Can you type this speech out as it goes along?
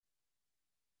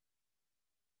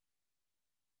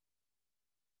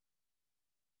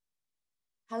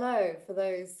Hello, for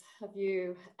those of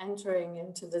you entering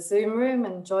into the Zoom room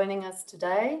and joining us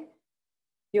today.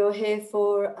 You're here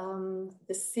for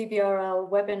the CBRL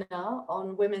webinar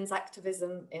on women's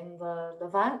activism in the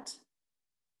Levant.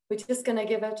 We're just going to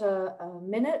give it a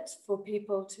minute for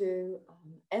people to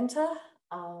enter.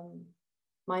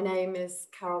 My name is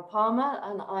Carol Palmer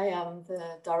and I am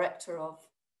the director of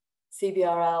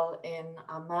CBRL in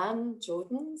Amman,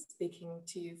 Jordan, speaking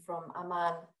to you from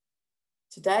Amman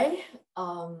today.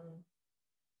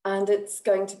 And it's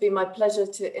going to be my pleasure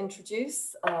to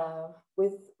introduce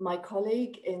with my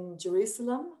colleague in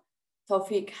Jerusalem,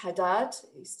 Tawfiq Haddad,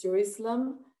 East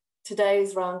Jerusalem,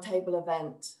 today's roundtable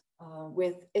event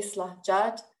with Islah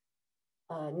Jad,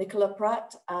 Nicola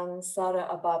Pratt and Sarah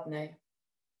Ababne.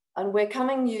 And we're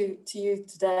coming to you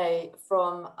today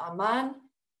from Amman,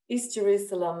 East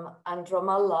Jerusalem and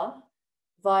Ramallah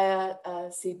via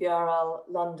CBRL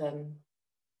London.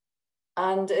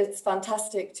 And it's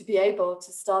fantastic to be able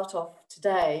to start off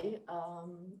today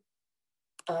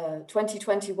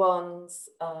 2021's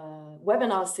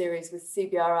webinar series with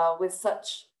CBRL with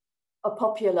such a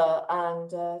popular and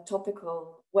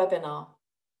topical webinar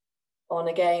on,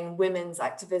 again, women's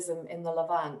activism in the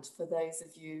Levant for those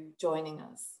of you joining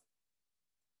us.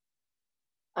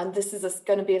 And this is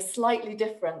going to be a slightly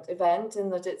different event in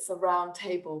that it's a round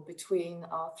table between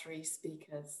our three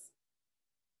speakers.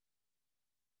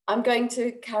 I'm going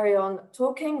to carry on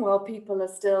talking while people are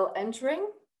still entering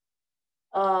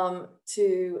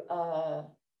to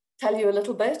tell you a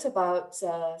little bit about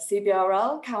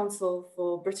CBRL, Council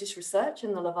for British Research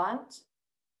in the Levant.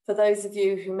 For those of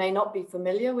you who may not be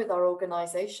familiar with our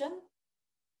organisation,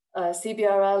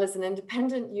 CBRL is an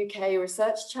independent UK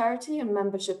research charity and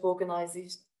membership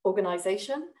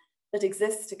organisation that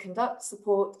exists to conduct,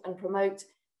 support and promote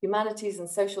humanities and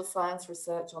social science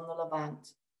research on the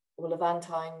Levant, or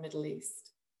Levantine Middle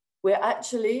East. We're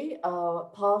actually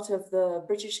part of the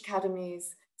British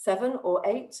Academy's 7 or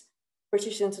 8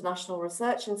 British International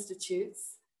Research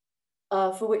Institutes,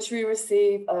 for which we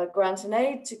receive a grant and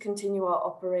aid to continue our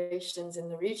operations in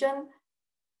the region.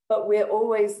 But we're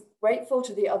always grateful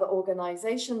to the other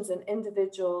organizations and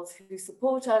individuals who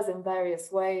support us in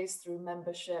various ways through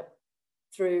membership,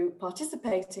 through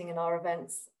participating in our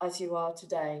events as you are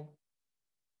today.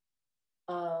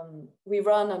 We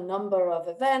run a number of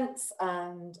events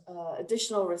and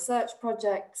additional research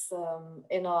projects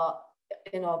in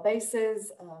our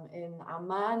bases in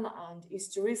Amman and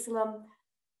East Jerusalem.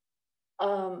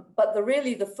 But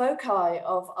really the foci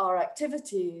of our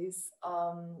activities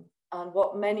and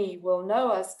what many will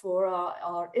know us for are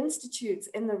our institutes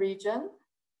in the region.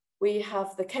 We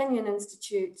have the Kenyan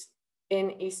Institute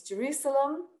in East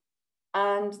Jerusalem,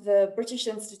 and the British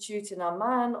Institute in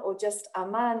Amman, or just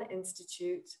Amman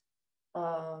Institute,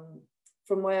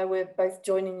 from where we're both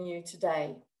joining you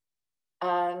today.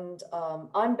 And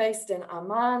I'm based in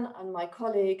Amman, and my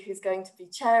colleague who's going to be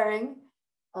chairing,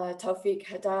 Tawfiq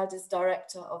Haddad, is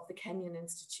director of the Kenyan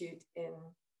Institute in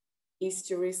East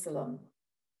Jerusalem.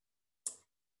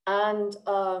 And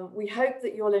we hope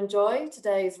that you'll enjoy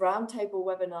today's roundtable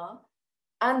webinar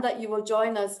and that you will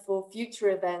join us for future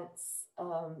events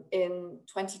in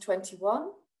 2021.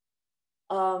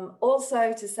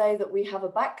 Also to say that we have a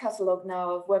back catalogue now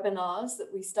of webinars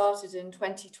that we started in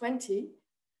 2020.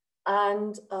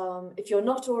 And if you're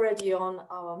not already on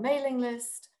our mailing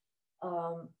list,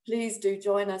 please do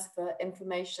join us for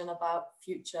information about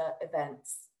future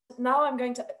events. Now I'm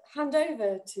going to hand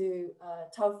over to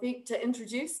Tawfiq to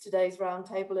introduce today's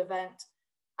roundtable event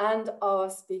and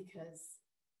our speakers.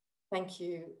 Thank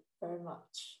you very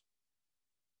much.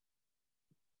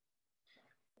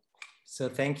 So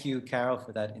thank you, Carol,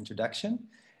 for that introduction.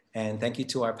 And thank you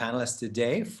to our panelists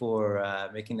today for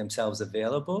making themselves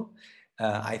available.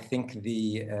 I think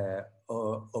the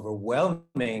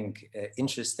overwhelming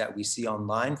interest that we see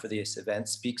online for this event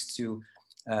speaks to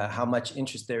how much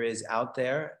interest there is out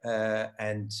there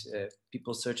and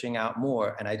people searching out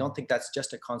more. And I don't think that's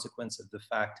just a consequence of the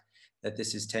fact that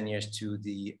this is 10 years to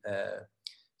the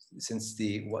since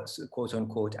the quote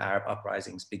unquote Arab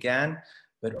uprisings began,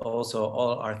 but also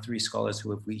all our three scholars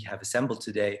who we have assembled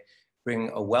today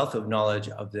bring a wealth of knowledge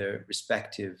of their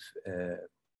respective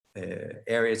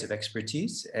areas of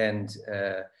expertise. And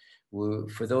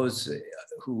for those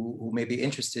who may be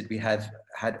interested, we have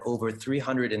had over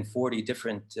 340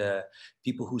 different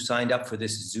people who signed up for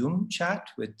this Zoom chat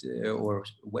with, or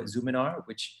Zoominar,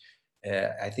 which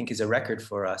I think is a record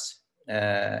for us.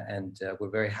 And we're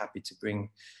very happy to bring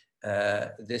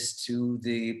this to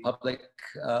the public,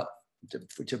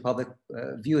 to public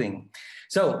viewing.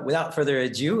 So without further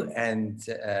ado, and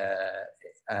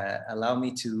allow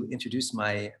me to introduce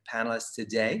my panelists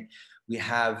today. We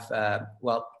have,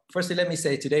 well, firstly, let me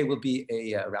say today will be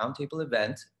a roundtable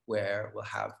event where we'll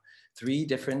have 3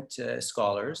 different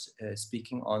scholars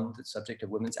speaking on the subject of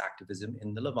women's activism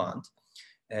in the Levant.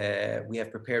 We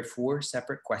have prepared 4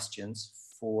 separate questions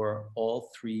for all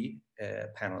 3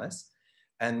 panelists.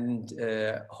 And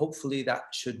hopefully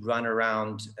that should run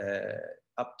around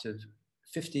up to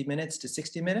 50 minutes to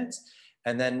 60 minutes.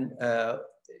 And then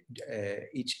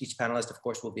each panelist, of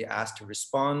course, will be asked to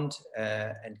respond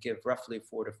and give roughly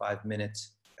 4 to 5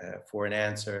 minutes for an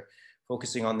answer,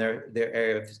 focusing on their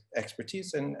area of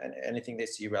expertise and anything they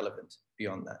see relevant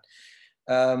beyond that.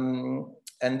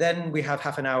 And then we have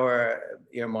half an hour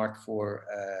earmarked for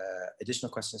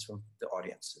additional questions from the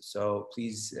audience. So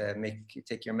please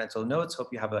take your mental notes.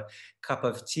 Hope you have a cup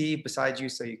of tea beside you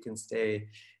so you can stay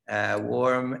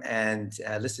warm and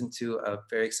listen to a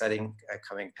very exciting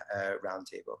coming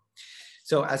roundtable.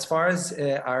 So as far as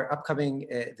our upcoming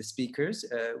the speakers,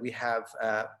 we have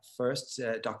first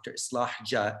Dr.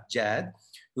 Islah Jad,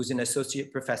 who's an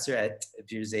associate professor at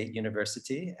Birzeit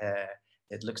University.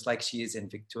 It looks like she is in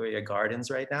Victoria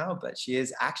Gardens right now, but she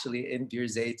is actually in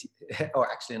Birzeit, or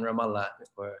actually in Ramallah,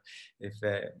 or if,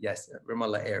 yes,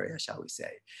 Ramallah area, shall we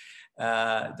say.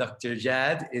 Dr.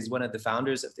 Jad is one of the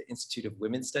founders of the Institute of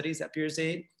Women's Studies at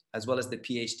Birzeit, as well as the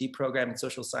PhD program in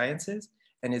social sciences,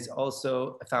 and is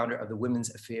also a founder of the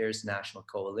Women's Affairs National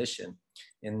Coalition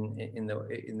in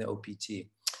the OPT.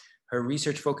 Her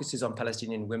research focuses on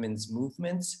Palestinian women's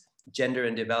movements, gender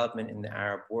and development in the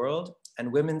Arab world,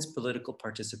 and women's political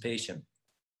participation.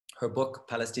 Her book,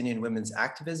 Palestinian Women's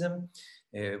Activism,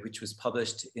 which was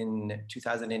published in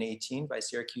 2018 by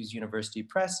Syracuse University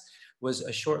Press, was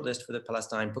a shortlist for the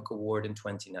Palestine Book Award in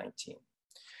 2019.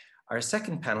 Our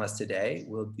second panelist today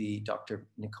will be Dr.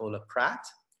 Nicola Pratt,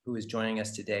 who is joining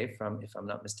us today from, if I'm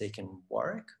not mistaken,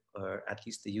 Warwick, or at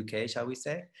least the UK, shall we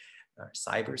say, or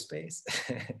cyberspace.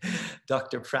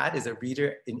 Dr. Pratt is a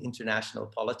reader in international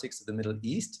politics of the Middle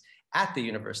East at the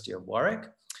University of Warwick.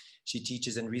 She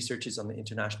teaches and researches on the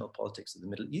international politics of the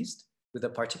Middle East, with a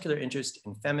particular interest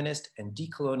in feminist and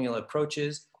decolonial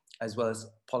approaches, as well as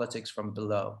politics from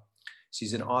below.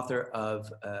 She's an author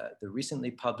of the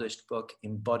recently published book,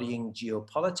 Embodying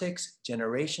Geopolitics,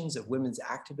 Generations of Women's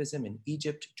Activism in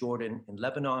Egypt, Jordan, and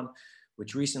Lebanon,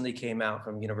 which recently came out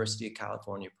from University of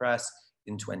California Press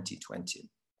in 2020.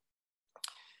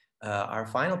 Our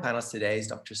final panelist today is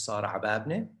Dr. Sara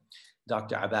Ababneh.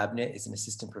 Dr. Ababneh is an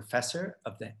assistant professor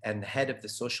and the head of the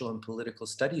Social and Political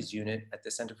Studies Unit at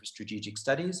the Center for Strategic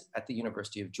Studies at the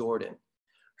University of Jordan.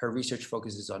 Her research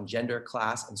focuses on gender,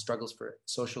 class, and struggles for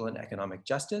social and economic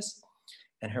justice.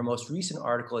 And her most recent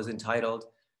article is entitled,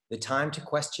 "The Time to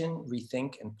Question,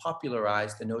 Rethink, and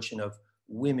Popularize the Notion of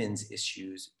Women's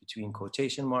Issues," between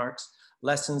quotation marks,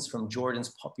 lessons from Jordan's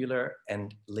popular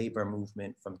and labor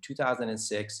movement from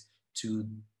 2006 to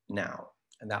now.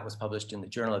 And that was published in the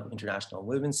Journal of International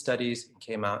Women's Studies and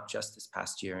came out just this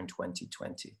past year in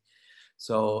 2020.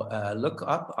 So look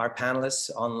up our panelists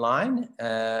online.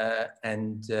 I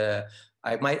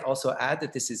might also add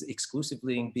that this is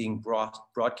exclusively being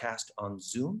broadcast on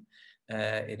Zoom.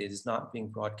 It is not being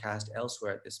broadcast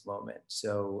elsewhere at this moment.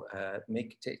 So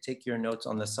take your notes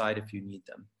on the side if you need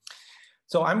them.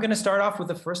 So I'm going to start off with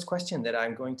the first question that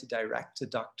I'm going to direct to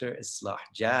Dr. Islah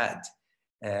Jad.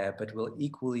 But will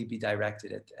equally be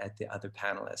directed at the other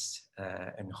panelists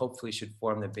and hopefully should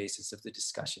form the basis of the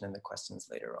discussion and the questions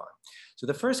later on. So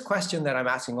the first question that I'm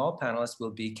asking all panelists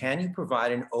will be, can you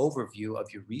provide an overview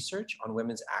of your research on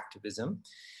women's activism,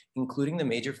 including the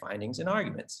major findings and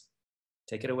arguments?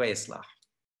 Take it away, Islah.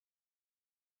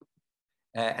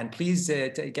 And please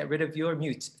get rid of your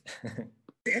mute.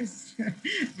 Yes,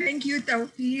 thank you,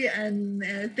 Tawfi, and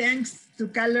thanks to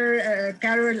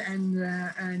Carol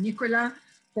and Nicola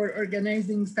for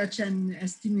organizing such an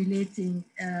stimulating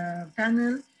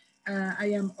panel. I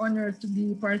am honored to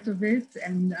be part of it,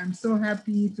 and I'm so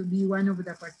happy to be one of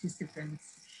the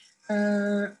participants.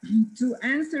 To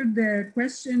answer the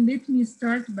question, let me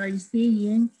start by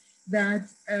saying that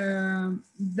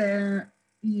the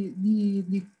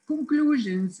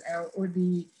conclusions or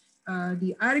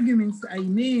the arguments I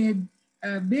made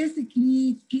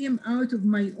basically came out of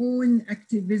my own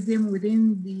activism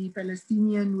within the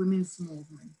Palestinian women's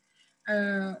movement.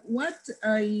 What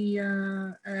I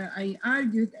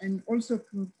argued and also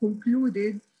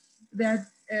concluded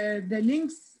that the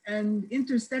links and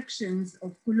intersections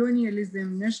of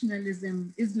colonialism,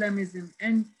 nationalism, Islamism,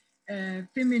 and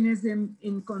feminism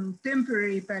in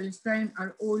contemporary Palestine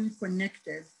are all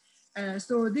connected.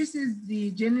 So this is the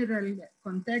general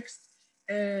context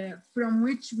from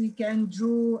which we can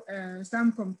draw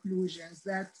some conclusions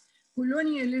that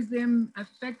colonialism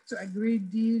affects a great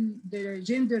deal the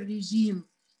gender regime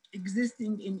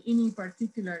existing in any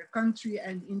particular country,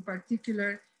 and in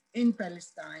particular in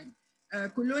Palestine.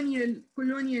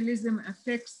 Colonialism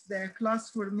affects the class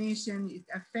formation, it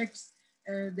affects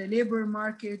the labor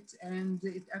market, and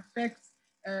it affects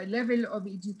level of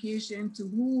education, to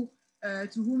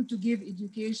whom to give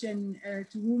education,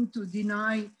 to whom to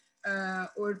deny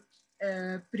or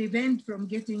prevent from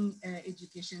getting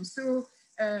education. So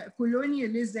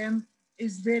colonialism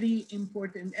is very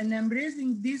important. And I'm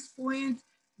raising this point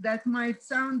that might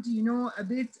sound, you know, a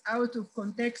bit out of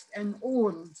context and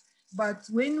old, but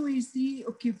when we see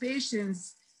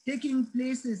occupations taking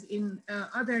places in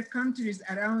other countries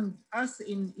around us,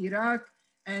 in Iraq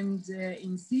and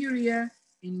in Syria,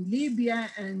 in Libya,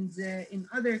 and in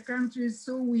other countries,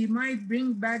 so we might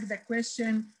bring back the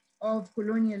question of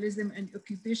colonialism and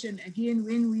occupation again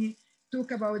when we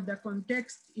talk about the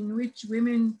context in which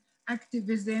women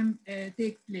activism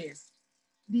take place.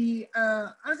 The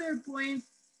other point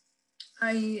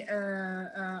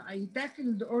I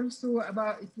tackled also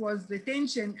about, it was the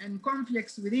tension and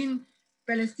conflicts within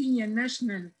Palestinian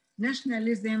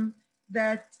nationalism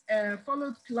that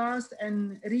followed class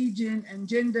and region and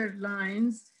gender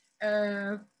lines,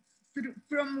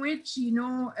 from which, you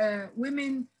know,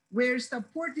 women were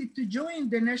supported to join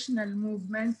the national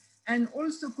movement and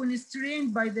also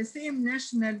constrained by the same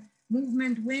national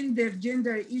movement when their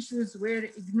gender issues were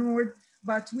ignored.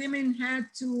 But women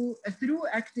had to, through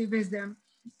activism,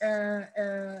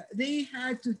 they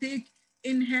had to take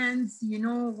in hands, you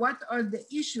know, what are the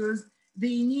issues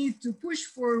they need to push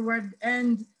forward,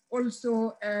 and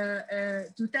also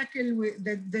to tackle with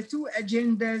the two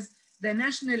agendas, the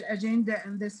national agenda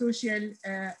and the social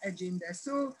agenda.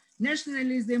 So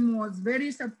nationalism was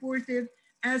very supportive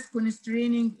as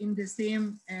constraining in the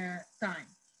same time.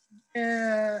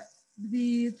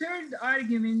 The third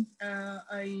argument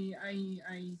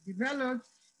I developed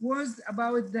was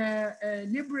about the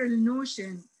liberal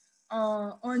notion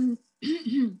on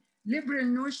liberal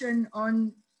notion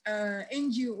on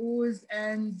NGOs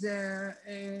and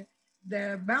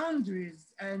the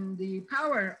boundaries and the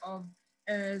power of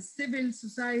civil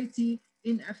society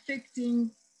in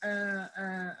affecting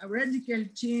a radical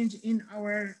change in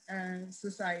our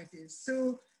societies.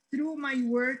 So through my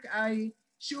work, I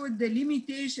showed the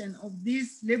limitation of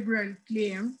this liberal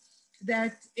claim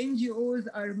that NGOs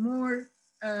are more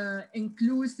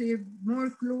inclusive,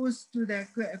 more close to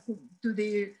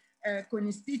the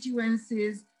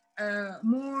constituencies,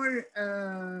 more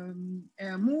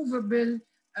movable,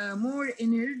 more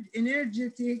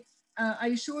energetic.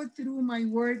 I showed through my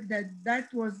work that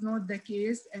that was not the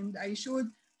case, and I showed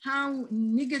how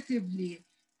negatively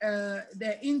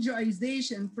the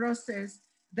NGOization process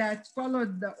that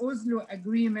followed the Oslo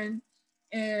Agreement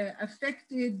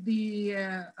affected the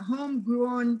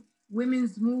homegrown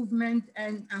women's movement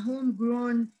and a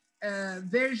homegrown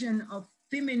version of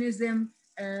feminism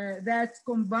that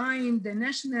combined the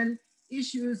national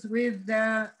issues with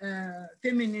the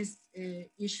feminist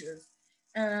issues.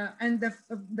 And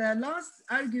the last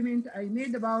argument I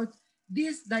made about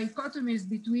these dichotomies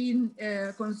between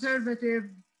conservative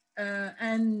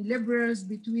and liberals,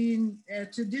 between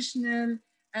traditional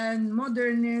and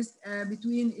modernist,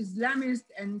 between Islamist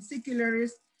and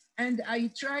secularist. And I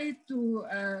tried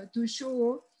to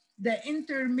show the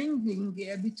intermingling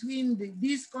between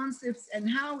these concepts and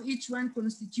how each one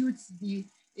constitutes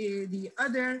the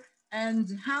other,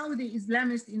 and how the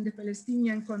Islamists in the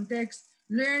Palestinian context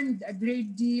learned a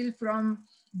great deal from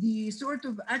the sort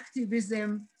of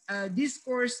activism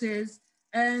discourses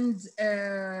and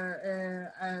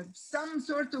some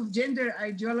sort of gender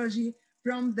ideology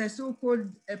from the so-called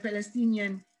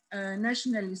Palestinian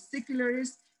nationalist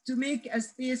secularists to make a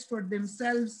space for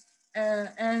themselves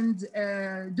and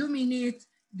dominate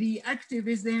the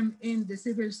activism in the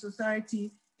civil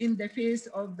society in the face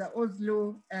of the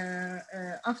Oslo,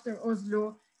 after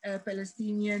Oslo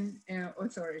Palestinian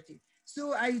Authority.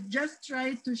 So I just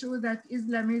tried to show that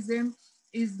Islamism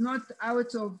is not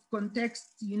out of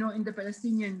context, you know, in the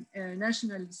Palestinian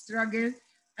national struggle,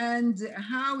 and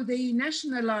how they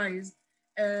nationalized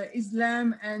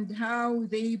Islam and how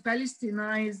they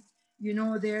Palestinized, you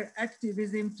know, their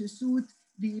activism to suit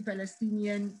the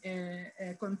Palestinian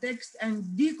context and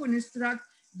deconstruct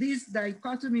this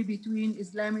dichotomy between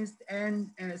Islamists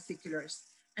and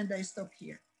secularists. And I stop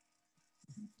here.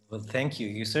 Well, thank you.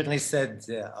 You certainly said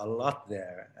a lot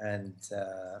there, and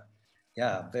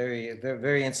yeah,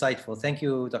 very insightful. Thank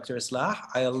you, Dr. Islah.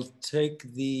 I'll take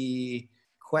the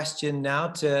question now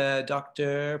to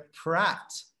Dr.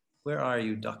 Pratt. Where are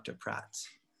you, Dr. Pratt?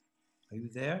 Are you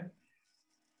there?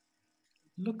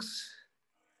 Looks,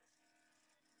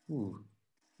 ooh,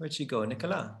 where'd she go,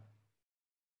 Nicola?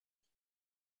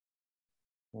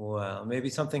 Well, maybe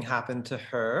something happened to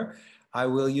her. I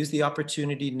will use the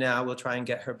opportunity now. We'll try and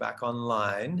get her back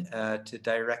online to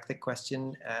direct the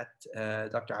question at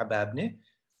Dr. Ababneh.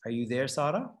 Are you there,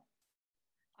 Sarah?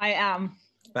 I am.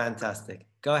 Fantastic.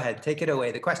 Go ahead, take it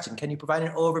away. The question, can you provide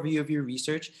an overview of your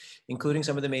research, including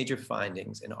some of the major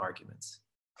findings and arguments?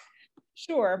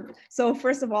 Sure. So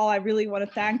first of all, I really want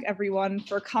to thank everyone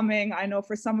for coming. I know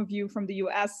for some of you from the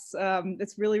US,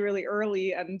 it's really, really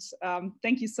early, and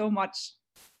thank you so much.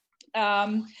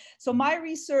 So my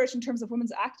research in terms of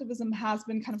women's activism has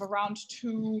been kind of around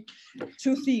two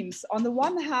themes. On the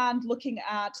one hand, looking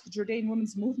at the Jordanian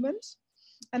women's movement,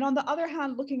 and on the other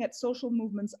hand, looking at social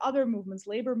movements, other movements,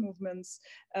 labor movements,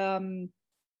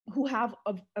 who have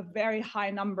a very high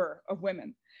number of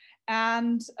women.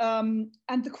 And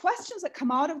the questions that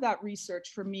come out of that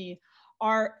research for me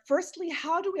are, firstly,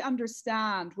 how do we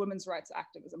understand women's rights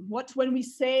activism? When we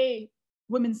say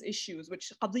women's issues,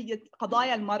 which قضايا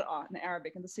المرأة in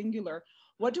Arabic, in the singular,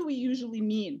 what do we usually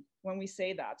mean when we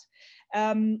say that?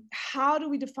 How do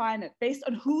we define it? Based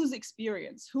on whose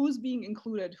experience? Who's being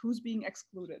included? Who's being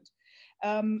excluded?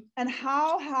 And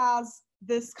how has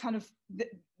this kind of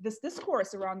this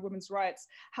discourse around women's rights,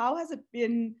 how has it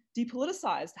been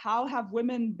depoliticized? How have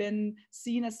women been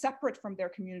seen as separate from their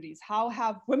communities? How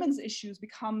have women's issues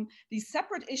become these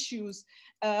separate issues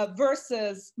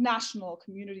versus national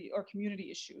community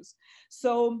issues?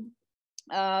 So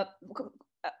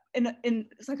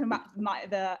it's like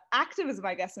the activism,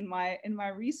 I guess, in my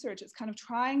research is kind of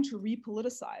trying to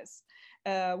repoliticize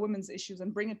women's issues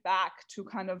and bring it back to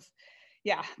kind of,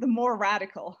 yeah, the more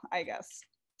radical, I guess.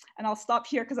 And I'll stop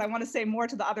here because I want to say more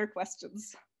to the other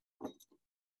questions.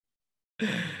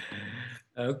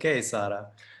 Okay,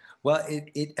 Sarah. Well,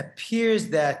 it appears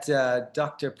that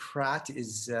Dr. Pratt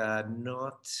is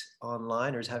not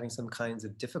online or is having some kinds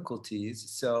of difficulties.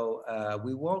 So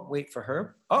we won't wait for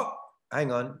her. Oh,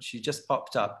 hang on. She just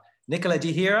popped up. Nicola, do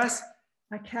you hear us?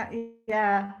 I can't,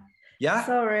 yeah. Yeah?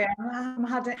 Sorry, I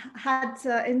had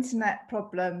internet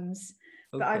problems.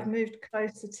 But I've moved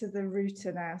closer to the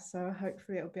router now, so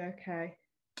hopefully it'll be okay.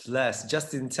 Bless,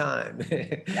 just in time.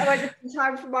 Am I just in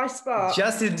time for my spot?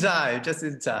 Just in time, just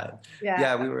in time.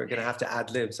 Yeah, we were gonna have to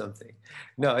ad-lib something.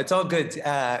 No, it's all good.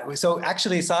 So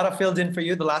actually, Sarah filled in for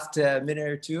you the last minute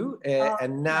or two,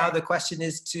 and now the question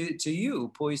is to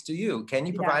you, posed to you. Can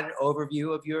you provide an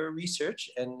overview of your research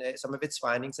and some of its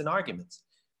findings and arguments?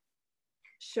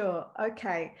 Sure,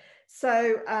 okay.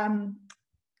 So,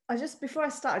 before I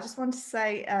start, I just want to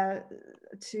say,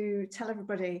 to tell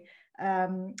everybody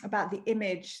about the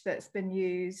image that's been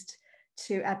used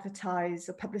to advertise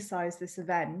or publicize this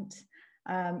event.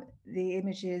 The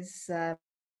image is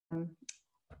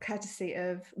courtesy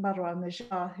of Marwa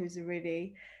Najjar, who's a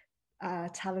really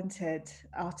talented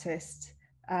artist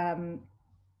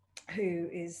who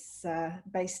is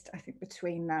based, I think,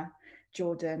 between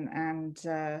Jordan and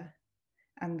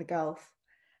the Gulf.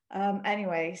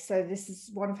 Anyway, so this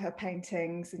is one of her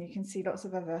paintings, and you can see lots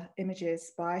of other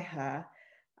images by her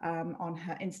on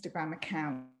her Instagram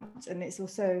account. And it's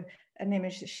also an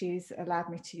image that she's allowed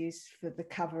me to use for the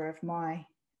cover of my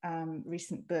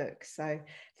recent book. So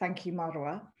thank you,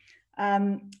 Marwa.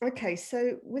 Okay,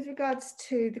 so with regards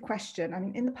to the question, I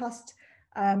mean, in the past,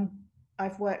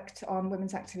 I've worked on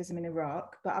women's activism in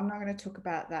Iraq, but I'm not going to talk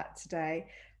about that today.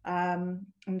 I'm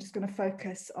just going to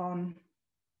focus on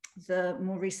the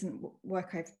more recent work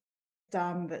I've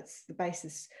done that's the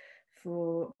basis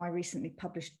for my recently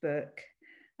published book,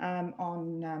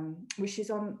 which is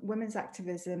on women's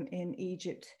activism in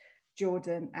Egypt,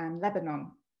 Jordan, and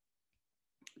Lebanon.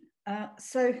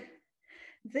 So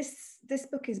this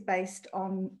book is based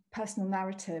on personal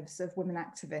narratives of women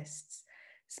activists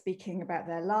speaking about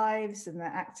their lives and their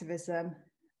activism.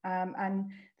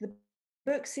 And the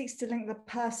book seeks to link the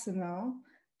personal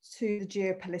to the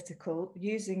geopolitical,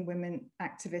 using women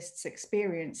activists'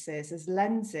 experiences as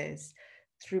lenses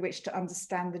through which to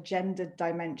understand the gendered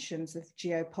dimensions of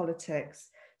geopolitics.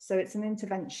 So it's an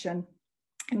intervention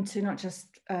into not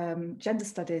just gender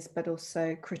studies, but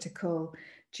also critical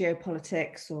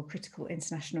geopolitics or critical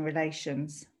international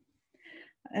relations.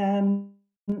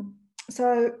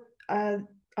 So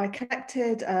I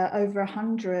collected over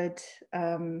 100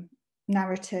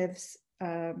 narratives,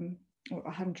 or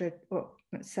 100, well,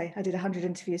 let's say I did 100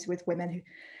 interviews with women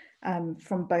who,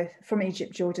 from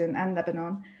Egypt, Jordan, and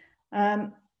Lebanon.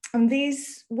 And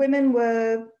these women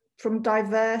were from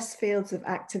diverse fields of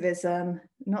activism,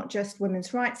 not just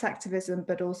women's rights activism,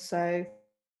 but also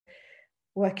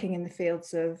working in the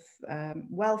fields of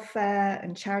welfare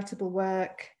and charitable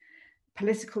work,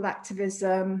 political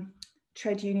activism,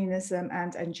 trade unionism,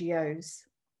 and NGOs.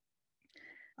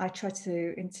 I try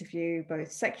to interview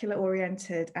both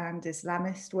secular-oriented and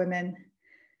Islamist women.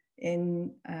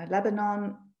 In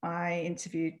Lebanon, I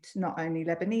interviewed not only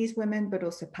Lebanese women, but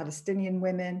also Palestinian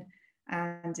women.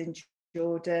 And in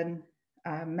Jordan,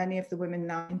 many of the women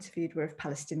I interviewed were of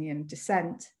Palestinian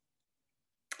descent.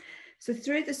 So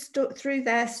through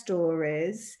their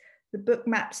stories, the book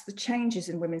maps the changes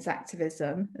in women's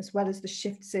activism, as well as the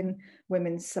shifts in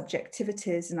women's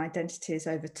subjectivities and identities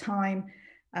over time,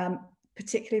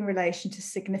 particularly in relation to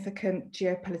significant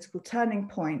geopolitical turning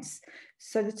points.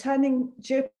 So the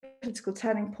geopolitical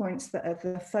turning points that are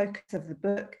the focus of the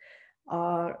book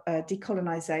are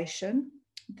decolonization,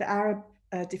 the Arab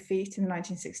defeat in the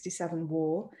 1967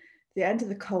 war, the end of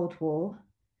the Cold War,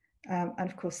 and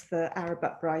of course the Arab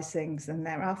uprisings and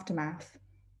their aftermath.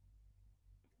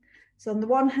 So on the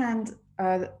one hand,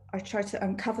 I try to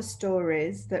uncover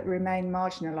stories that remain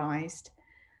marginalized,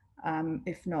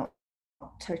 if not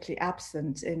totally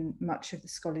absent in much of the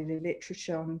scholarly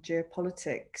literature on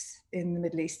geopolitics in the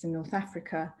Middle East and North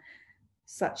Africa,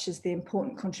 such as the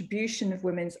important contribution of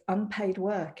women's unpaid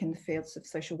work in the fields of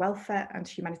social welfare and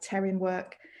humanitarian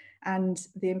work, and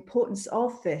the importance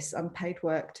of this unpaid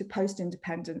work to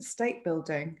post-independence state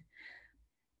building.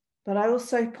 But I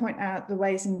also point out the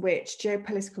ways in which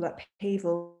geopolitical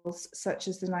upheavals, such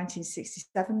as the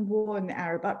 1967 war and the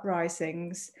Arab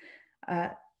uprisings,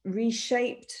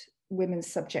 reshaped women's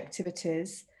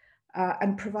subjectivities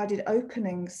and provided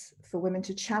openings for women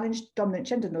to challenge dominant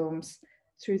gender norms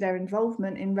through their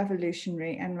involvement in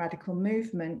revolutionary and radical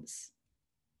movements.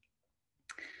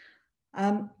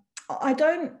 I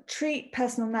don't treat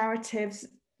personal narratives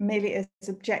merely as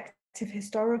objective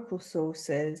historical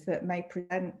sources that may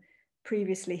present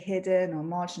previously hidden or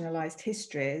marginalized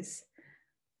histories.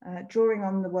 Drawing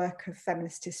on the work of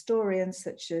feminist historians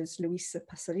such as Luisa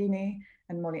Pasolini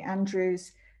and Molly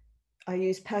Andrews, I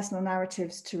use personal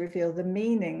narratives to reveal the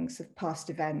meanings of past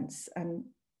events, and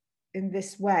in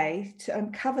this way to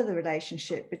uncover the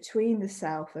relationship between the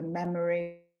self and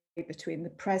memory, between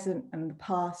the present and the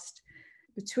past,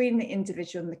 between the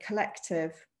individual and the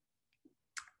collective,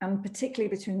 and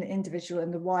particularly between the individual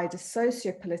and the wider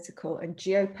socio-political and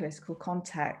geopolitical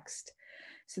context.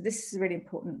 So this is a really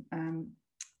important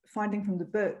finding from the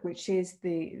book, which is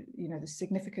the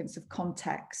significance of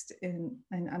context in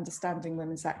understanding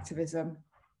women's activism.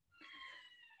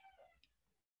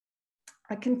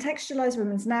 I contextualize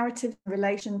women's narrative in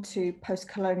relation to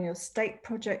post-colonial state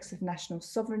projects of national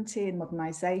sovereignty and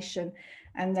modernization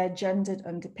and their gendered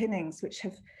underpinnings, which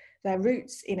have their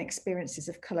roots in experiences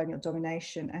of colonial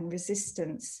domination and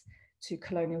resistance to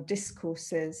colonial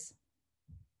discourses.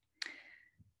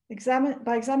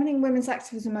 By examining women's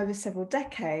activism over several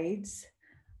decades,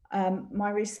 my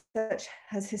research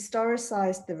has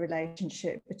historicized the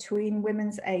relationship between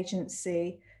women's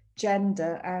agency,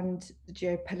 gender, and the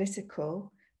geopolitical,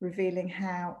 revealing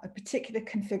how a particular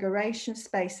configuration of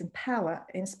space and power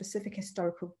in a specific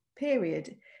historical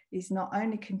period is not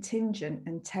only contingent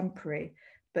and temporary,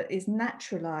 but is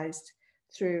naturalized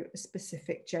through a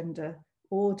specific gender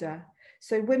order.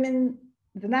 So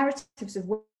the narratives of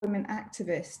women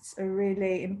activists are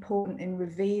really important in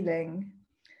revealing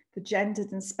the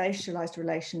gendered and spatialized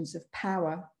relations of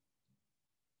power,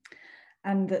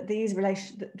 and that these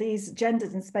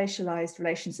gendered and spatialized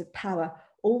relations of power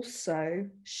also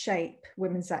shape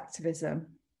women's activism.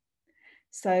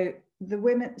 So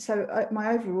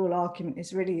my overall argument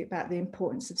is really about the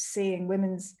importance of seeing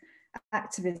women's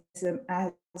activism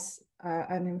as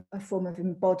a form of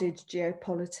embodied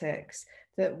geopolitics,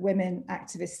 that women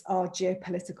activists are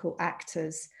geopolitical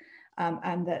actors,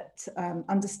 and that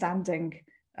understanding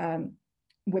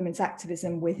women's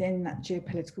activism within that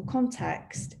geopolitical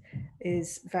context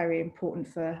is very important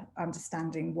for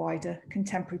understanding wider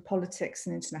contemporary politics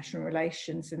and international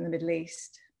relations in the Middle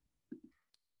East.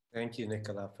 Thank you,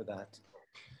 Nicola, for that.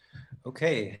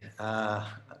 Okay, a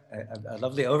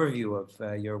lovely overview of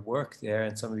your work there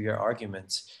and some of your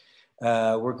arguments.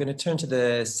 We're going to turn to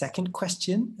the second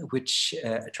question, which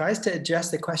tries to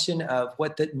address the question of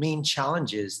what the main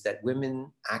challenges that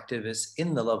women activists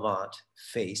in the Levant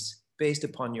face based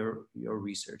upon your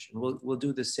research. And we'll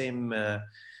do the same with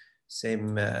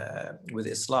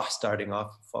Islah starting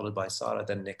off, followed by Sarah,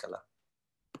 then Nicola.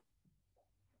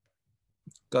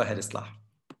 Go ahead, Islah.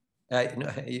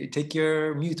 You take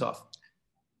your mute off.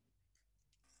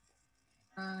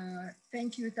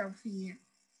 Thank you, Tawfiq.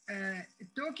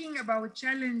 Talking about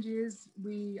challenges,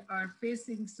 we are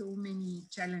facing so many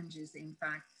challenges, in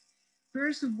fact.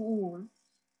 First of all,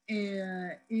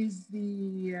 is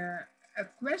a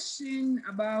question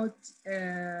about,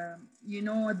 you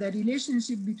know, the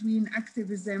relationship between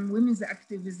activism, women's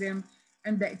activism,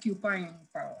 and the occupying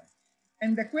power.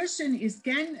 And the question is,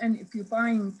 can an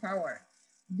occupying power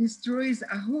destroys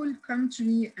a whole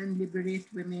country and liberate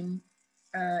women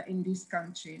in this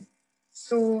country?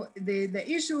 So the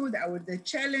issue or the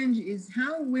challenge is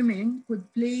how women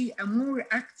could play a more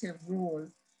active role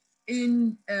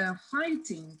in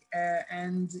fighting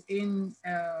and in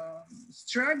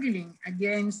struggling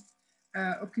against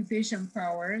occupation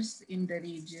powers in the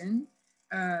region,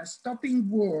 stopping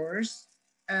wars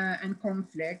and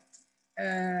conflict.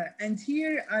 And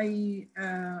here I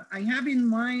have in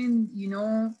mind, you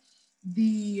know,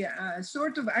 the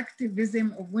sort of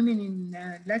activism of women in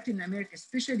Latin America,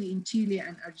 especially in Chile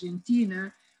and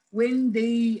Argentina, when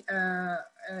they,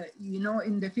 you know,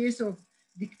 in the face of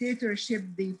dictatorship,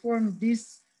 they formed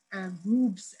these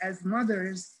groups as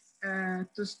mothers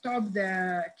to stop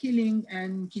the killing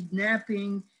and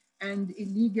kidnapping and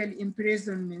illegal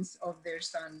imprisonments of their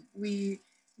son. We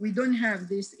don't have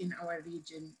this in our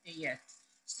region yet.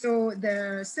 So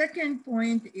the second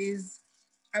point is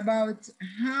about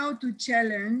how to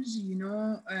challenge, you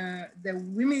know, the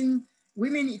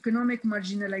women economic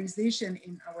marginalization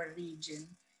in our region,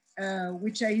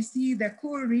 which I see the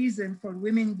core reason for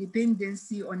women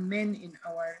dependency on men in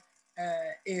our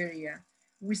area.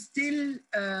 We still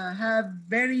have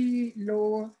very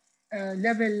low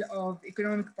level of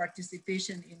economic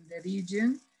participation in the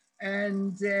region.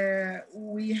 And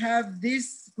we have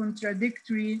this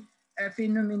contradictory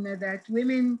phenomena that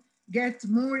women get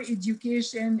more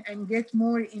education and get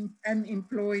more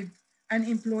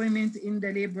unemployment in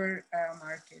the labor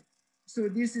market. So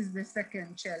this is the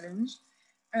second challenge.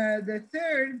 The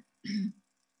third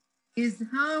is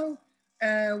how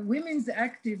women's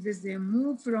activism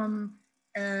move from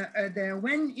the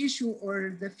one issue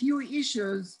or the few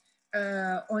issues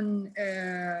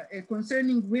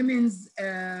concerning women's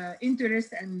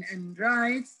interests and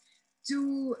rights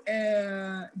to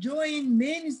join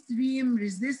mainstream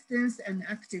resistance and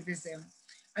activism.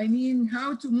 I mean,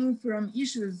 how to move from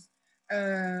issues,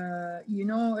 you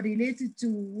know, related to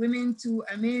women to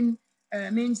a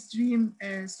mainstream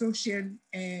social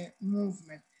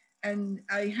movement. And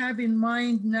I have in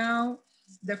mind now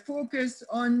the focus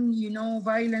on, you know,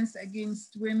 violence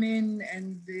against women,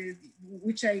 and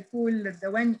which I call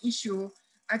the one issue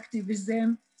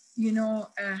activism, you know,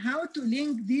 how to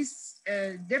link these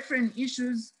different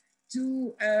issues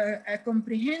to a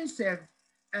comprehensive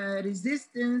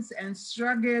resistance and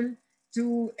struggle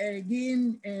to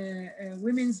gain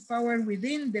women's power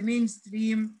within the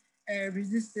mainstream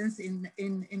resistance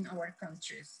in our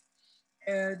countries.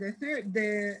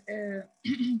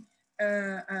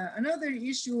 Another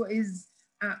issue is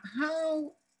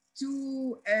how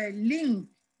to link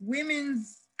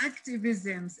women's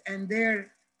activisms and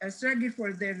their struggle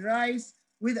for their rights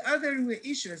with other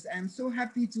issues. I'm so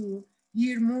happy to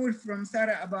hear more from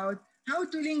Sarah about how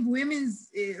to link women's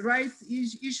rights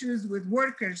issues with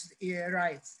workers'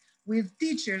 rights, with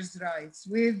teachers' rights,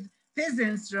 with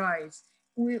peasants' rights.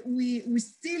 We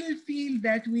still feel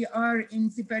that we are in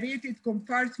separated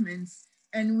compartments,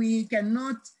 and we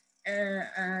cannot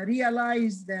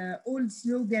realize the old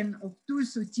slogan of tout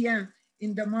soutien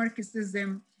in the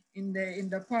Marxism in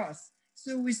the past.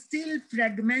 So we're still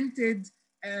fragmented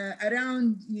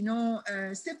around, you know,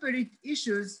 separate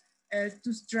issues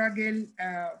to struggle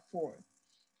for.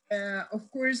 Of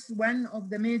course, one of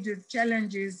the major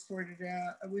challenges for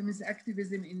women's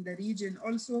activism in the region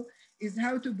also is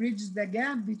how to bridge the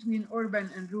gap between urban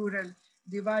and rural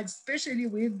divides, especially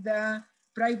with the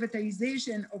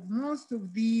privatization of most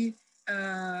of the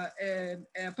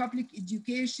public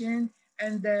education,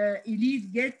 and the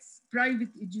elite gets private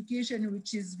education,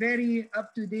 which is very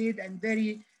up to date and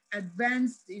very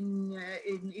advanced in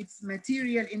its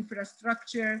material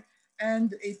infrastructure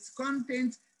and its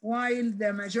content, while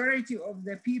the majority of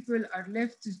the people are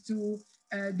left to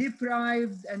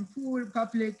deprived and poor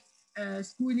public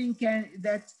schooling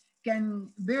that can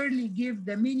barely give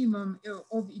the minimum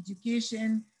of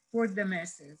education for the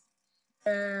masses.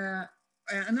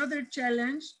 Another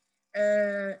challenge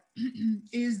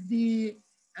is the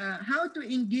how to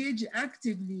engage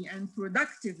actively and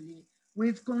productively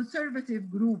with conservative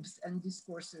groups and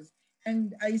discourses.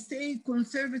 And I say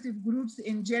conservative groups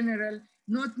in general,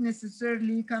 not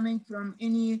necessarily coming from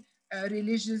any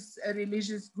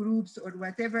religious groups or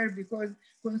whatever, because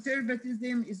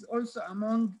conservatism is also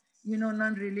among, you know,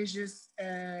 non-religious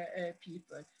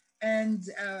people. And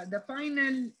the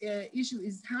final issue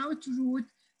is how to root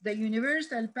the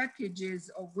universal packages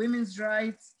of women's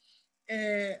rights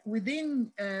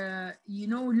within, you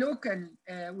know, local,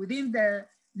 within the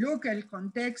local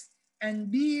context,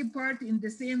 and be part in the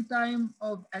same time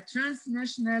of a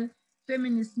transnational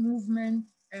feminist movement,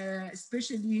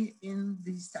 especially in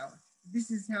the South.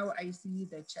 This is how I see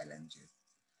the challenges.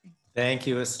 Thank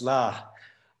you, Islah.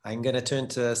 I'm going to turn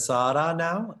to Sarah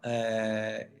now.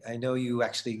 I know you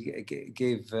actually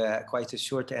gave quite a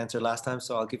short answer last time,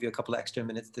 so I'll give you a couple of extra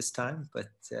minutes this time, but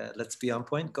let's be on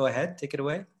point. Go ahead, take it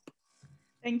away.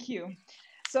 Thank you.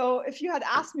 So if you had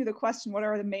asked me the question, what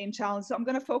are the main challenges? So I'm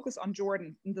going to focus on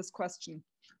Jordan in this question.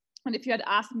 And if you had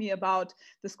asked me about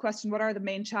this question, what are the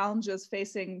main challenges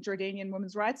facing Jordanian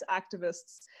women's rights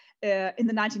activists in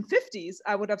the 1950s,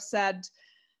 I would have said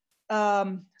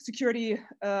security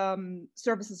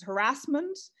services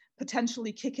harassment,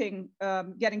 potentially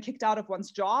getting kicked out of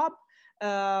one's job,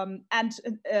 and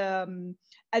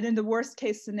in the worst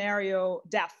case scenario,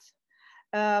 death.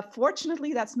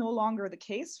 Fortunately, that's no longer the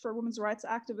case for women's rights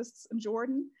activists in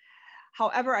Jordan.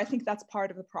 However, I think that's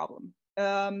part of the problem.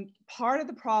 Part of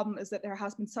the problem is that there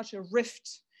has been such a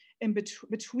rift in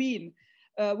between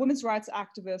women's rights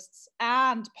activists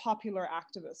and popular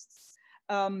activists,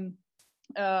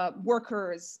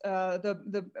 workers,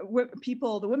 the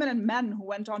women and men who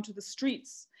went onto the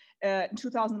streets in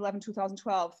 2011,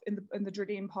 2012 in the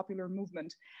Jordanian popular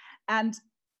movement. And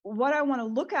what I want to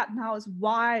look at now is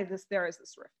why there is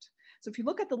this rift. So if you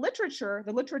look at the literature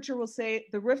will say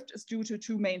the rift is due to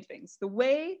two main things: the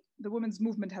way the women's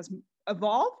movement has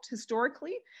evolved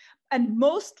historically, and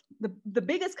the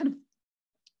biggest kind of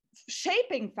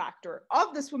shaping factor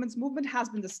of this women's movement has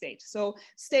been the state. So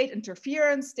state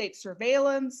interference, state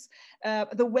surveillance,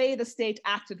 the way the state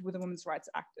acted with the women's rights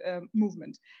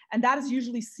movement. And that is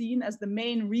usually seen as the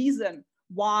main reason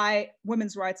why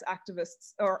women's rights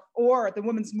activists or the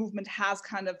women's movement has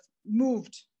kind of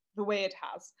moved the way it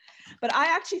has. But I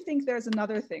actually think there's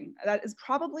another thing that is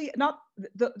probably not,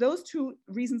 those two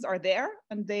reasons are there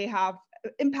and they have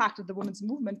impacted the women's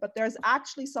movement, but there's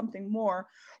actually something more,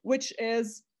 which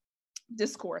is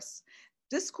discourse.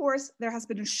 There has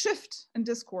been a shift in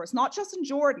discourse, not just in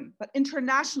Jordan, but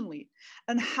internationally,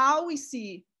 and how we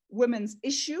see women's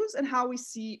issues and how we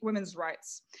see women's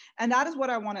rights. And that is what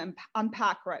I want to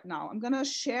unpack right now. I'm going to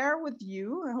share with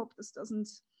you, I hope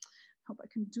I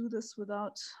can do this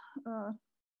without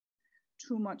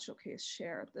too much. Okay,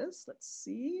 share this. Let's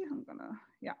see.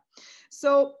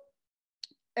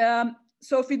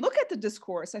 So if we look at the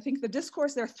discourse, I think the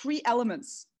discourse, there are three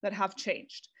elements that have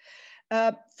changed.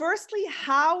 Firstly,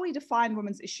 how we define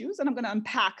women's issues, and I'm going to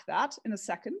unpack that in a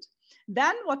second.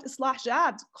 Then what Islah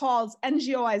Jad calls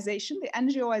NGOization, the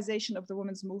NGOization of the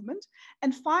women's movement.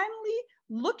 And finally,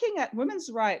 looking at women's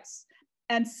rights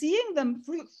and seeing them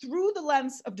through the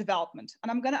lens of development. And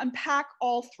I'm going to unpack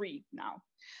all three now.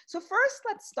 So first,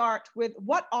 let's start with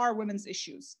what are women's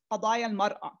issues? Qadaya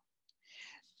al-mar'a.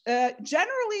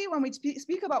 Generally, when we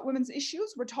speak about women's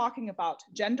issues, we're talking about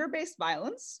gender-based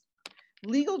violence,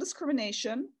 legal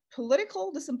discrimination,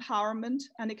 political disempowerment,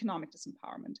 and economic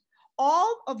disempowerment.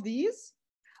 All of these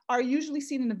are usually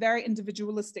seen in a very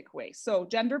individualistic way. So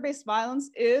gender-based violence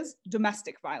is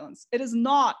domestic violence. It is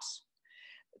not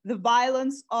the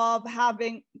violence of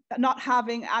not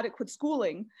having adequate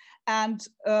schooling. And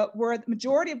where the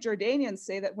majority of Jordanians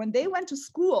say that when they went to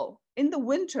school in the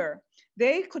winter,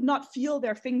 they could not feel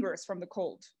their fingers from the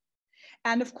cold.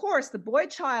 And of course, the boy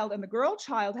child and the girl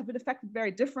child have been affected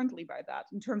very differently by that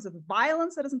in terms of the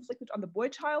violence that is inflicted on the boy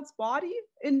child's body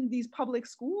in these public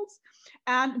schools.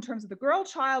 And in terms of the girl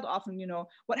child, often,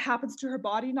 what happens to her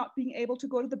body not being able to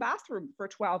go to the bathroom for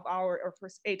 12 hours or for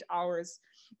 8 hours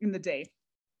in the day.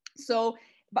 So,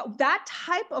 but that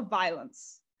type of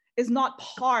violence is not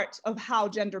part of how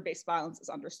gender-based violence is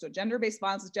understood. Gender-based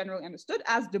violence is generally understood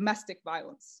as domestic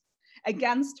violence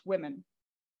against women.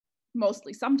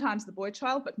 Mostly, sometimes the boy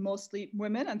child, but mostly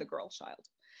women and the girl child.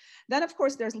 Then, of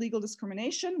course, there's legal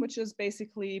discrimination, which is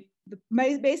basically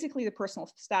the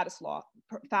personal status law,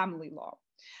 family law.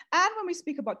 And when we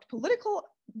speak about political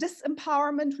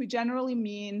disempowerment, we generally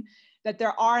mean that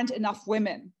there aren't enough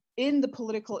women in the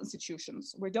political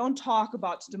institutions. We don't talk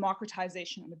about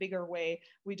democratization in a bigger way.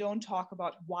 We don't talk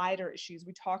about wider issues.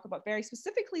 We talk about very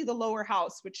specifically the lower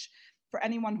house, which for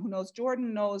anyone who knows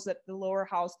Jordan knows that the lower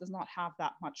house does not have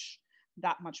that much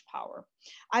power.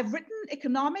 I've written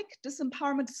economic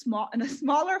disempowerment in a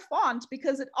smaller font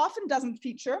because it often doesn't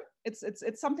feature. It's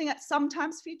something that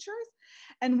sometimes features.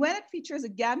 And when it features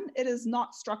again, it is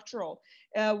not structural.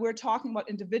 We're talking about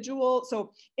individual.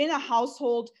 So in a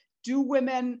household, do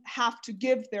women have to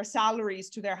give their salaries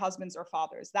to their husbands or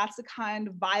fathers? That's the kind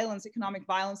of violence, economic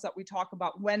violence that we talk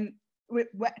about when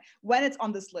when it's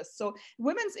on this list. So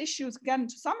women's issues, again,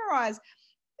 to summarize,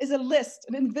 is a list,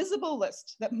 an invisible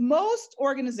list that most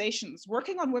organizations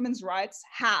working on women's rights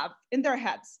have in their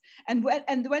heads, and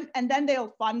then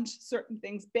they'll fund certain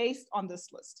things based on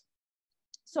this list.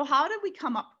 So how did we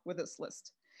come up with this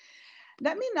list?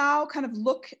 Let me now kind of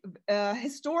look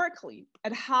historically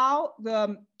at how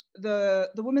the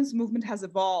women's movement has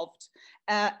evolved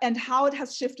and how it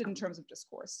has shifted in terms of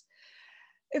discourse.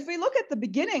 If we look at the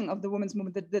beginning of the women's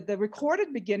movement, the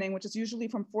recorded beginning, which is usually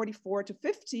from 44 to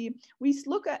 50, we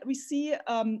see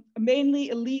a mainly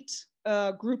elite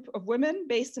group of women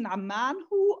based in Amman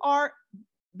who are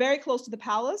very close to the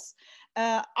palace,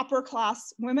 upper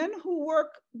class women who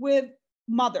work with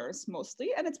mothers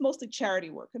mostly, and it's mostly charity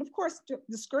work. And of course,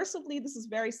 discursively, this is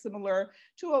very similar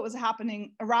to what was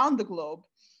happening around the globe,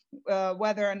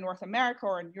 whether in North America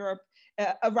or in Europe,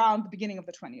 around the beginning of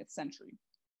the 20th century.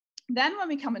 Then when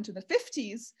we come into the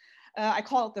 50s, I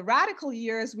call it the radical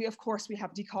years, we have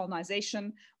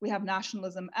decolonization, we have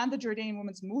nationalism, and the Jordanian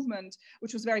women's movement,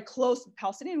 which was very close to the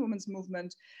Palestinian women's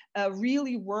movement,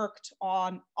 really worked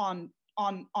on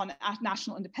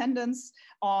national independence,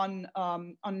 on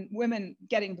women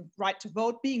getting the right to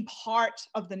vote, being part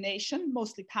of the nation,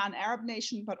 mostly pan-Arab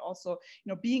nation, but also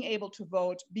being able to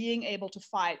vote, being able to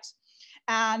fight.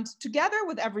 And together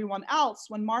with everyone else,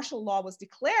 when martial law was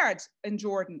declared in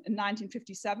Jordan in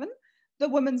 1957, the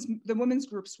women's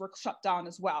groups were shut down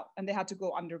as well, and they had to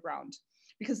go underground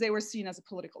because they were seen as a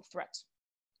political threat.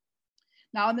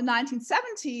 Now in the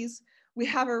 1970s, we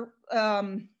have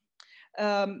an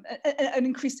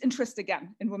increased interest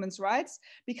again in women's rights,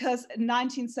 because in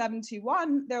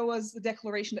 1971, there was the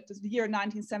declaration that the year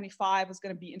 1975 was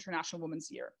going to be International Women's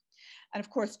Year. And of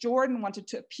course, Jordan wanted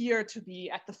to appear to be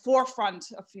at the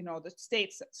forefront of the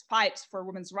state's fight for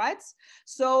women's rights.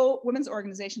 So women's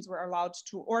organizations were allowed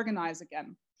to organize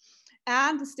again.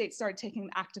 And the state started taking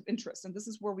an active interest. And this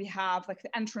is where we have like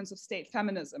the entrance of state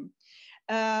feminism.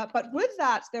 But with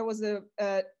that, there was a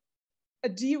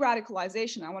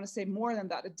de-radicalization, I want to say more than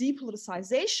that, a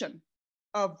depoliticization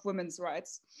of women's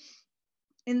rights,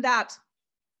 in that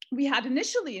we had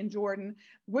initially in Jordan,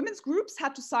 women's groups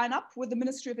had to sign up with the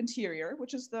Ministry of Interior,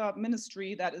 which is the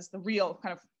ministry that is the real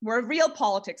kind of where real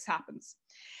politics happens.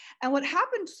 And what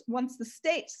happens once the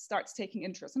state starts taking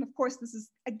interest, and of course this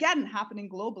is again happening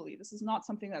globally, this is not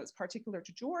something that is particular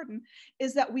to Jordan,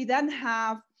 is that we then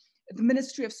have the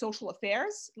Ministry of Social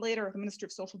Affairs, later the Ministry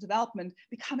of Social Development,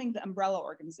 becoming the umbrella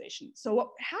organization. So what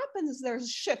happens is there's a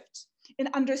shift in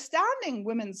understanding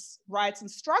women's rights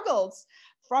and struggles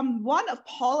from one of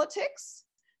politics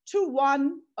to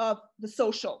one of the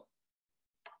social.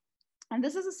 And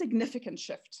this is a significant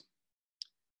shift.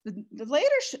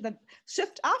 The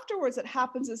shift afterwards that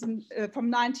happens is from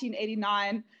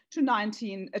 1989 to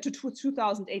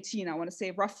 2018, I want to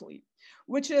say roughly,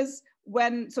 which is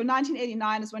when, so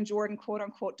 1989 is when Jordan, quote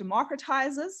unquote,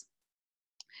 democratizes.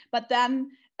 But then,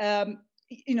 at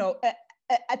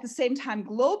the same time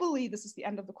globally, this is the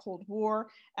end of the Cold War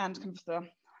and kind of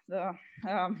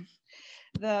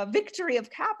the victory of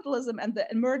capitalism and the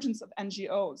emergence of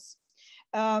NGOs.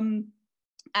 And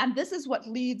this is what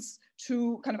leads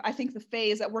to kind of, I think, the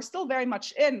phase that we're still very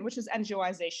much in, which is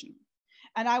NGOization.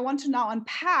 And I want to now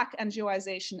unpack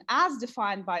NGOization as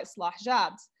defined by Islah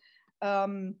Jad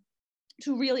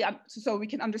to really, so we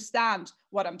can understand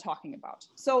what I'm talking about.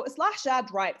 So Islah Jad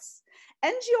writes,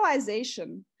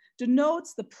 NGOization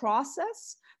denotes the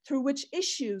process through which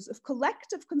issues of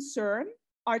collective concern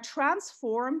are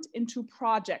transformed into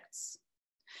projects.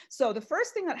 So the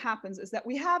first thing that happens is that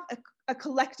we have a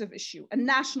collective issue, a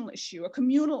national issue, a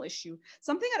communal issue,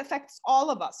 something that affects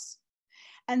all of us.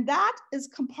 And that is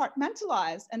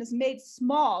compartmentalized and is made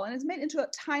small and is made into a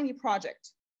tiny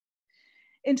project.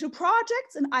 Into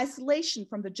projects in isolation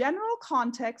from the general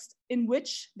context in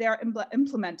which they are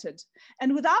implemented,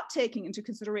 and without taking into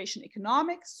consideration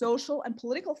economic, social, and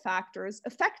political factors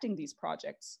affecting these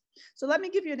projects. So let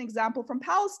me give you an example from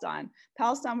Palestine.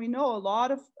 Palestine, we know a lot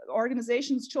of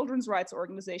organizations, children's rights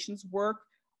organizations, work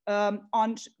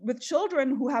with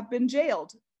children who have been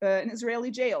jailed in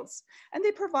Israeli jails, and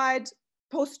they provide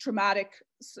post-traumatic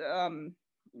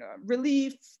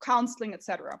relief, counseling,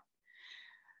 etc.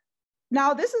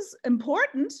 Now, this is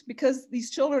important because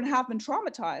these children have been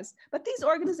traumatized, but these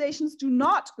organizations do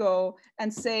not go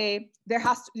and say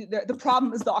the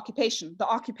problem is the occupation,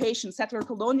 settler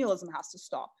colonialism has to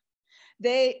stop.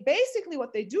 They basically,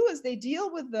 what they do is they deal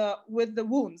with the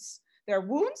wounds. There are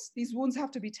wounds, these wounds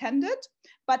have to be tended,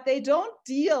 but they don't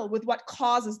deal with what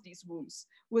causes these wounds,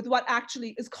 with what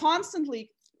actually is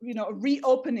constantly,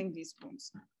 reopening these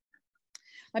wounds.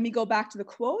 Let me go back to the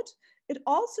quote. it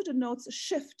also denotes a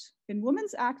shift in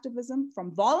women's activism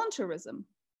from voluntarism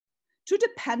to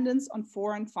dependence on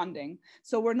foreign funding.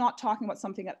 So we're not talking about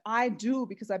something that I do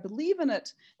because I believe in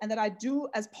it and that I do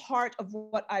as part of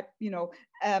what I,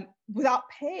 without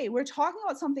pay. We're talking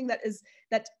about something that is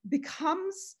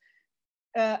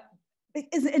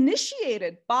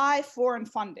initiated by foreign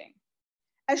funding.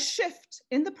 A shift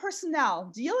in the personnel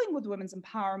dealing with women's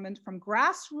empowerment from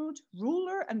grassroots,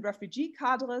 ruler and refugee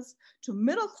cadres to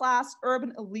middle-class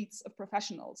urban elites of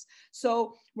professionals.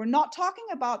 So we're not talking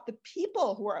about the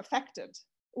people who are affected,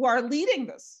 who are leading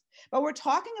this, but we're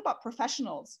talking about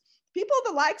professionals, people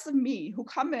the likes of me who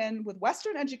come in with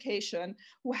Western education,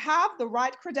 who have the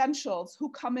right credentials, who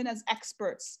come in as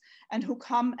experts and who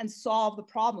come and solve the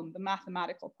problem, the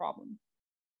mathematical problem.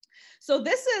 So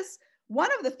this is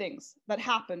one of the things that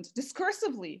happened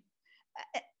discursively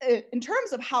in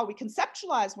terms of how we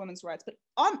conceptualize women's rights, but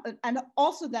and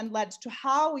also then led to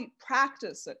how we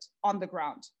practice it on the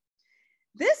ground.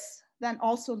 This then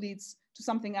also leads to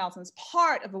something else, and it's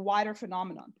part of a wider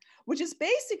phenomenon, which is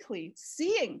basically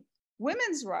seeing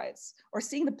women's rights or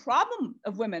seeing the problem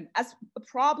of women as a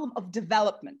problem of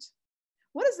development.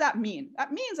 What does that mean?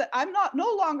 That means that I'm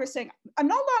no longer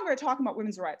talking about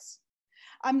women's rights.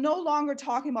 I'm no longer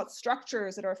talking about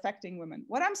structures that are affecting women.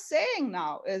 What I'm saying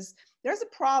now is there's a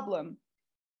problem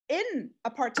in a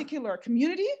particular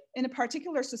community, in a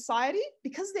particular society,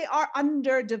 because they are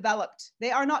underdeveloped.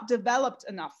 They are not developed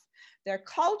enough. Their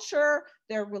culture,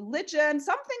 their religion,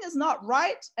 something is not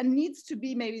right and needs to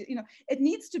be it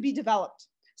needs to be developed.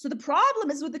 So the problem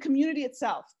is with the community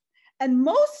itself, and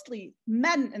mostly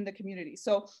men in the community.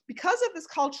 So because of this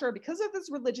culture, because of this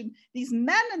religion, these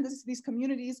men in these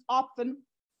communities often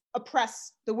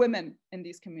oppress the women in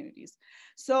these communities.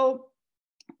 So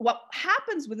what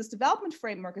happens with this development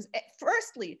framework is,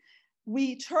 firstly,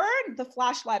 we turn the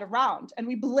flashlight around and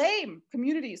we blame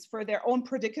communities for their own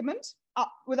predicament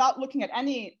without looking at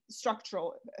any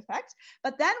structural effect.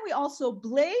 But then we also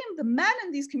blame the men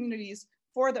in these communities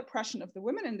for the oppression of the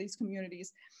women in these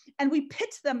communities, and we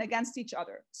pit them against each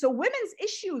other. So women's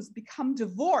issues become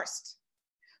divorced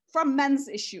from men's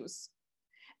issues.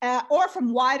 Or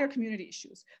from wider community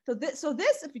issues. So this,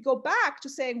 if we go back to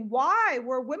saying why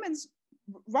were women's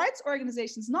rights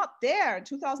organizations not there in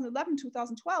 2011,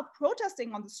 2012,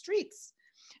 protesting on the streets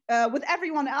with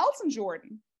everyone else in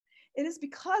Jordan, it is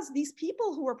because these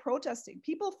people who are protesting,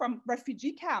 people from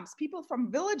refugee camps, people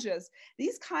from villages,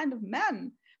 these kind of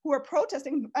men who are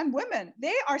protesting, and women,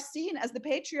 they are seen as the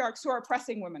patriarchs who are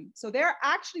oppressing women. So they're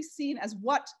actually seen as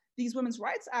what these women's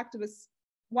rights activists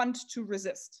want to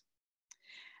resist.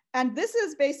 And this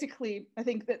is basically, I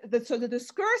think, so the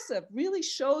discursive really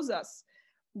shows us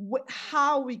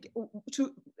how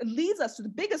leads us to the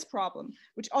biggest problem,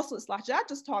 which also Islahjat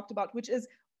just talked about, which is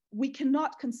we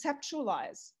cannot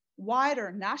conceptualize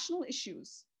wider national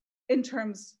issues in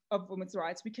terms of women's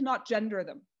rights. We cannot gender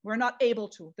them. We're not able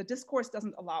to. The discourse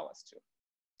doesn't allow us to.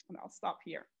 And I'll stop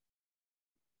here.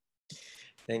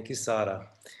 Thank you, Sara.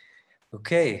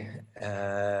 Okay,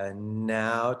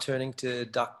 now turning to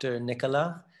Dr.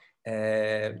 Nicola.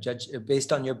 Judge,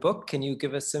 based on your book, can you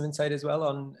give us some insight as well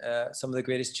on some of the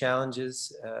greatest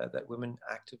challenges that women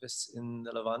activists in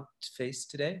the Levant face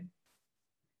today?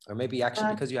 Or maybe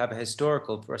actually, because you have a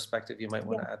historical perspective, you might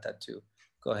want to add that too.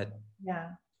 Go ahead. Yeah.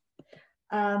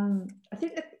 I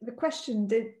think that the question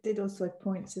did also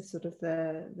point to sort of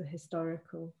the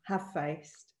historical have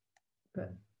faced,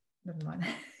 but never mind.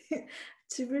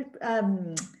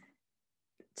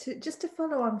 Just to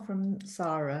follow on from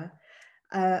Sara,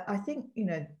 I think,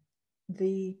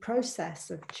 the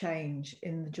process of change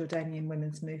in the Jordanian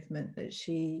women's movement that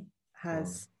she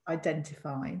has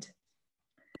identified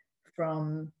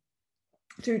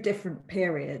through different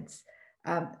periods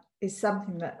is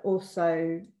something that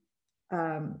also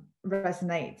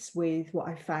resonates with what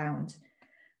I found.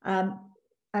 And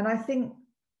I think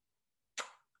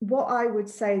what I would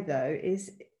say, though,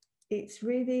 is I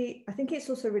think it's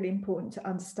also really important to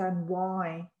understand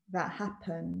why that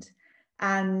happened.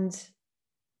 And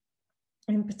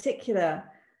in particular,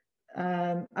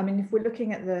 I mean, if we're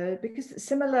looking at because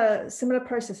similar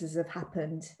processes have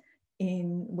happened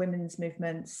in women's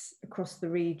movements across the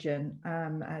region,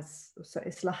 as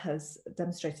Islah has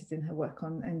demonstrated in her work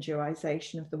on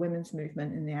NGOization of the women's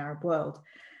movement in the Arab world.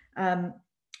 And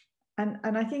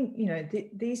I think,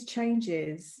 these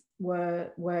changes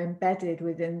were embedded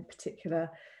within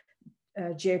particular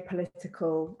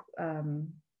geopolitical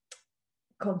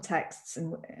contexts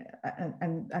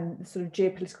and sort of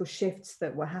geopolitical shifts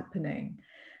that were happening.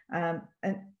 And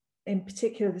in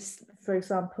particular, for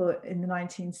example, in the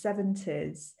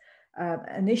 1970s,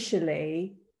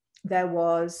 initially, there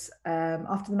was,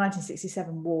 after the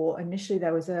 1967 war, initially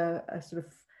there was a sort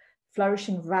of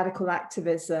flourishing of radical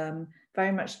activism,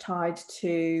 very much tied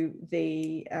to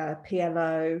the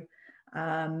PLO,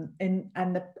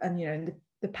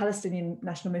 the Palestinian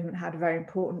National Movement had a very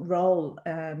important role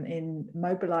in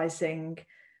mobilizing,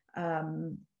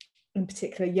 in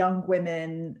particular, young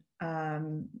women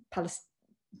in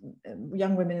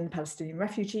the Palestinian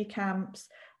refugee camps,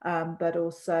 but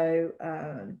also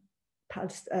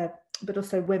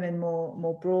women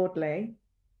more broadly.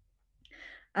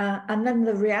 And then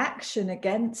the reaction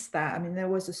against that, I mean, there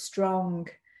was a strong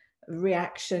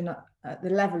reaction at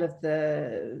the level of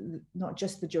not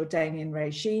just the Jordanian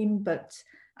regime, but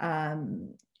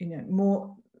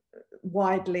more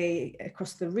widely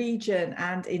across the region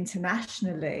and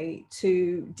internationally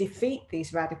to defeat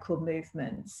these radical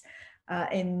movements.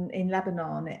 In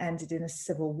Lebanon, it ended in a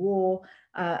civil war.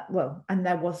 And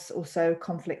there was also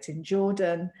conflict in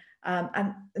Jordan.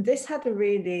 And this had a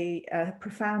really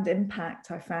profound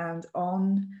impact, I found,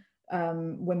 on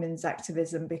women's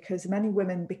activism, because many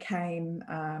women became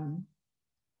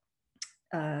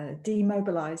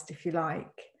demobilized, if you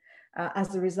like,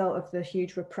 as a result of the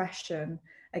huge repression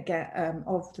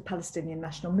of the Palestinian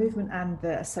National Movement and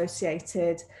the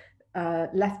associated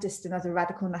leftist and other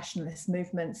radical nationalist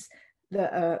movements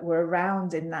that were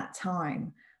around in that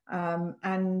time.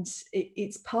 And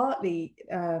it's partly,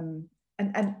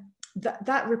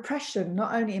 that repression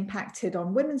not only impacted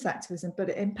on women's activism, but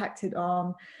it impacted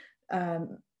on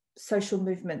social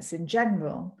movements in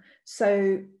general.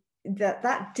 So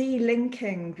that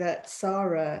delinking that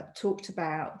Sarah talked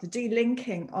about, the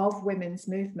delinking of women's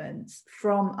movements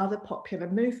from other popular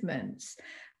movements,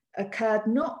 occurred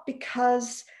not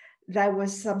because there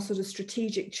was some sort of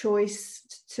strategic choice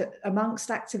amongst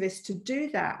activists to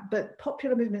do that, but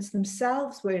popular movements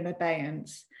themselves were in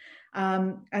abeyance.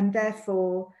 And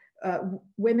therefore,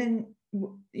 women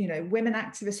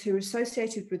activists who were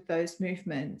associated with those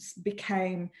movements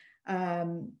became,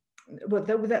 they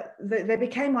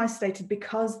became isolated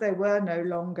because they were no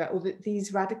longer, or that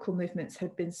these radical movements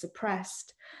had been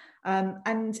suppressed.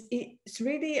 And it's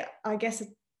really, I guess,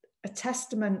 a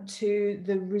testament to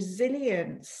the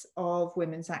resilience of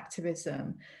women's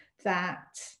activism,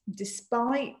 that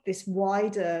despite this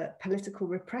wider political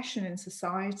repression in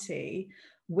society,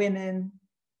 women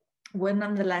were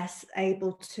nonetheless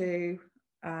able to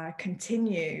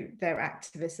continue their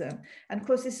activism. And of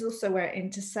course, this is also where it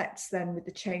intersects then with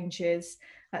the changes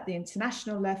at the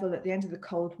international level at the end of the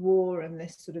Cold War, and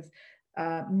this sort of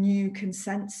new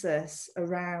consensus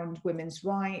around women's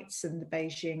rights and the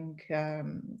Beijing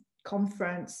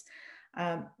conference.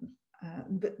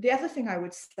 But the other thing I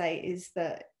would say is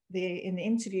that in the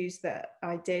interviews that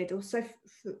I did, also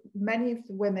many of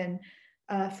the women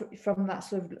from that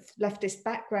sort of leftist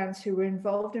backgrounds who were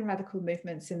involved in radical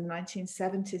movements in the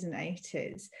 1970s and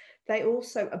 80s, they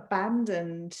also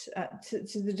abandoned,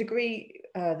 to the degree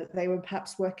that they were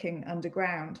perhaps working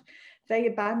underground, they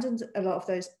abandoned a lot of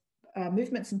those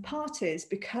movements and parties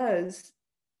because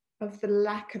of the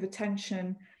lack of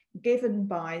attention given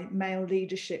by male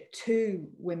leadership to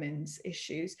women's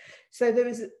issues. So there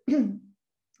was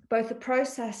both a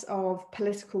process of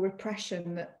political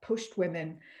repression that pushed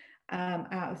women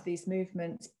out of these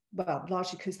movements, well,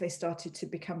 largely because they started to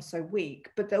become so weak,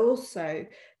 but also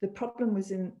the problem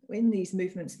was in these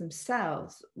movements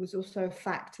themselves was also a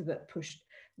factor that pushed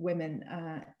women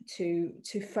to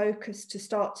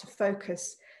start to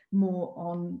focus more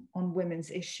on women's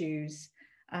issues.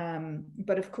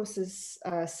 But of course, as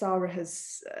Sarah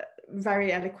has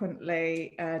very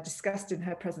eloquently discussed in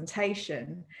her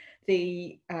presentation,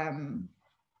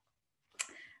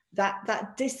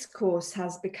 that discourse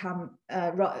has become,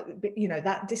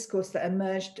 that discourse that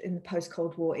emerged in the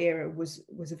post-Cold War era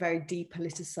was a very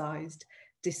depoliticized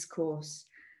discourse.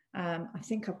 I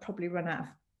think I've probably run out of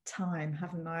time,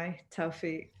 haven't I,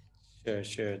 Tawfiq?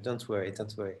 Sure. Don't worry.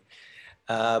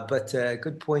 But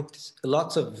good point.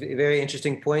 Lots of very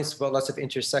interesting points, but lots of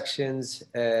intersections,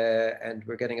 and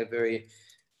we're getting a very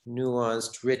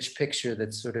nuanced, rich picture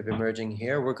that's sort of emerging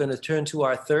here. We're going to turn to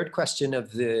our third question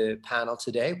of the panel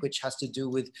today, which has to do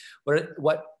with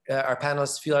what our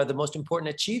panelists feel are the most important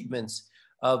achievements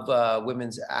of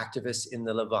women's activists in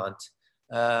the Levant.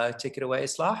 Take it away,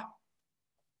 Islah.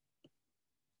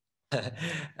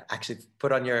 Actually,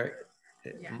 put on your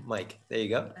mic. There you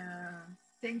go.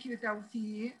 Thank you,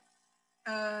 Tawfiq.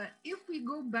 If we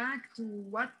go back to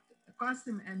what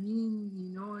Qasim Amin,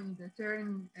 in the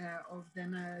turn of the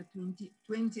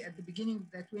 2020, at the beginning of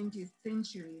the 20th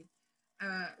century,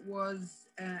 was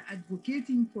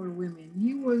advocating for women.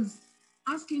 He was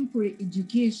asking for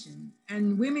education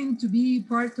and women to be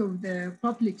part of the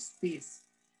public space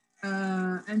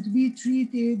and to be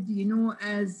treated, you know,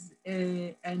 as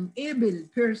an able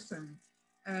person,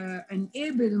 an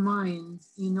able mind,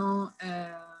 you know,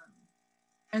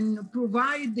 and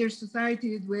provide their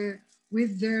society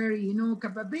with their, you know,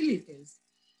 capabilities.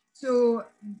 So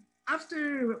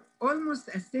after almost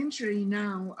a century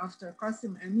now, after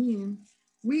Qasim Amin,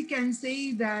 we can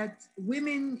say that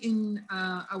women in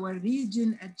our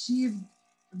region achieved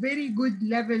very good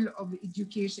level of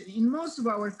education in most of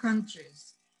our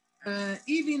countries.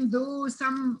 Even though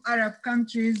some Arab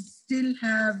countries still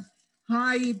have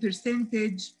high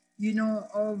percentage, you know,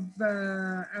 of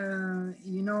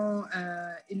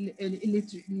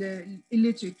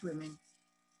illiterate women.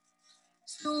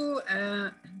 So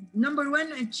number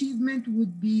one achievement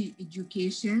would be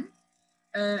education.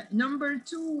 Number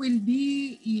two will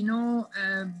be, you know,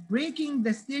 breaking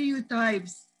the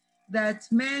stereotypes that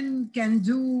men can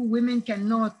do, women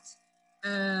cannot.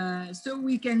 So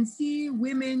we can see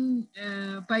women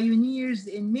pioneers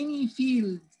in many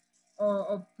fields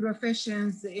of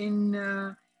professions, in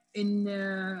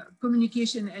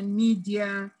communication and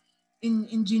media, in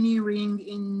engineering,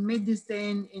 in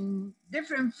medicine, in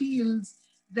different fields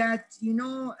that, you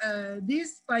know,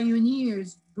 these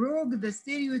pioneers broke the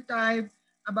stereotype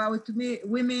about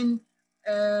women,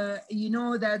 you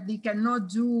know, that they cannot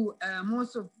do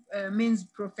most of men's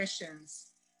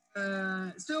professions.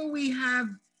 So we have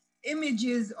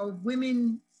images of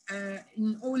women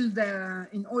in all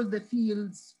the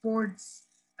fields, sports,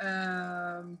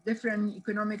 different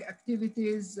economic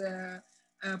activities,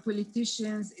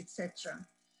 politicians, etc.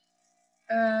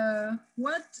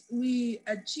 What we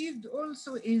achieved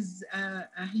also is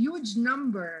a huge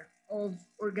number of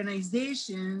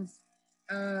organizations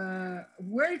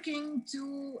working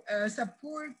to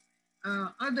support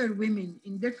other women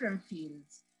in different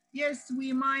fields. Yes,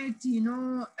 we might, you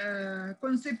know,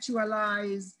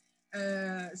 conceptualize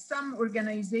some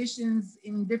organizations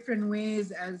in different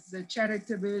ways as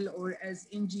charitable or as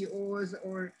NGOs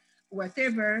or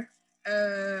whatever,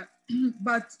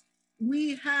 but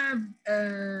we have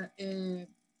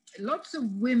lots of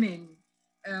women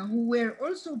who were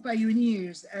also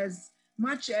pioneers, as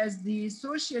much as the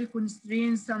social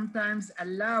constraints sometimes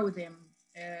allow them,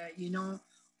 you know,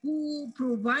 who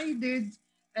provided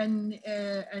an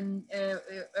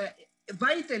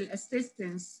vital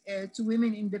assistance to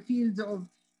women in the fields of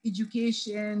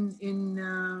education, in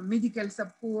medical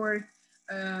support,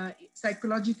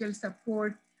 psychological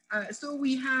support. So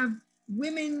we have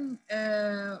women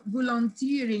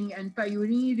volunteering and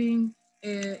pioneering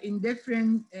in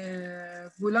different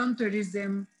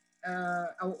volunteerism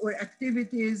or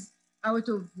activities out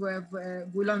of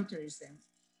volunteerism.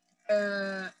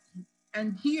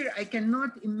 And here I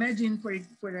cannot imagine, for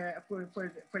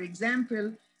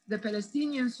example, the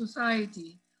Palestinian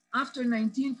society after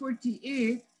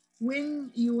 1948,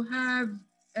 when you have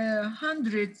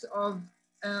hundreds of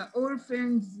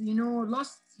orphans, you know,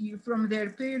 lost from their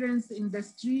parents in the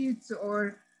streets,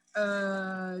 or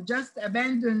just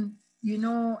abandoned, you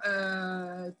know,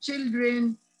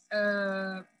 children.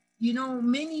 You know,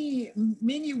 many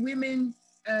women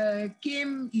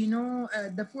came, you know,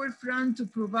 at the forefront to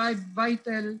provide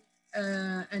vital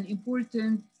and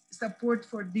important support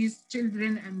for these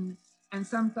children, and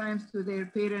sometimes to their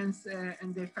parents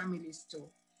and their families too.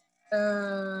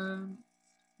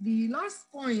 The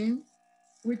last point,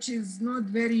 which is not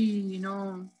very, you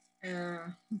know,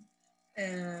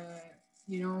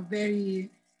 very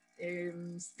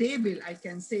stable, I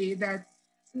can say that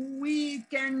we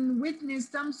can witness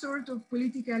some sort of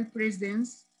political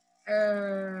presence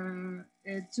to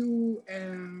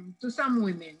some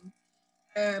women.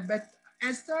 But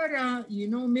as Sarah, you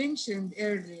know, mentioned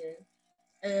earlier,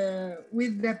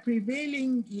 with the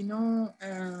prevailing, you know,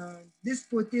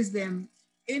 despotism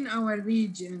in our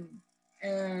region,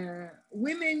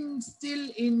 women still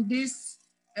in this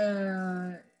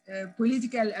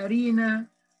political arena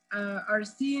are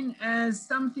seen as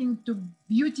something to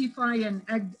beautify an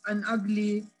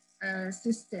ugly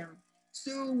system.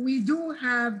 So we do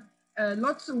have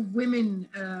lots of women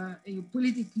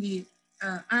politically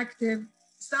active.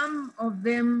 Some of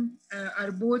them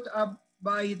are brought up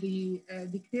by the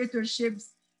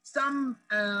dictatorships. Some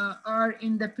are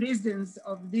in the prisons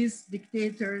of these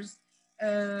dictators,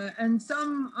 and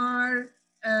some are,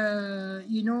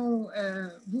 you know,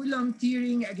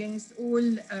 volunteering against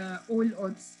all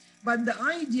odds. But the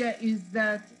idea is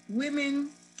that women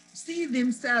see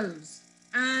themselves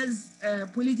as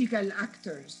political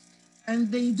actors,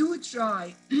 and they do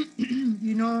try,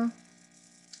 you know,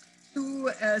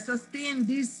 to sustain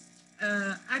this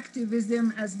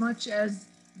activism as much as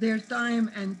their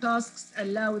time and tasks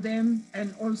allow them,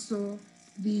 and also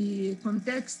the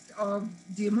context of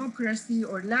democracy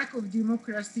or lack of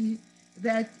democracy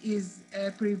that is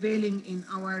prevailing in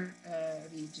our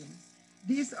region.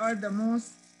 These are the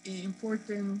most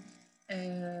important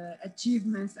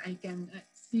achievements I can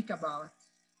speak about.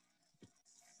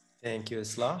 Thank you,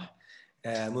 Islah.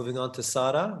 Moving on to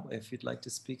Sara, if you'd like to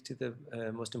speak to the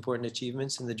most important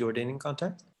achievements in the Jordanian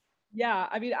context. Yeah,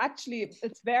 I mean, actually,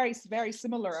 it's very, very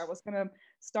similar. I was going to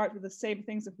start with the same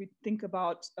things if we think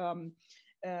about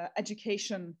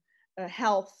education,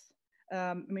 health.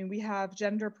 I mean, we have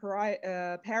gender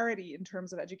parity in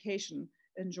terms of education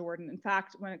in Jordan. In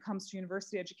fact, when it comes to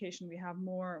university education, we have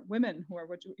more women who are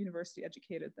university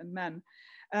educated than men.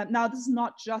 Now, this is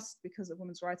not just because of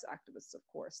women's rights activists, of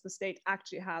course. The state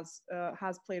actually has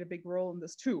played a big role in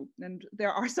this too. And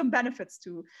there are some benefits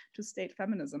to state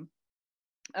feminism.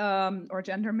 Or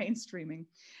gender mainstreaming.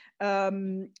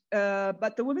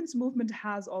 But the women's movement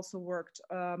has also worked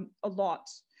a lot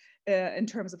in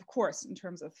terms of course, in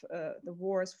terms of the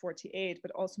wars, 48,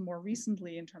 but also more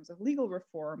recently in terms of legal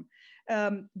reform,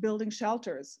 building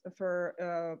shelters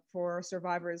for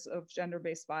survivors of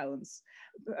gender-based violence,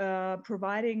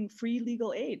 providing free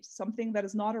legal aid, something that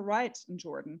is not a right in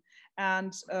Jordan,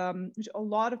 and which a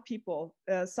lot of people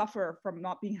suffer from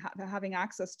not having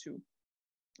access to.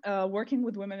 Working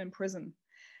with women in prison,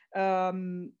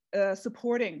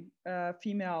 supporting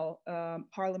female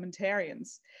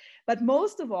parliamentarians. But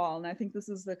most of all, and I think this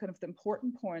is the kind of the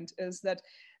important point, is that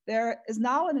there is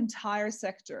now an entire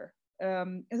sector,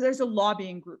 there's a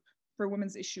lobbying group for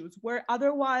women's issues, where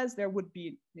otherwise there would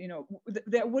be,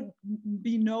 there would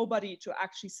be nobody to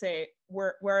actually say,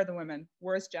 where are the women,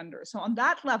 where's gender? So on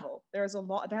that level, there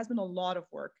has been a lot of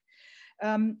work.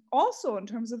 Also in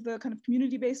terms of the kind of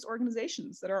community-based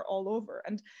organizations that are all over.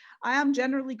 And I am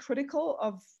generally critical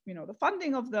of, the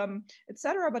funding of them,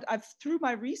 etc. But through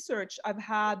my research, I've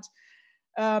had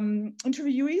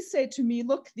interviewees say to me,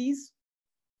 look, these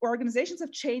organizations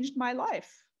have changed my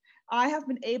life. I have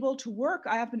been able to work,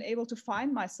 I have been able to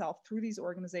find myself through these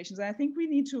organizations. And I think we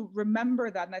need to remember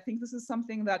that. And I think this is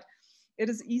something that it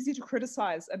is easy to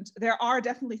criticize. And there are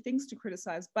definitely things to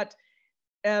criticize, but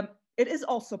it is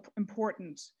also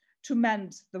important to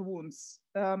mend the wounds.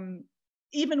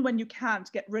 Even when you can't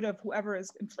get rid of whoever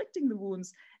is inflicting the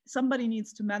wounds, somebody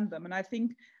needs to mend them. And I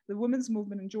think the women's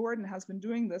movement in Jordan has been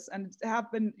doing this, and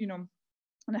have been,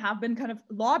 and have been kind of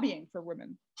lobbying for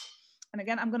women. And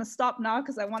again, I'm going to stop now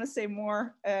because I want to say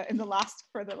more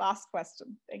for the last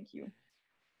question. Thank you.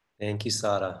 Thank you,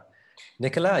 Sara.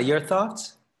 Nicola, your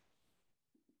thoughts?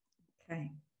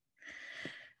 Okay.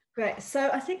 Great. So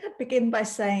I think I'd begin by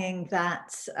saying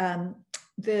that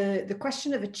the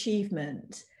question of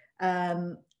achievement,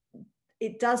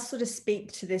 it does sort of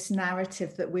speak to this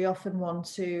narrative that we often want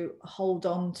to hold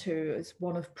on to as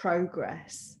one of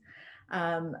progress.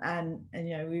 And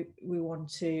we want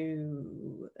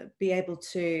to be able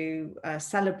to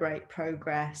celebrate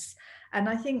progress. And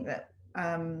I think that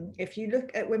if you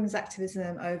look at women's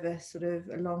activism over sort of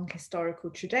a long historical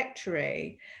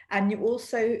trajectory, and you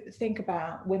also think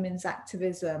about women's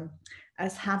activism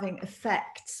as having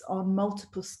effects on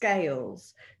multiple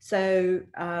scales. So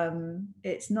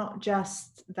it's not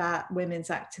just that women's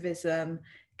activism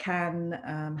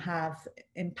can have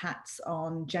impacts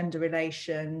on gender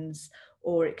relations,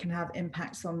 or it can have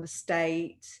impacts on the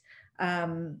state,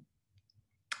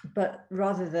 but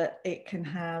rather that it can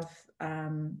have,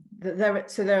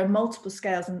 there are multiple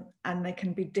scales, and there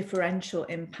can be differential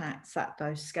impacts at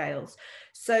those scales.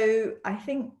 So I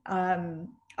think what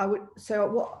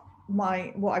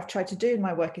I've tried to do in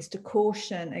my work is to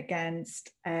caution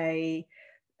against a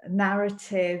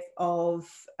narrative of,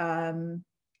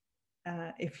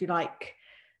 if you like,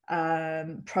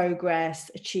 progress,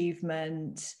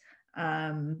 achievement,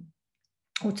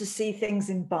 or to see things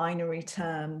in binary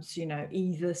terms,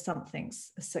 either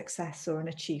something's a success or an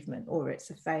achievement, or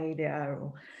it's a failure,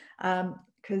 or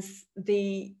because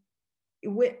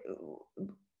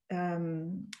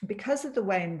because of the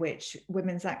way in which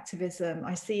women's activism,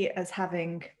 I see it as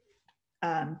having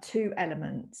two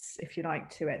elements, if you like,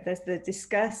 to it. There's the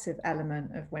discursive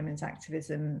element of women's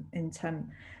activism in terms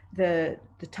the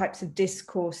types of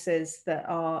discourses that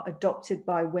are adopted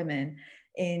by women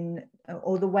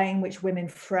or the way in which women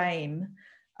frame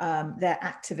their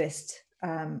activist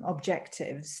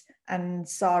objectives. And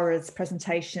Sara's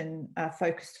presentation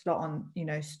focused a lot on,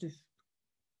 sort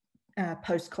of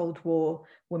post-Cold War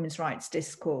women's rights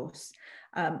discourse.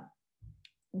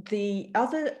 The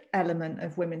other element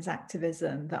of women's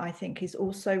activism that I think is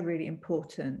also really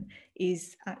important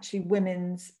is actually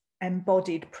women's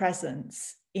embodied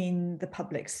presence in the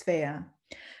public sphere.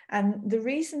 And the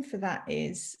reason for that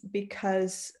is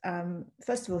because,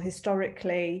 first of all,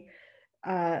 historically,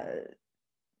 first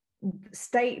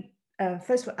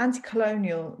of all,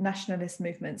 anti-colonial nationalist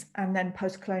movements and then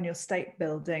post-colonial state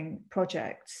building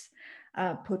projects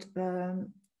put a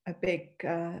big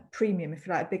premium, if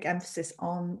you like, a big emphasis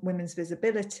on women's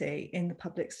visibility in the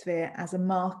public sphere as a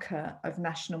marker of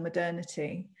national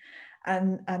modernity.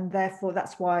 And therefore,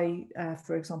 that's why,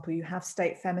 for example, you have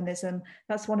state feminism.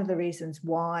 That's one of the reasons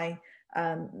why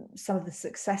some of the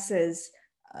successes,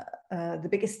 the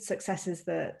biggest successes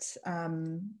that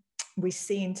we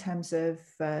see in terms of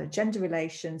gender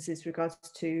relations is regards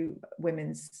to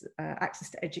women's access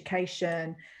to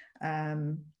education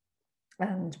and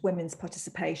women's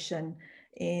participation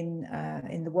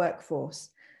in the workforce.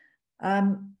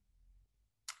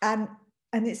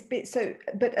 And it's so,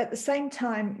 but at the same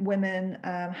time, women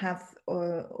have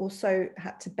also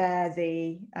had to bear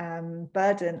the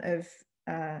burden of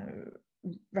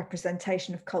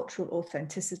representation of cultural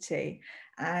authenticity.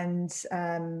 And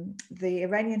the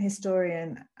Iranian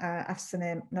historian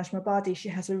Afsaneh Najmabadi, she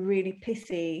has a really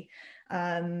pithy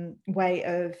way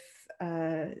of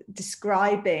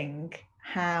describing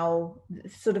how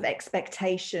sort of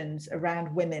expectations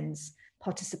around women's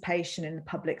participation in the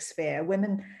public sphere.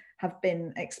 Women have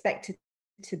been expected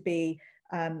to be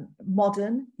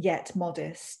modern yet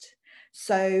modest.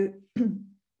 So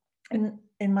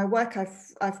in my work,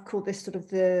 I've called this sort of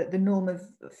the norm of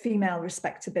female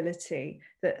respectability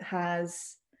that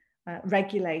has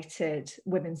regulated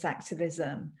women's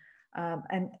activism,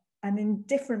 and in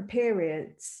different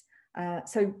periods.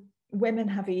 So women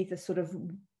have either sort of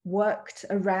worked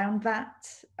around that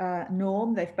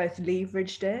norm, they've both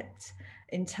leveraged it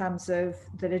in terms of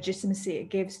the legitimacy it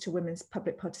gives to women's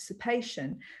public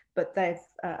participation, but they've,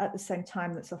 at the same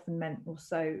time, that's often meant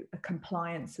also a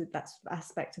compliance with that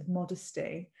aspect of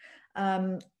modesty.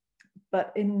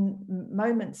 But in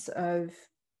moments of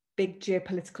big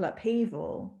geopolitical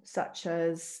upheaval, such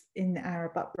as in the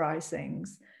Arab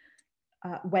uprisings,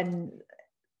 when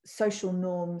social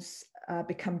norms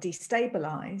become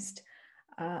destabilized,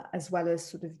 as well as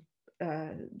sort of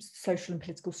social and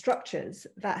political structures,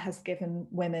 that has given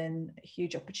women a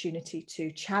huge opportunity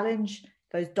to challenge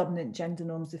those dominant gender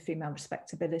norms of female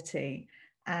respectability,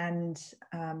 and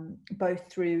both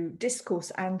through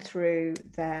discourse and through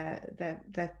their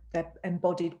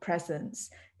embodied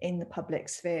presence in the public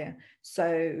sphere.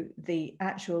 So the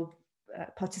actual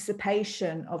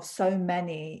participation of so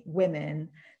many women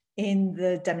in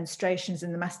the demonstrations,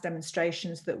 in the mass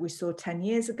demonstrations that we saw 10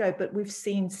 years ago, but we've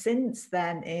seen since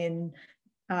then in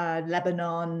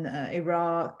Lebanon,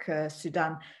 Iraq,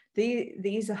 Sudan.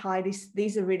 These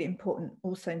are really important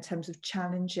also in terms of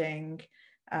challenging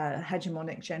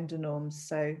hegemonic gender norms.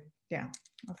 So yeah,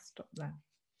 I'll stop there.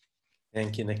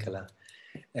 Thank you, Nicola.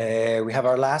 We have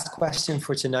our last question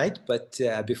for tonight, but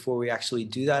before we actually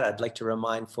do that, I'd like to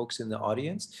remind folks in the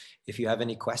audience, if you have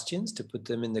any questions, to put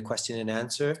them in the question and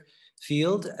answer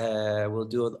field. We'll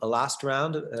do a last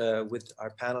round with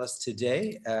our panelists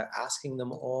today, asking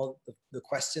them all the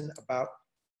question about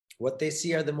what they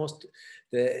see are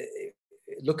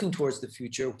looking towards the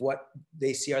future, what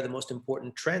they see are the most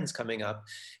important trends coming up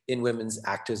in women's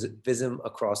activism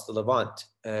across the Levant.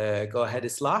 Go ahead,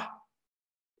 Islah.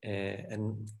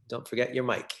 And don't forget your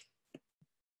mic.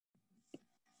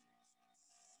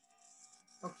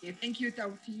 Okay, thank you,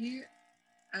 Tawfiq.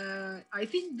 I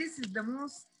think this is the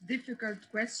most difficult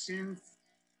questions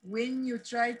when you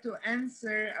try to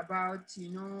answer about,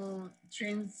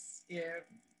 trends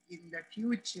in the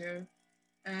future,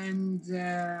 and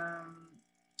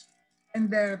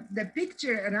the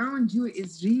picture around you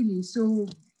is really so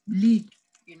bleak,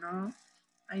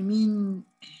 I mean,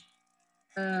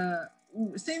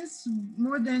 since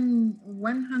more than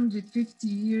 150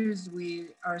 years,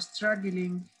 we are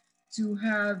struggling to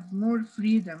have more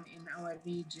freedom in our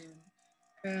region,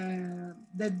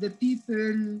 that the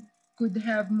people could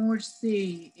have more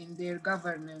say in their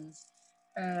governance,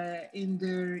 in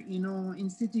their, in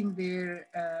setting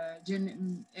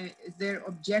their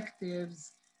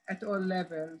objectives at all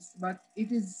levels. But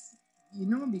it is,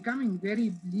 becoming very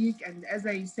bleak. And as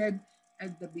I said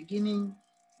at the beginning,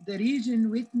 the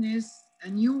region witnessed a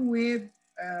new wave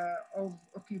of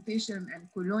occupation and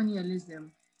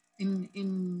colonialism in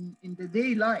the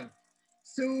day life.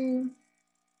 So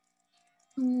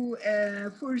to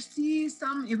foresee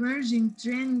some emerging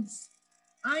trends,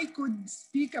 I could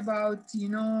speak about,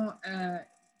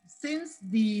 since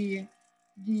the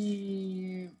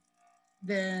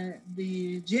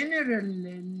general,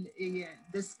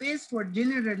 the space for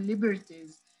general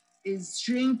liberties is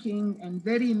shrinking and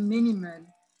very minimal,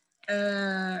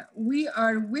 we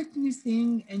are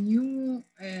witnessing a new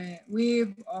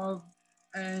wave of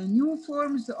new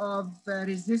forms of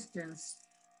resistance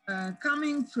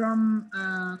coming from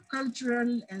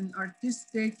cultural and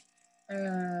artistic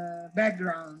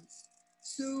backgrounds.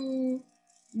 So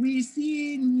we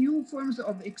see new forms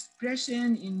of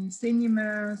expression in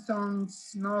cinema,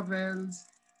 songs, novels,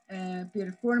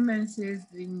 performances,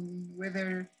 in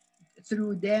whether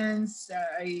through dance.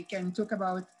 I can talk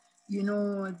about, you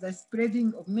know, the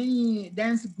spreading of many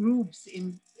dance groups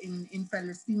in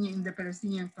Palestinian, in the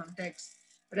Palestinian context.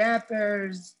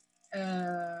 Rappers,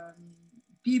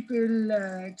 people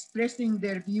expressing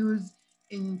their views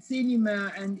in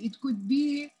cinema, and it could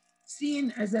be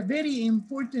seen as a very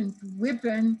important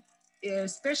weapon,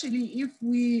 especially if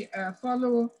we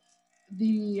follow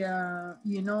the,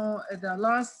 you know, the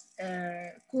last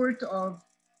court of,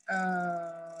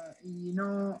 you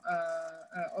know,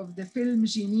 of the film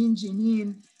Jenin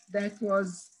Jenin that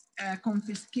was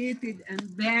confiscated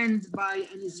and banned by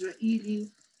an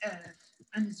Israeli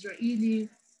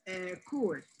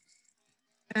court.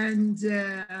 And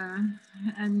the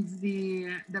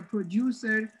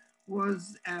producer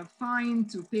was fined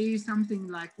to pay something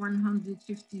like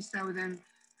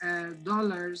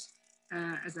 $150,000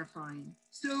 as a fine.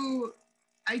 So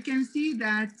I can see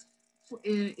that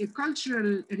a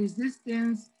cultural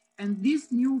resistance and these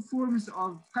new forms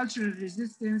of cultural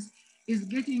resistance is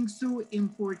getting so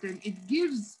important. It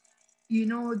gives, you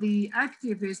know, the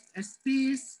activists a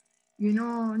space, you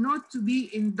know, not to be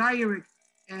in direct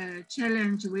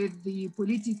challenge with the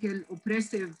political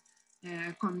oppressive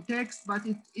context, but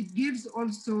it gives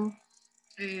also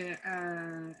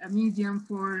a medium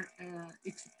for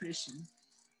expression.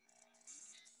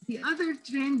 The other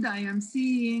trend I am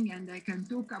seeing and I can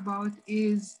talk about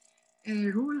is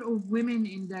a role of women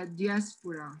in the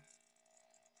diaspora.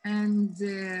 And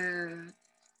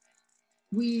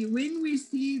when we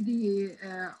see the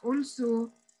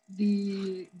also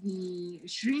the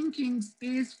shrinking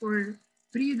space for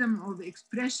freedom of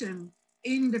expression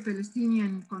in the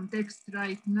Palestinian context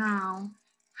right now,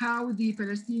 how the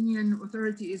Palestinian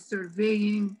Authority is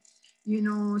surveying, you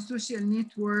know, social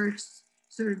networks,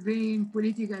 surveying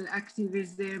political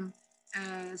activism,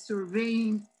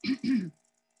 surveying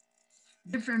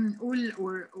different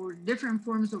or different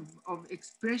forms of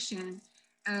expression.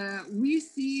 We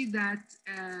see that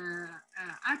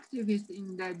activists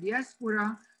in the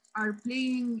diaspora are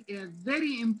playing a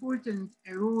very important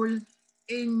role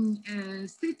in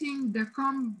setting the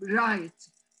common right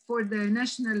for the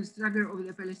national struggle of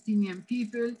the Palestinian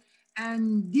people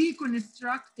and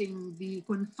deconstructing the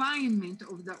confinement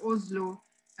of the Oslo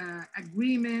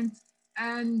Agreement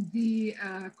and the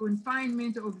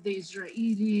confinement of the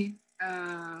Israeli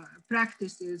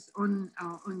practices on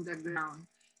the ground.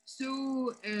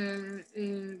 So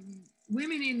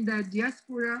women in the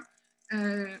diaspora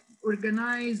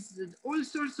organized all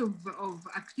sorts of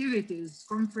activities,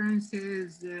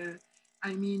 conferences,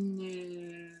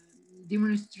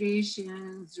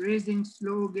 demonstrations, raising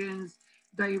slogans,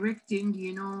 directing,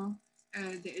 you know,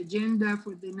 the agenda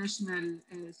for the national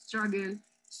struggle.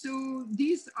 So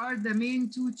these are the main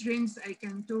two trends I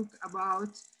can talk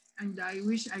about, and I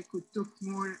wish I could talk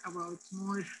more about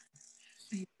more,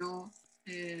 you know,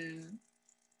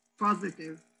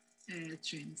 positive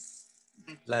trends.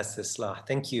 Bless Islah.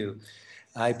 Thank you.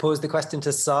 I pose the question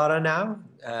to Sara now.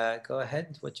 Go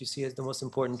ahead. What you see as the most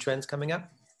important trends coming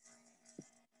up?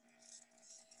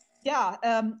 Yeah,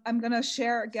 I'm gonna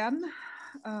share again.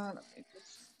 Let me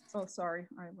just, oh, sorry,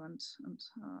 I went and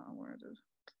where did?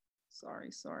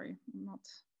 Sorry, I'm not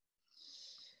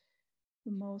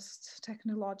the most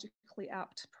technologically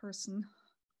apt person.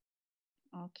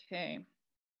 Okay,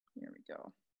 here we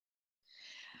go.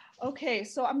 Okay,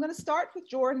 so I'm going to start with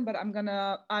Jordan, but I'm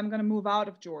gonna move out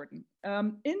of Jordan.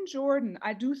 In Jordan,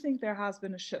 I do think there has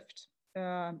been a shift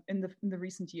in the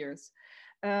recent years.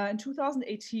 In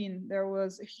 2018, there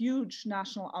was a huge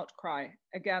national outcry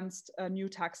against a new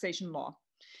taxation law.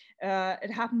 It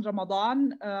happened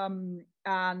Ramadan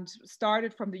and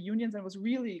started from the unions and was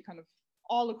really kind of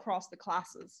all across the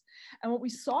classes. And what we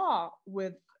saw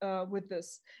with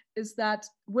this is that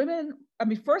women, I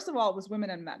mean, first of all, it was women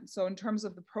and men. So in terms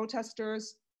of the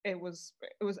protesters, it was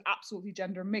absolutely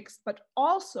gender mixed, but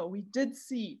also we did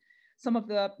see some of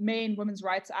the main women's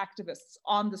rights activists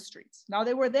on the streets. Now,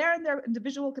 they were there in their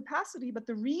individual capacity, but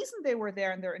the reason they were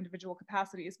there in their individual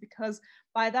capacity is because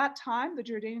by that time, the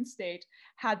Jordanian state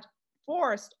had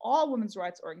forced all women's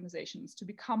rights organizations to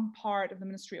become part of the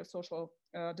Ministry of Social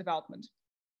Development,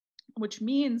 which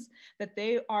means that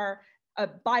they are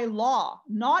by law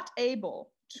not able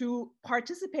to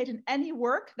participate in any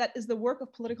work that is the work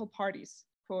of political parties,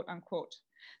 quote unquote.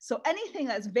 So anything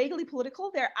that's vaguely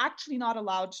political, they're actually not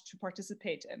allowed to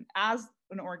participate in as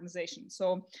an organization.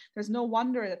 So there's no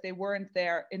wonder that they weren't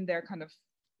there in their kind of,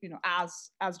 you know,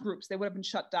 as groups. They would have been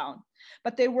shut down.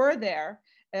 But they were there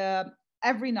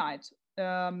every night.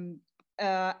 And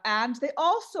they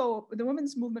also, the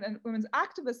women's movement and women's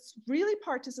activists really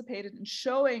participated in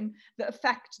showing the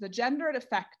effect, the gendered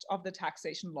effect of the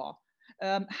taxation law.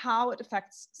 How it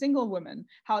affects single women,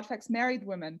 how it affects married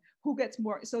women, who gets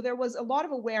more. So there was a lot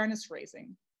of awareness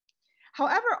raising.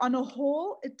 However, on a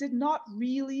whole, it did not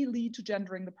really lead to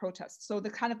gendering the protests. So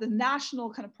the kind of the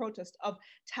national kind of protest of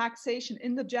taxation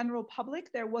in the general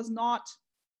public, there was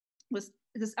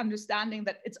this understanding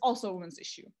that it's also a women's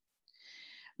issue.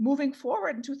 Moving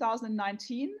forward in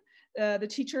 2019, the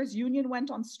teachers' union went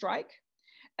on strike,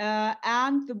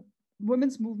 and the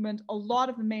women's movement, a lot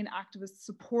of the main activists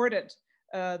supported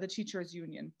the teachers'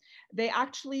 union. They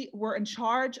actually were in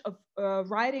charge of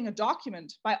writing a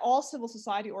document by all civil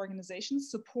society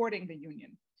organizations supporting the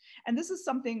union. And this is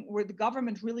something where the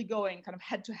government really going kind of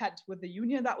head to head with the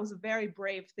union. That was a very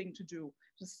brave thing to do,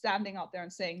 just standing out there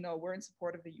and saying, no, we're in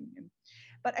support of the union.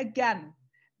 But again,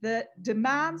 the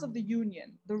demands of the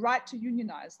union, the right to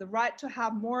unionize, the right to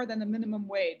have more than a minimum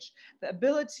wage, the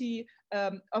ability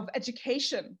of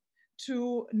education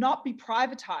to not be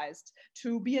privatized,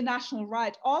 to be a national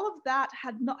right, all of that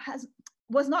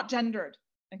was not gendered.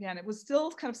 Again, it was still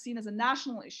kind of seen as a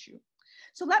national issue.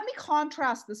 So let me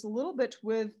contrast this a little bit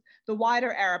with the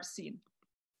wider Arab scene.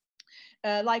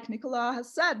 Like Nicola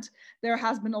has said, there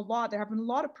have been a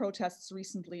lot of protests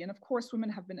recently. And of course, women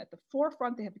have been at the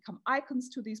forefront. They have become icons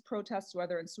to these protests,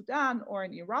 whether in Sudan or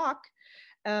in Iraq.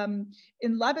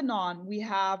 In Lebanon, we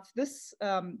have this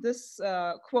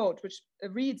quote, which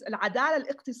reads, "العدالة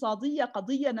الاقتصادية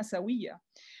قضية نسوية."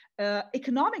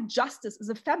 Economic justice is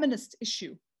a feminist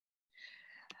issue.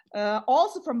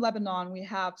 Also from Lebanon, we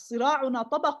have صراعنا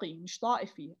طبقي مش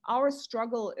طائفي. Our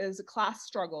struggle is a class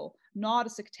struggle, not a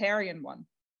sectarian one.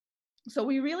 So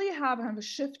we really have a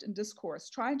shift in discourse,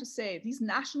 trying to say these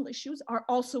national issues are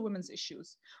also women's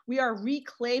issues. We are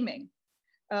reclaiming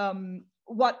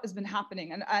what has been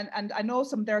happening. And I know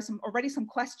there are already some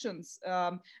questions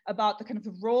about the kind of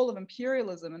the role of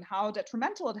imperialism and how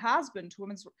detrimental it has been to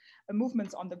women's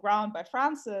movements on the ground by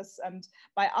Frances and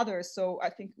by others. So I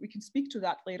think we can speak to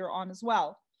that later on as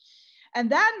well. And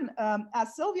then,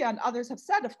 as Sylvia and others have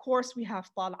said, of course, we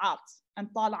have Tal'at. And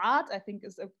Tal'at, I think,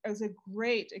 is a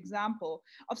great example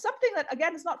of something that,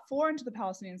 again, is not foreign to the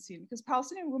Palestinian scene, because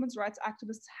Palestinian women's rights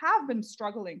activists have been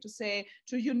struggling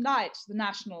to unite the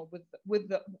national with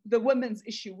the women's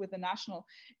issue with the national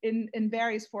in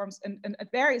various forms and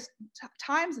at various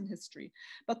times in history.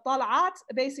 But Tal'at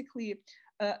basically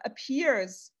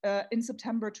appears in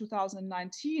September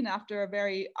 2019 after a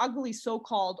very ugly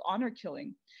so-called honor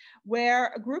killing,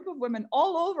 where a group of women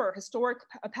all over historic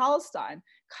Palestine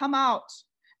come out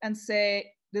and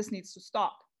say, this needs to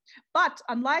stop. But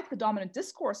unlike the dominant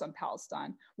discourse on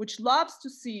Palestine, which loves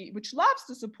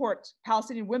to support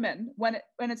Palestinian women when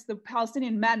it's the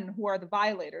Palestinian men who are the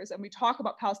violators, and we talk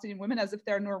about Palestinian women as if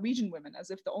they're Norwegian women, as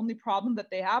if the only problem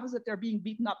that they have is that they're being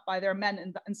beaten up by their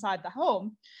men inside the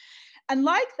home. And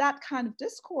like that kind of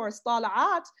discourse,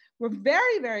 Tal'at were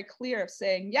very, very clear of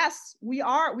saying, yes, we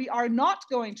are not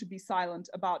going to be silent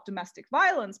about domestic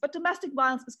violence, but domestic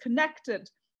violence is connected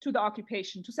to the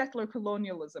occupation, to settler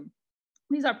colonialism.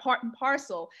 These are part and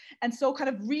parcel. And so kind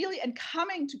of really, and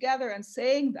coming together and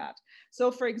saying that.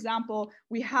 So for example,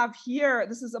 we have here,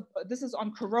 this is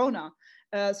on Corona.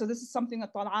 So this is something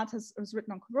that Tal'at has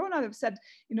written on Corona. They've said,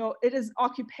 it is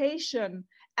occupation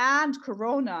and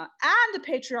Corona and the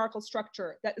patriarchal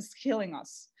structure that is killing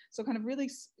us. So kind of really,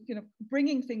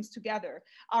 bringing things together.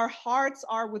 Our hearts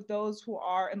are with those who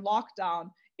are in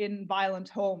lockdown in violent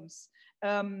homes.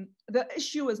 The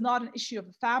issue is not an issue of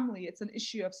the family, it's an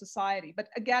issue of society. But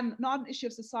again, not an issue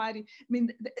of society. I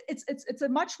mean, it's a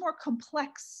much more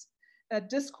complex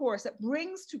discourse that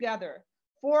brings together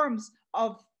forms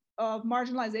of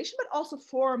marginalization, but also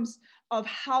forms of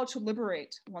how to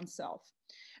liberate oneself.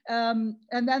 And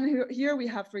then here we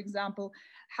have, for example,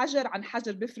 Hajar an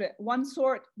Hajar bifri.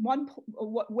 One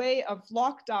way of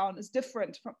lockdown is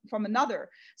different from another.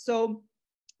 So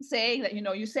saying that,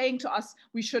 you're saying to us,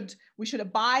 we should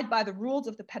abide by the rules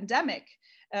of the pandemic,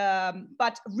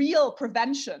 but real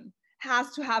prevention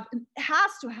has to have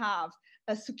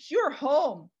a secure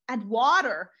home and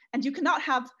water, and you cannot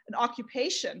have an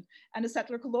occupation and a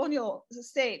settler colonial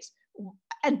state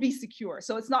and be secure.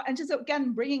 So it's not, and just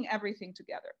again, bringing everything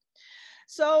together.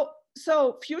 So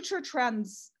future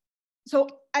trends So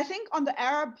I think on the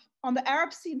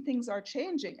Arab scene, things are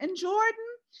changing. In Jordan,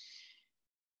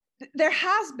 there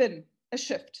has been a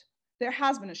shift. There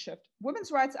has been a shift.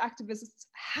 Women's rights activists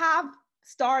have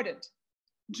started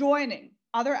joining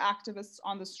other activists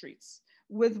on the streets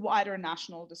with wider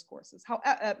national discourses,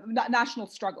 national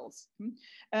struggles,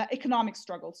 economic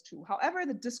struggles too. However,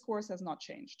 the discourse has not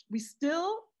changed. We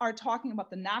still are talking about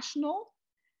the national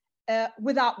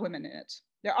without women in it.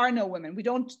 There are no women. We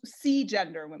don't see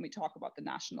gender when we talk about the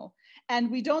national.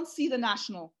 And we don't see the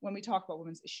national when we talk about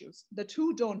women's issues. The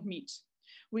two don't meet.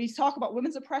 We talk about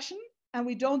women's oppression, and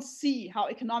we don't see how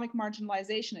economic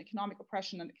marginalization, economic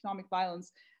oppression, and economic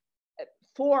violence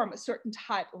form a certain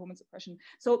type of women's oppression.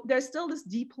 So there's still this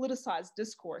depoliticized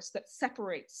discourse that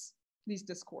separates these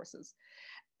discourses.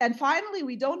 And finally,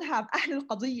 we don't have Ahl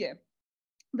al-Qadiyya.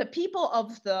 The people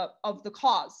of the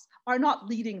cause are not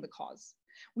leading the cause.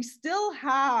 We still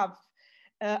have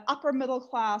upper middle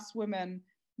class women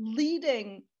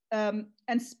leading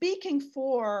and speaking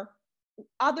for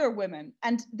other women,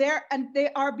 and they're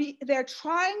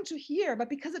trying to hear, but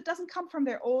because it doesn't come from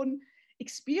their own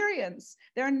experience,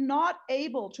 they're not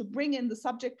able to bring in the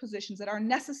subject positions that are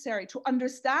necessary to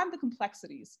understand the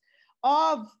complexities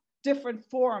of different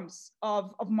forms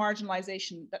of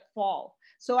marginalization that fall.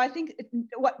 So I think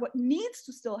what needs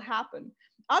to still happen,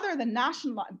 other than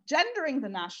gendering the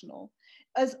national,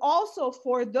 is also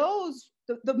for those,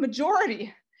 the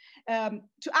majority,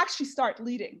 to actually start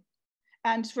leading,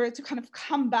 and for it to kind of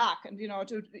come back and, you know,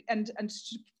 to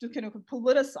kind of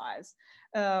politicize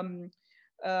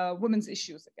women's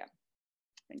issues again.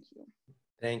 Thank you.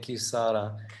 Thank you,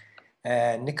 Sara.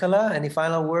 Nicola, any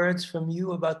final words from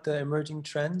you about the emerging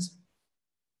trends?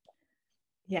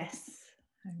 Yes.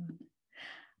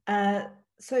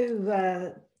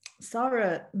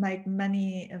 Sara made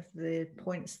many of the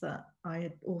points that I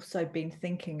had also been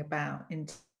thinking about in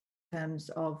terms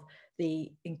of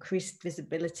the increased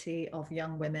visibility of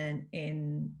young women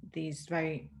in these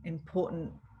very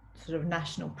important sort of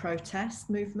national protest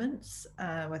movements,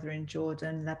 whether in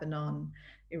Jordan, Lebanon,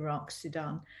 Iraq,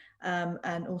 Sudan,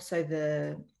 and also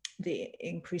the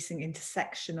increasing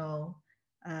intersectional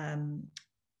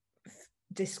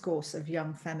discourse of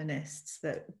young feminists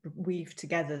that weave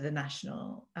together the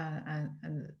national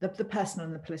and the personal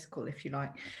and the political, if you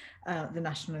like, the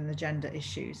national and the gender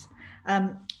issues.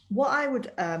 What I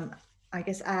would, I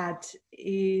guess, add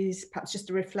is perhaps just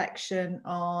a reflection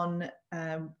on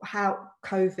how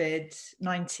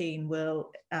COVID-19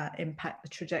 will impact the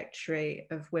trajectory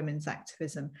of women's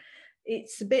activism.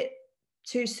 It's a bit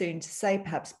too soon to say,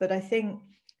 perhaps, but I think,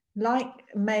 like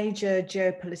major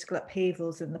geopolitical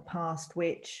upheavals in the past,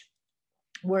 which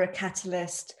were a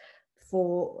catalyst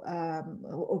for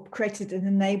or created an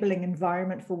enabling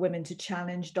environment for women to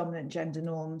challenge dominant gender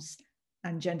norms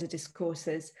and gender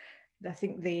discourses, I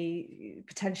think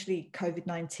potentially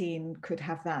COVID-19 could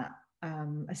have that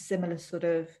a similar sort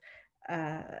of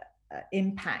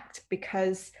impact,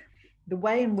 because the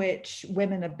way in which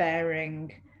women are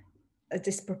bearing a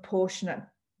disproportionate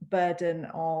burden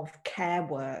of care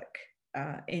work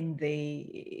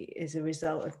as a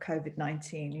result of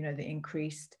COVID-19, you know, the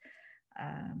increased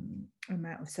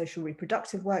amount of social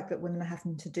reproductive work that women are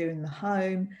having to do in the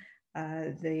home,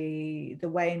 the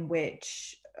way in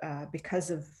which, because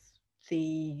of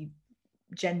the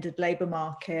gendered labour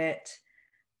market,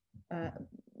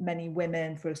 many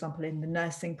women, for example, in the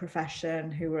nursing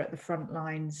profession, who are at the front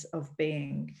lines of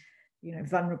being, you know,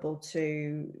 vulnerable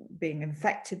to being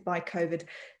infected by COVID.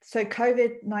 So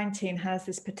COVID-19 has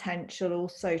this potential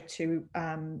also to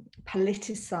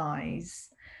politicize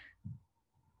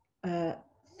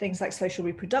things like social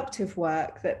reproductive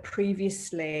work that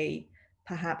previously,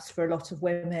 perhaps for a lot of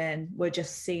women, were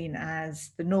just seen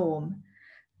as the norm.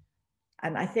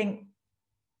 And I think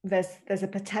there's a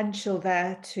potential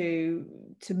there to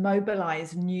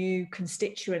mobilize new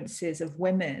constituencies of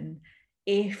women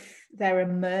if there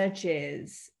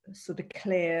emerges sort of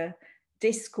clear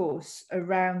discourse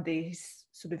around these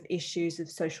sort of issues of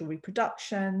social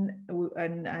reproduction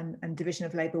and division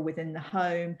of labour within the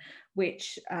home,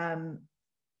 which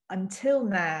until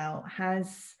now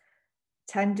has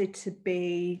tended to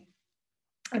be,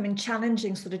 I mean,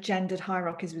 challenging sort of gendered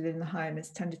hierarchies within the home has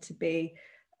tended to be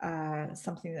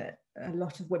something that a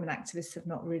lot of women activists have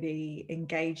not really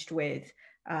engaged with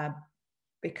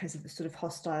because of the sort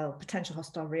of potential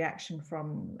hostile reaction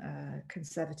from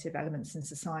conservative elements in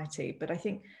society. But I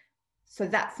think, so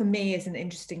that for me is an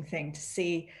interesting thing to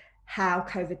see how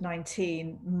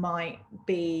COVID-19 might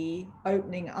be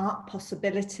opening up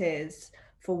possibilities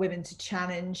for women to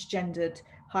challenge gendered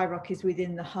hierarchies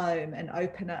within the home and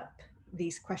open up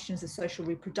these questions of social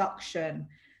reproduction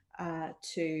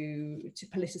to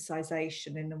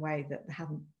politicization in a way that they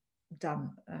haven't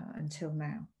done until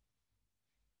now.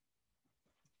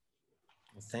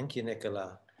 Thank you,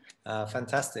 Nicola.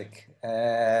 Fantastic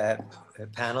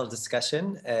panel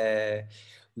discussion.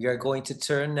 We are going to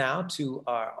turn now to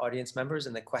our audience members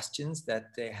and the questions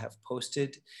that they have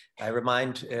posted. I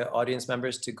remind audience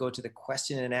members to go to the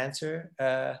question and answer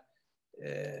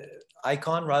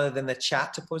icon rather than the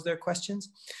chat to pose their questions.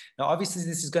 Now, obviously,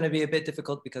 this is going to be a bit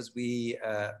difficult because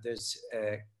there's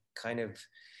kind of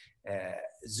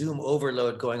Zoom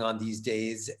overload going on these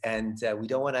days, and we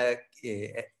don't want to,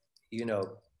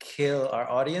 kill our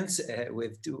audience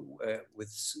with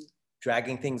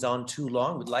dragging things on too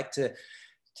long. We'd like to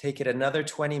take it another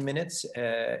 20 minutes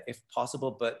if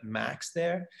possible, but max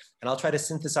there. And I'll try to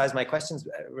synthesize my questions,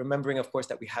 remembering, of course,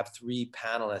 that we have 3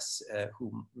 panelists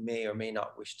who may or may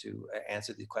not wish to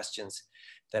answer the questions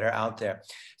that are out there.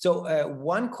 So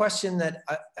one question that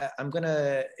I'm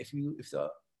gonna, if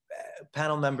the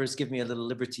panel members give me a little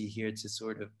liberty here to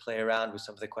sort of play around with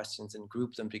some of the questions and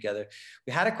group them together.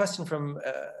 We had a question from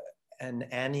an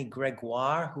Annie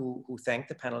Gregoire who thanked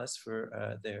the panelists for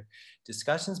their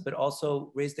discussions, but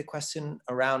also raised the question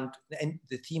around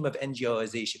the theme of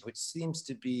NGOization, which seems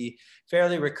to be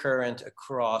fairly recurrent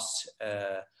across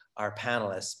our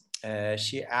panelists.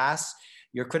 She asks,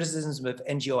 your criticisms of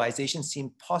NGOization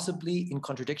seem possibly in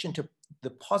contradiction to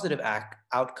the positive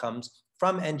outcomes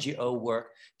from NGO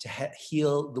work to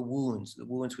heal the wounds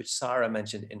which Sarah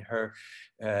mentioned in her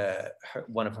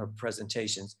one of her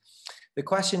presentations. The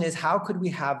question is, how could we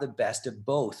have the best of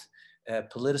both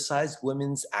politicized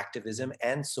women's activism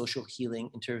and social healing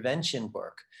intervention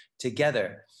work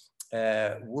together?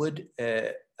 What would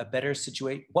a better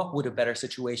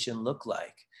situation look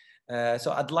like?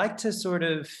 So I'd like to sort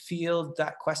of field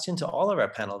that question to all of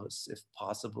our panelists, if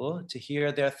possible, to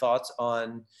hear their thoughts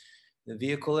on the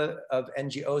vehicle of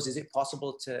NGOs. Is it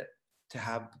possible to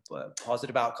have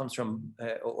positive outcomes from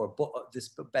this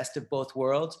best of both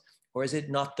worlds, or is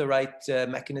it not the right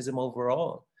mechanism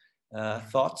overall?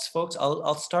 Thoughts, folks?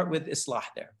 I'll start with Islah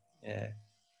there.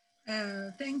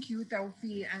 Thank you,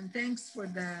 Tawfi, and thanks for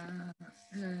the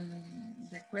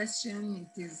question.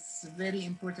 It is a very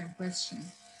important question.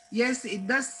 Yes, it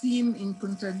does seem in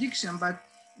contradiction, but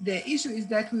the issue is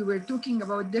that we were talking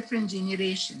about different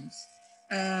generations.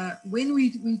 When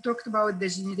we talked about the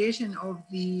generation of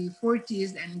the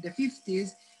 40s and the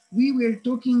 50s, we were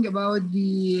talking about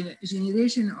the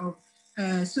generation of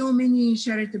so many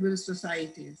charitable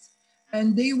societies.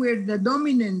 And they were the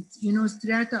dominant,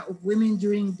 strata of women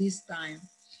during this time.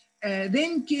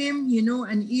 Then came,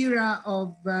 an era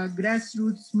of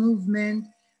grassroots movement,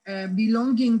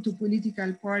 belonging to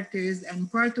political parties and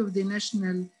part of the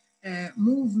national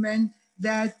movement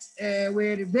that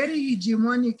were very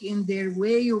hegemonic in their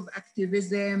way of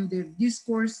activism, their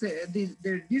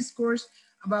discourse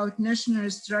about national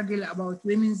struggle, about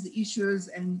women's issues,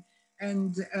 and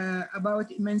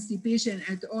about emancipation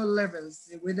at all levels,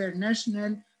 whether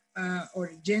national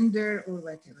or gender or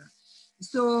whatever.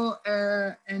 So,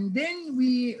 and then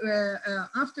we,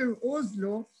 after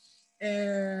Oslo,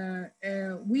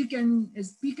 we can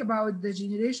speak about the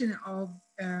generation of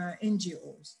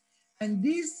NGOs. And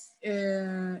this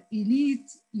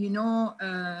elite,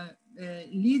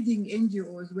 leading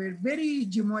NGOs were very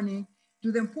hegemonic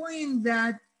to the point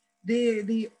that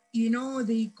they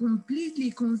completely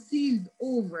concealed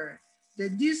over the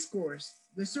discourse,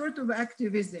 the sort of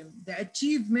activism, the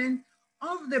achievement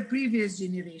of the previous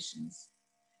generations,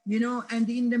 and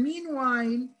in the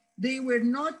meanwhile, they were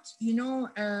not, they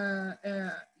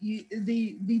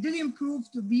didn't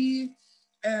prove to be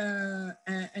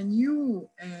a new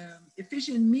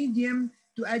efficient medium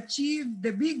to achieve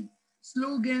the big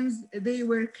slogans they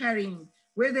were carrying,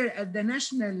 whether at the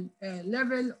national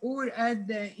level or at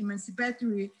the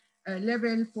emancipatory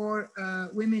level for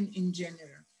women in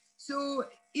general. So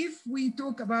if we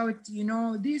talk about,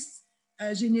 these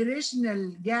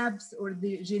generational gaps or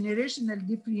the generational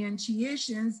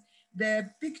differentiations, the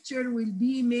picture will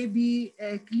be maybe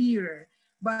clearer.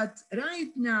 But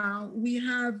right now we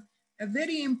have a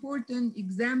very important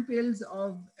examples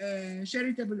of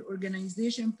charitable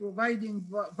organization providing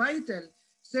vital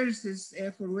services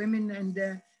for women. And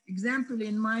the example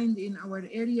in mind in our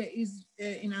area is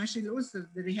in Aish al-Usr,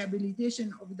 the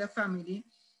rehabilitation of the family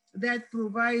that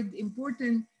provide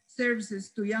important services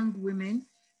to young women.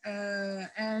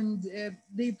 And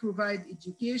they provide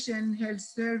education, health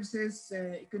services,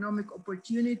 economic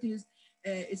opportunities,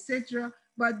 etc.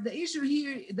 But the issue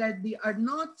here is that they are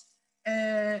not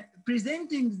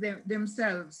presenting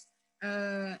themselves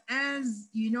as,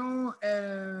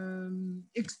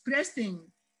 expressing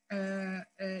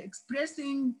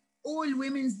expressing all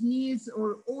women's needs or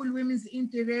all women's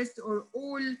interests or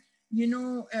all, you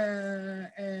know,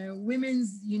 women's,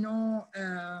 you know,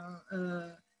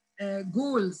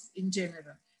 goals in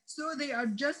general. So they are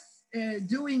just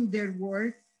doing their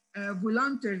work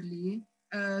voluntarily,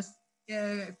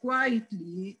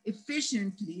 quietly,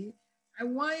 efficiently,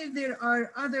 while there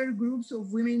are other groups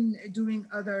of women doing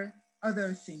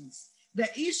other things. The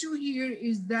issue here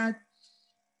is that,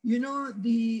 you know,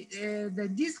 the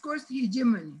discourse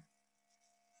hegemony,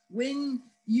 when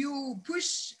you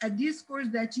push a discourse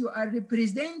that you are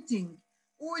representing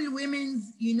all women's,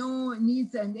 you know,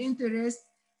 needs and interests,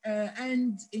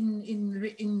 and in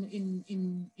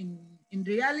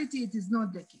reality, it is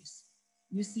not the case.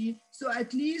 You see, so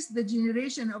at least the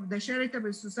generation of the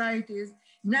charitable societies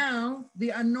now,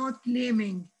 they are not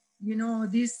claiming, you know,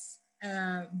 this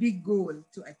big goal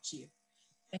to achieve.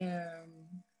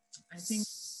 I think.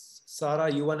 Sarah,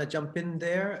 you want to jump in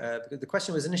there? Because the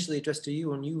question was initially addressed to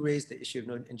you, and you raised the issue of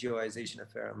NGOization a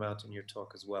fair amount in your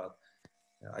talk as well.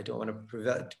 I don't want to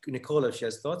prevent Nicola if she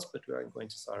has thoughts, but we're going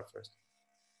to Sarah first.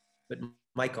 But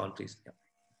mic on, please. Yeah.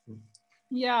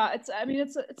 Yeah, it's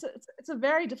a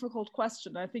very difficult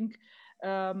question. I think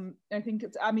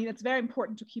it's very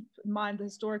important to keep in mind the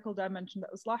historical dimension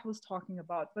that Islah was talking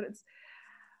about, but it's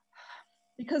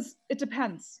because it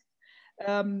depends.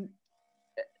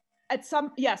 At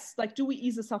some, yes, like, do we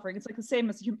ease the suffering? It's like the same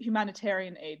as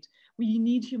humanitarian aid. We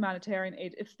need humanitarian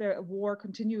aid. If a war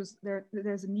continues,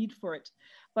 there's a need for it.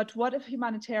 But what if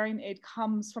humanitarian aid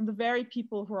comes from the very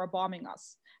people who are bombing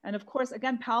us? And of course,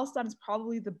 again, Palestine is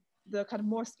probably the kind of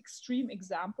most extreme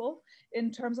example in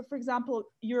terms of, for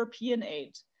example, European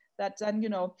aid. That then, you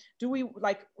know, do we,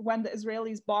 like, when the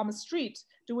Israelis bomb a street,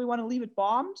 do we want to leave it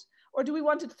bombed? Or do we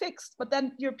want it fixed? But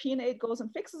then European aid goes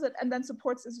and fixes it and then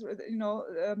supports, you know,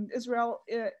 Israel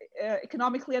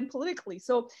economically and politically.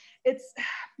 So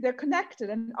they're connected,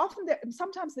 and often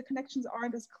sometimes the connections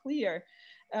aren't as clear.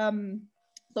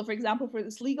 So for example, for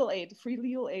this legal aid, free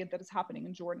legal aid that is happening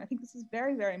in Jordan, I think this is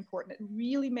very, very important. It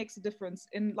really makes a difference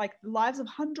in, like, the lives of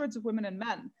hundreds of women and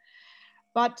men.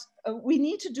 But we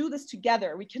need to do this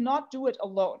together. We cannot do it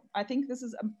alone. I think this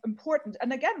is important.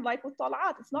 And again, like with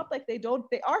Talaat, it's not like they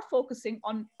are focusing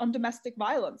on domestic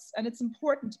violence, and it's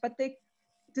important, but they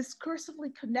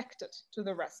discursively connect it to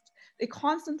the rest.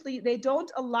 They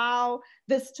don't allow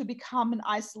this to become an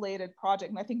isolated project.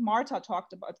 And I think Marta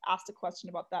asked a question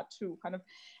about that too, kind of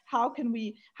how can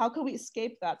we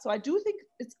escape that? So I do think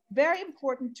it's very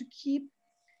important to keep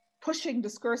pushing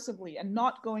discursively and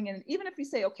not going in. Even if we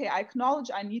say, okay, I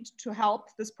acknowledge I need to help,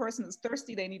 this person is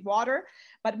thirsty, they need water,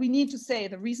 but we need to say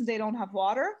the reason they don't have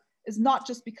water is not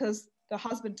just because the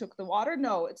husband took the water.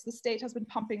 No, it's the state has been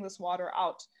pumping this water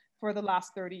out for the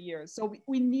last 30 years. So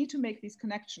we need to make these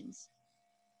connections.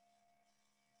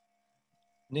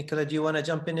 Nicola, do you want to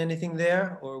jump in anything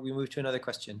there, or we move to another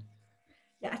question?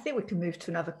 Yeah, I think we can move to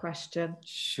another question.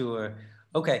 Sure.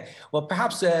 Okay, well,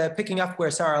 perhaps picking up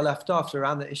where Sarah left off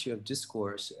around the issue of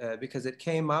discourse, because it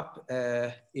came up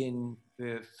in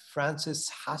Francis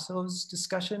Hasso's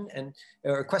discussion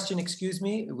or question, excuse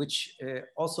me, which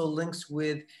also links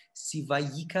with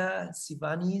Sivayika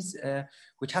Sivani's,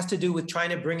 which has to do with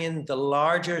trying to bring in the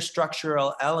larger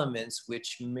structural elements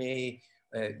which may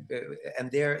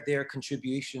and their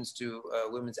contributions to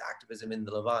women's activism in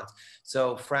the Levant.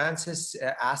 So Francis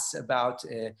asks about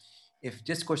if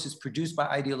discourse is produced by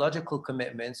ideological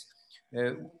commitments,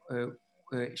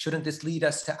 shouldn't this lead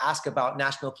us to ask about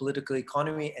national political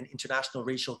economy and international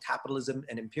racial capitalism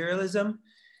and imperialism?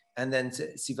 And then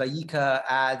Sivayika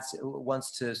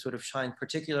wants to sort of shine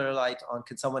particular light on,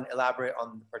 can someone elaborate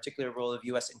on the particular role of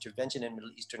US intervention in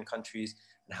Middle Eastern countries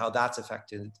and how that's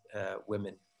affected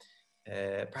women?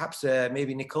 Perhaps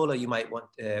maybe Nicola, you might want,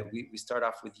 we start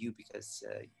off with you because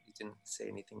you didn't say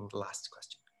anything in the last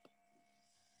question.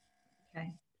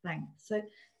 Okay, thanks. So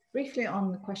briefly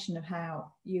on the question of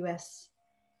how US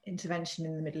intervention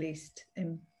in the Middle East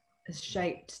has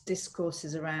shaped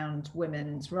discourses around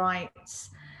women's rights.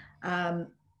 I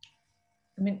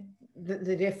mean,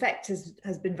 the effect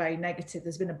has been very negative.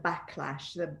 There's been a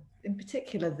backlash. In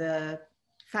particular, the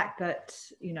fact that,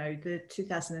 you know, the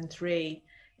 2003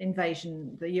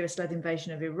 invasion, the US-led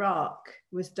invasion of Iraq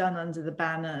was done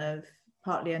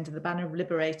partly under the banner of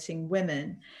liberating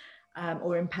women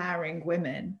or empowering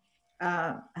women.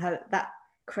 That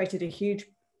created a huge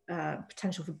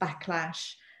potential for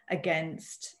backlash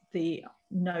against the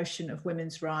notion of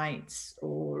women's rights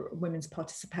or women's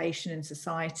participation in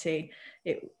society.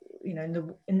 You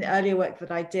know, in the earlier work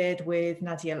that I did with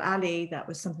Nadia Al Ali, that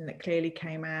was something that clearly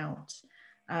came out.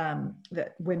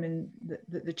 that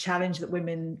the challenge that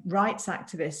women rights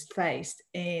activists faced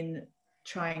in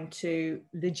trying to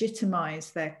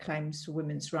legitimize their claims for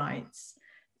women's rights,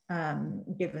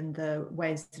 given the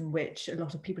ways in which a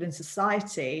lot of people in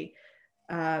society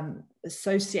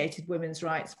associated women's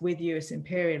rights with US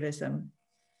imperialism.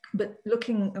 But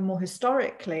looking more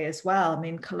historically as well, I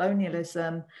mean,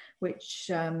 colonialism, which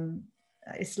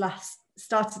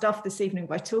started off this evening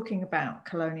by talking about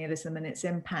colonialism and its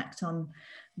impact on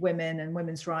women and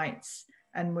women's rights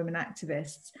and women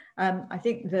activists. I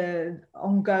think there's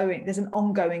an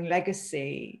ongoing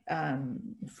legacy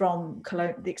from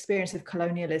the experience of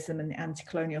colonialism and the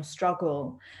anti-colonial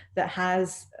struggle that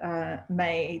has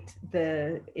made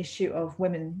the issue of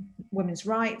women's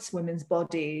rights, women's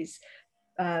bodies,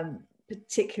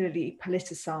 particularly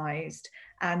politicized.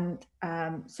 And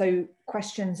so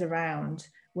questions around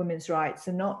women's rights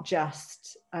are not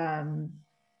just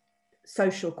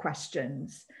social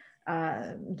questions.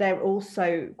 They're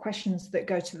also questions that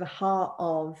go to the heart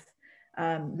of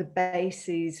the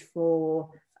bases for,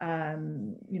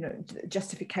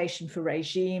 justification for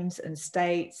regimes and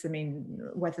states. I mean,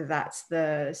 whether that's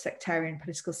the sectarian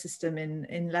political system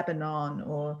in Lebanon,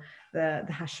 or the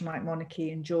Hashemite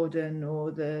monarchy in Jordan,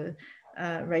 or the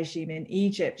regime in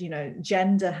Egypt,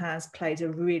 gender has played a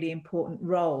really important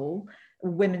role.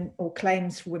 Women, or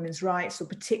claims for women's rights, or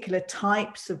particular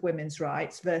types of women's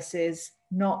rights versus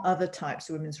not other types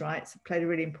of women's rights, have played a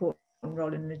really important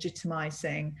role in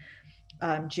legitimizing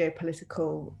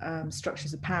geopolitical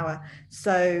structures of power.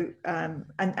 So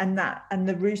and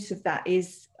the root of that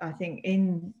is, I think,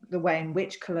 in the way in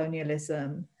which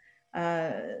colonialism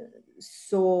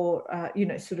saw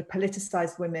sort of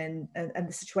politicized women and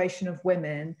the situation of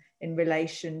women in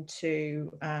relation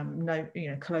to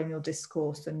colonial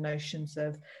discourse and notions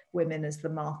of women as the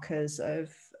markers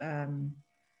of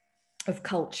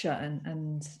culture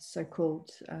and so-called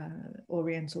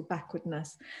Oriental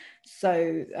backwardness.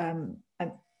 So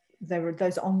and there are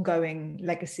those ongoing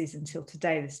legacies until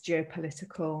today, this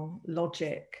geopolitical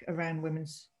logic around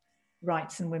women's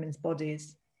rights and women's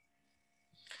bodies.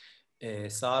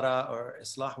 Sara or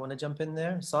Islah want to jump in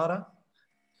there? Sara?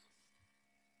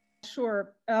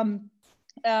 Sure. I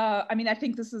mean, I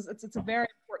think it's a very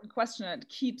important question. It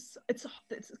keeps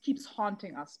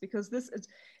haunting us, because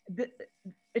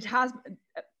it has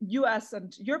US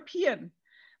and European,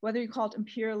 whether you call it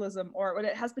imperialism or what,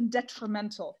 it has been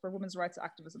detrimental for women's rights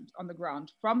activism on the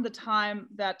ground from the time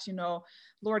that,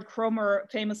 Lord Cromer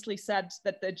famously said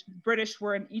that the British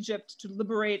were in Egypt to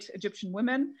liberate Egyptian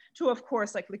women, to, of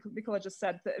course, like Nicola just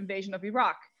said, the invasion of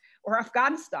Iraq or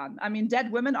Afghanistan. I mean,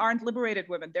 dead women aren't liberated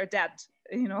women, they're dead,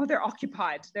 they're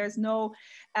occupied. There's no,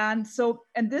 and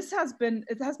this has been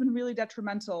really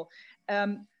detrimental.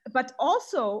 But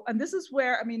also, and this is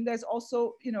where, I mean, there's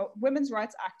also, women's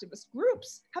rights activist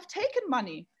groups have taken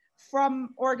money from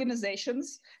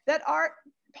organizations that are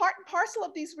part and parcel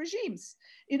of these regimes.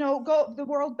 The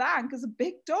World Bank is a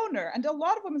big donor, and a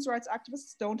lot of women's rights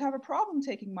activists don't have a problem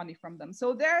taking money from them.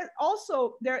 So there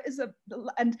is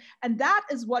and that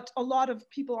is what a lot of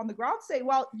people on the ground say,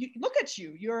 well, look at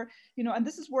you're, and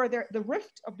this is where the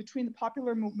rift between the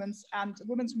popular movements and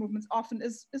women's movements often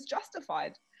is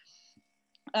justified.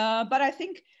 But I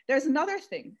think there's another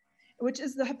thing, which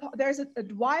is there's a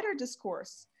wider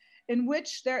discourse in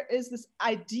which there is this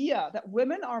idea that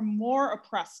women are more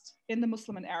oppressed in the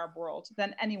Muslim and Arab world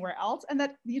than anywhere else, and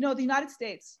that the United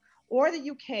States or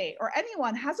the UK or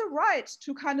anyone has a right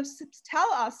to kind of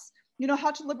tell us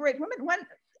how to liberate women, when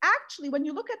actually, when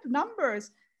you look at the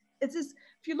numbers, if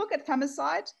you look at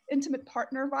femicide, intimate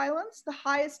partner violence, the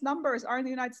highest numbers are in the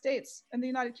United States and the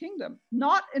United Kingdom,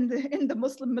 not in the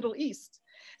Muslim Middle East.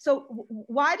 So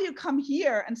why do you come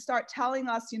here and start telling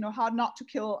us, how not to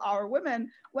kill our women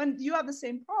when you have the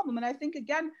same problem? And I think,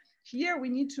 again, here we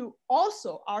need to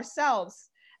also ourselves,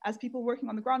 as people working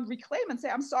on the ground, reclaim and say,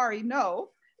 I'm sorry, no.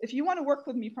 If you want to work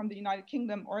with me from the United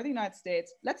Kingdom or the United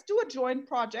States, let's do a joint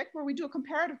project where we do a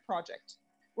comparative project,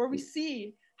 where we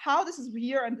see how this is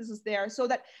here and this is there, so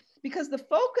that, because the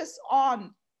focus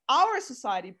on our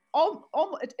society,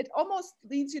 it almost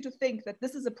leads you to think that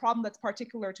this is a problem that's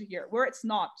particular to here, where it's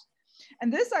not.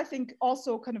 And this, I think,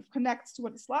 also kind of connects to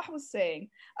what Islah was saying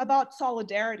about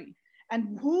solidarity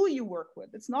and who you work with.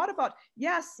 It's not about,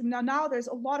 yes, now there's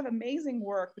a lot of amazing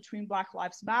work between Black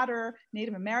Lives Matter,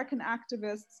 Native American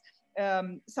activists,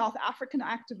 South African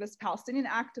activists, Palestinian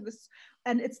activists,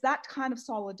 and it's that kind of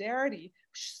solidarity,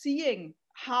 seeing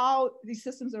how these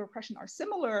systems of oppression are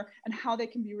similar and how they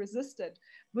can be resisted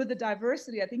with the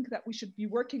diversity, I think, that we should be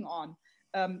working on,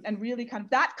 and really kind of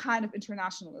that kind of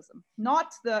internationalism,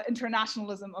 not the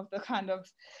internationalism of the kind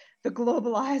of the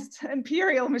globalized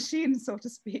imperial machine, so to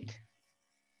speak.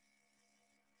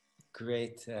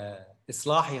 Great.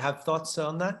 Islah, you have thoughts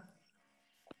on that?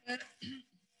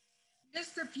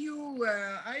 Just a few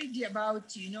idea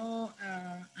about,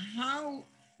 how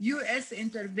U.S.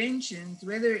 interventions,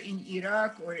 whether in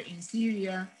Iraq or in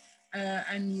Syria,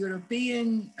 and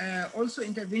European also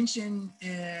intervention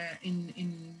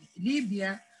in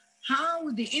Libya,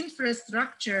 how the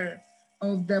infrastructure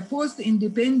of the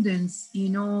post-independence,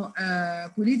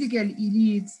 political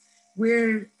elites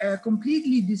were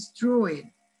completely destroyed.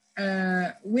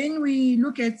 When we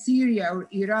look at Syria or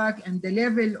Iraq and the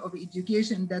level of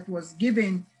education that was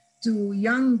given to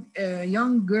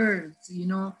young girls,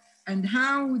 and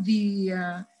how the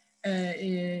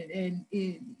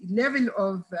level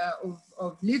of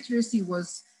literacy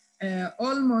was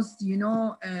almost,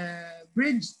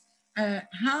 bridged.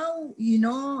 How,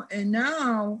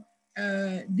 now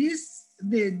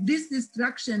this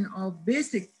destruction of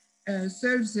basic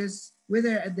services,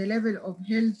 whether at the level of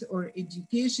health or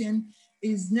education,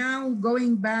 is now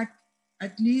going back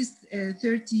at least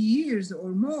 30 years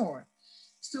or more.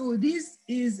 So this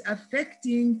is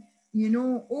affecting,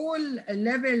 all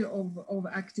level of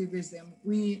activism.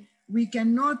 We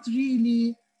cannot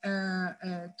really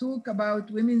talk about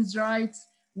women's rights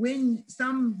when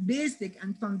some basic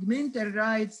and fundamental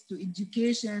rights to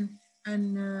education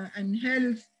and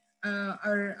health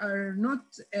are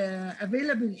not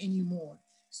available anymore.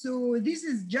 So this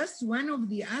is just one of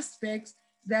the aspects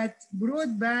that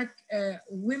brought back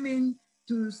women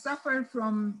to suffer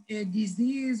from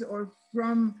disease or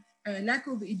from lack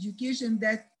of education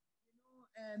that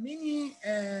many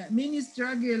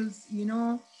struggles,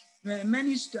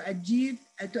 managed to achieve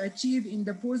in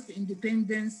the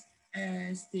post-independence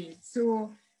state.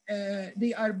 So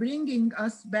they are bringing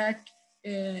us back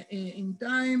in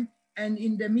time, and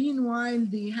in the meanwhile,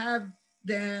 they have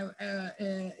the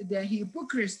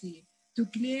hypocrisy to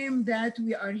claim that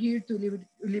we are here to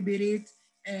liberate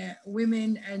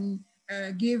women and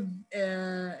give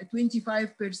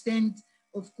 25%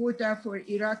 of quota for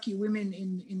Iraqi women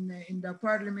in the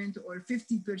parliament, or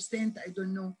 50%, I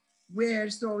don't know where.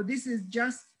 So this is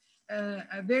just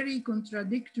a very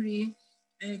contradictory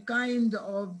kind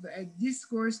of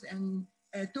discourse and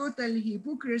total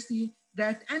hypocrisy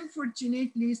that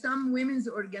unfortunately some women's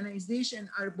organizations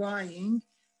are buying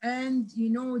and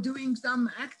doing some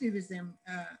activism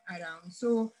around.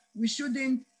 So we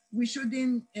shouldn't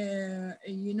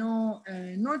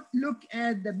not look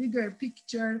at the bigger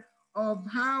picture of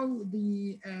how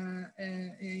the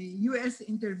US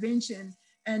intervention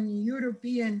and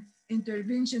European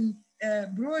intervention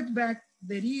brought back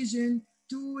the region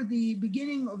to the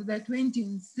beginning of the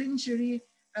 20th century,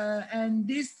 and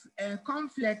this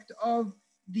conflict of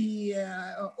the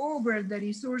over the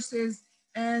resources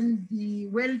and the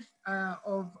wealth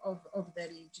of the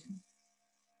region.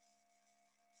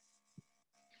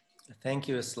 Thank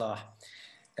you, Islah.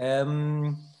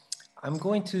 I'm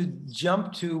going to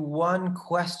jump to one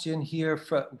question here,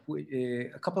 for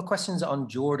a couple of questions on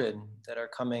Jordan that are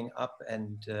coming up,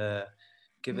 and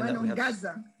given one that we have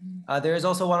Gaza. There is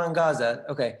also one on Gaza.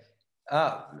 Okay.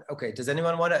 Okay. Does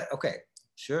anyone want to? Okay.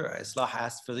 Sure. Islah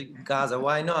asked for the Gaza.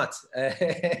 Why not?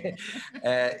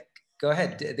 Go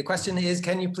ahead. The question is,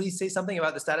 can you please say something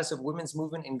about the status of women's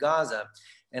movement in Gaza?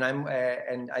 And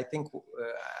I think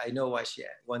I know why she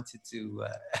wanted to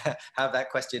have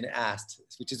that question asked,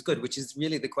 which is good, which is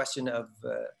really the question of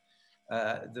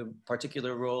the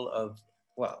particular role of,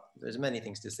 well, there's many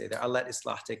things to say there. I'll let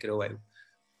Islah take it away.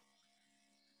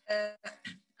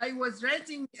 I was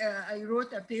writing, I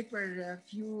wrote a paper a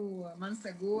few months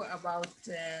ago about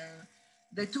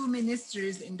the two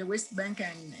ministries in the West Bank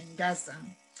and in Gaza.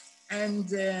 And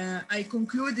I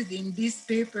concluded in this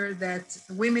paper that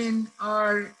women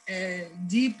are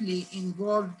deeply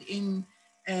involved in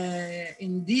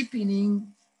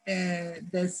deepening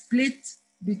the split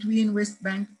between West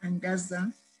Bank and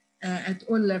Gaza at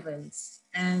all levels.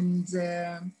 And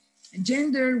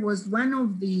gender was one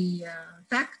of the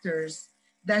factors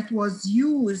that was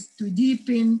used to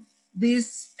deepen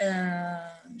this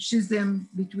schism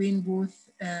between both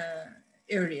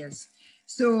areas.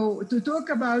 So to talk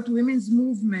about women's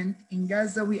movement in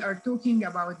Gaza, we are talking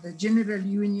about the General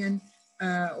Union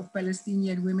of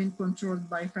Palestinian Women controlled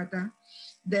by Fatah.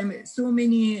 There are so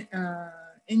many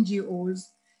NGOs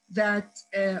that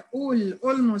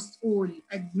almost all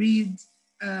agreed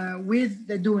with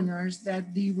the donors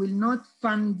that they will not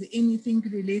fund anything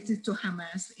related to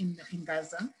Hamas in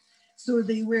Gaza. So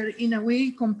they were in a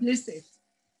way complicit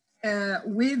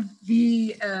with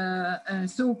the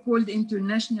so-called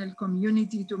international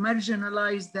community to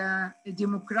marginalize the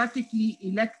democratically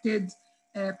elected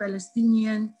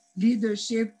Palestinian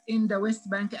leadership in the West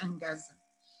Bank and Gaza.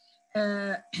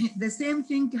 The same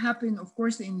thing happened, of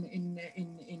course, in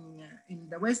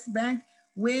the West Bank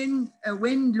when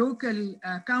local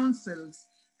councils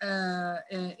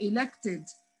elected,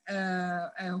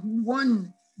 who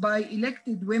won by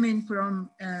elected women from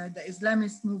the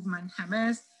Islamist movement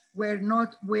Hamas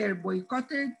were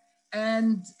boycotted,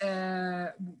 and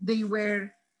they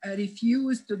were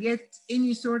refused to get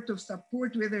any sort of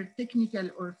support, whether technical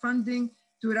or funding,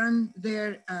 to run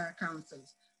their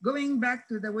councils. Going back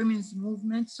to the women's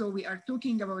movement, so we are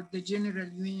talking about the General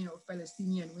Union of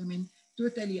Palestinian Women,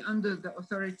 totally under the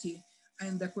authority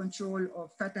and the control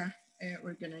of Fatah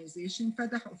organization.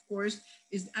 Fatah, of course,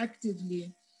 is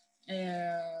actively,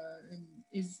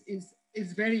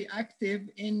 is very active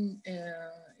in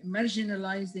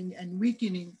marginalizing and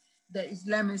weakening the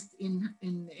Islamists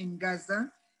in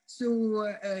Gaza.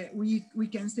 So we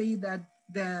can say that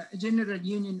the General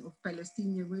Union of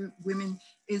Palestinian Women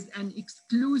is an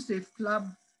exclusive club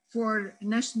for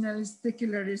nationalist,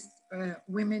 secularist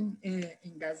women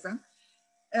in Gaza.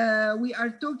 We are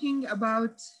talking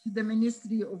about the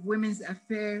Ministry of Women's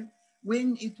Affairs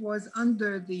when it was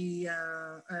under the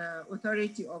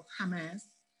authority of Hamas,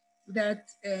 that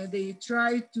they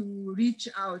tried to reach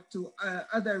out to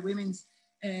other women's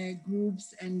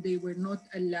groups and they were not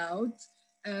allowed.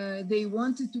 They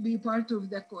wanted to be part of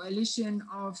the coalition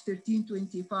of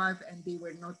 1325 and they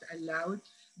were not allowed.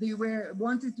 They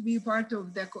wanted to be part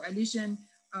of the coalition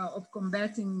of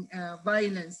combating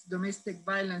violence, domestic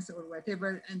violence or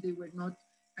whatever, and they were not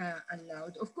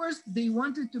allowed. Of course, they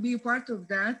wanted to be part of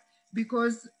that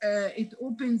because it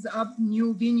opens up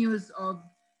new venues of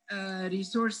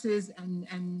resources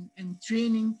and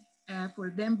training for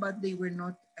them, but they were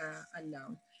not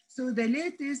allowed. So the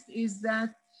latest is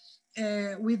that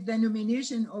with the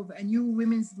nomination of a new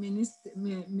women's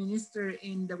minister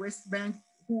in the West Bank,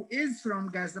 who is from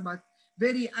Gaza, but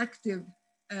very active,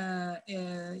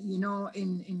 you know,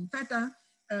 in Fatah,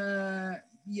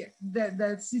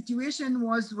 the situation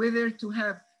was whether to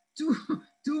have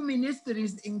two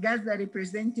ministries in Gaza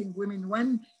representing women,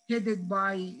 one headed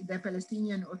by the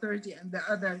Palestinian Authority and the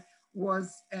other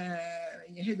was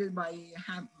headed by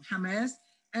Hamas.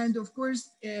 And of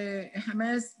course,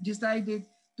 Hamas decided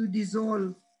to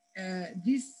dissolve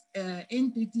this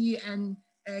entity and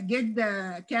get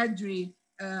the cadre,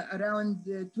 around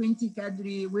 20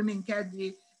 cadre, women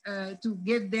cadre, to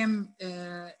get them,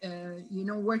 you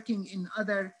know, working in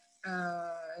other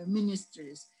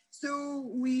ministries. So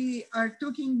we are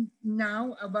talking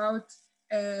now about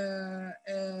a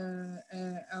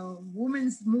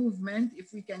women's movement,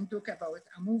 if we can talk about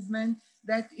a movement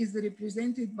that is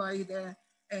represented by the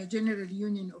General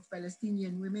Union of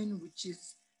Palestinian Women, which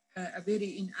is a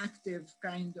very inactive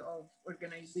kind of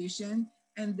organization,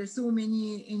 and there's so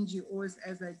many NGOs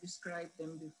as I described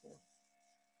them before.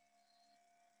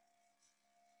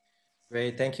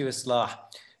 Great, thank you, Islah.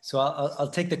 So I'll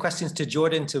take the questions to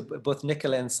Jordan, to both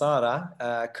Nicola and Sarah.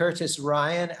 Curtis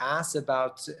Ryan asks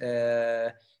about,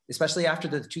 especially after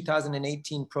the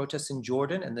 2018 protests in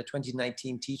Jordan and the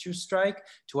 2019 teachers' strike,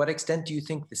 to what extent do you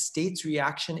think the state's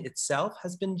reaction itself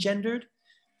has been gendered?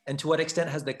 And to what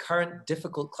extent has the current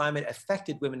difficult climate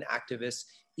affected women activists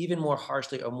even more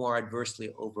harshly or more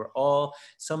adversely overall?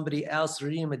 Somebody else,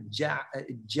 Reem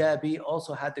Jabi,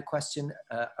 also had the question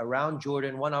around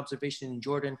Jordan. One observation in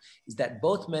Jordan is that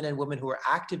both men and women who were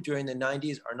active during the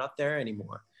 90s are not there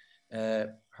anymore.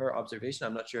 Her observation,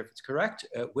 I'm not sure if it's correct.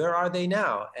 Where are they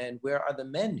now? And where are the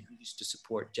men who used to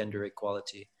support gender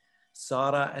equality?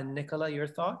 Sarah and Nicola, your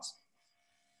thoughts?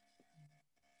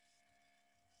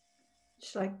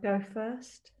 Should I go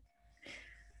first?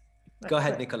 Go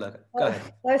ahead, Nicola. Go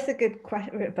ahead. Both are good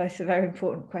questions. Both are very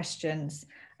important questions.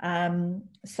 I mean,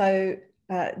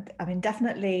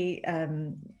 definitely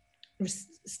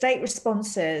state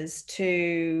responses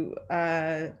to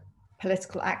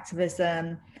political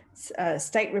activism,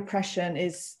 state repression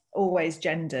is always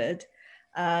gendered,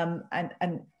 and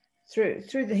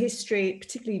through the history,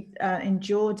 particularly in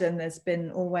Jordan, there's been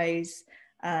always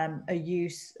a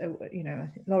use. You know,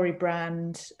 Laurie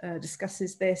Brand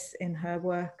discusses this in her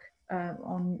work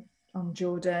on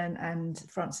Jordan, and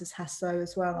Frances Hasso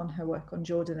as well on her work on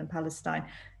Jordan and Palestine.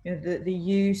 You know, the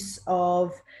use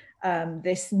of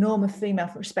this norm of female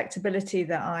respectability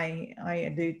that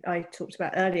I talked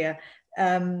about earlier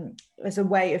as a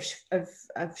way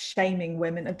of shaming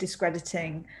women, of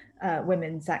discrediting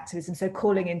women's activism. So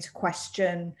calling into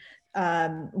question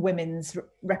women's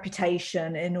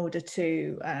reputation in order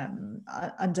to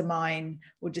undermine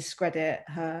or discredit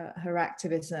her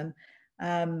activism.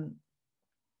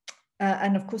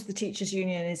 And of course, the teachers'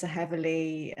 union is a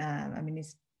heavily,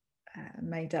 is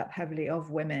made up heavily of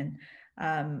women,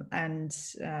 so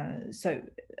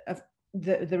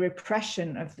the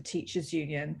repression of the teachers'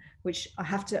 union, which I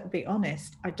have to be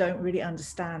honest, I don't really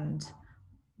understand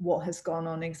what has gone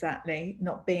on exactly,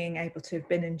 not being able to have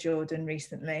been in Jordan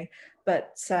recently.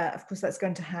 But of course, that's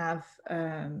going to have,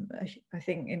 I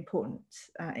think, important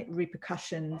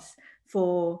repercussions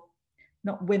for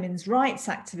not women's rights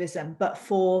activism, but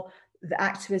for the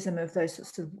activism of those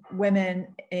sorts of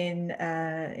women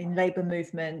in labour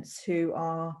movements who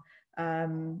are,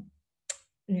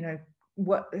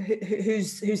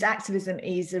 whose activism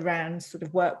is around sort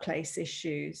of workplace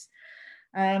issues.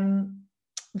 Where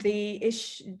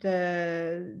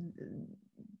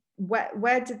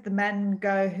did the men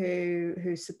go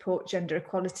who support gender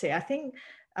equality? I think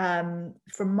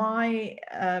from my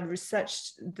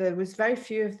research, there was very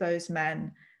few of those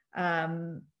men.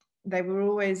 They were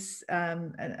always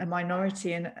a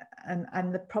minority, and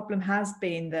the problem has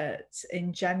been that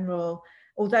in general,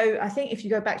 although I think if you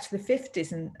go back to the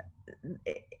 50s and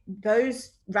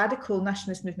those radical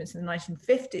nationalist movements in the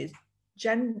 1950s,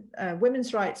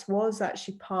 women's rights was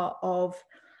actually part of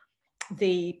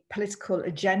the political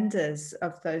agendas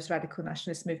of those radical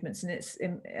nationalist movements.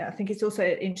 And I think it's also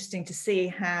interesting to see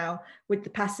how, with the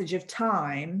passage of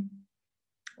time,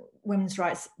 women's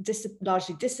rights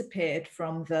largely disappeared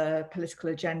from the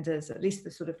political agendas, at least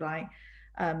the sort of like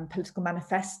political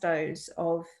manifestos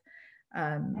of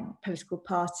political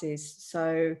parties.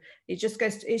 So it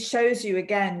shows you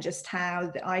again just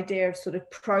how the idea of sort of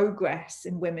progress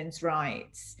in women's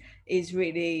rights is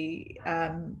really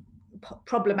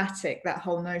problematic, that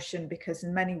whole notion, because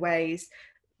in many ways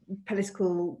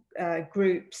political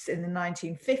groups in the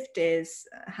 1950s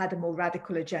had a more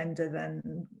radical agenda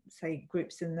than, say,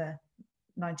 groups in the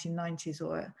 1990s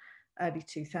or early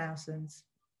 2000s.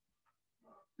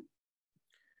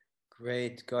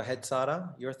 Great. Go ahead,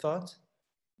 Sara, your thoughts?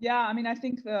 Yeah, I mean, I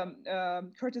think,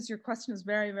 Curtis, your question is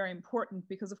very, very important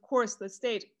because, of course, the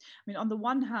state, I mean, on the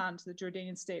one hand, the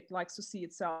Jordanian state likes to see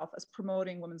itself as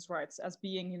promoting women's rights, as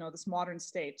being, this modern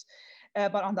state.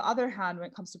 But on the other hand, when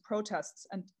it comes to protests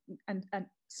and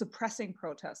suppressing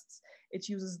protests, it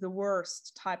uses the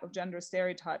worst type of gender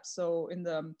stereotypes. So in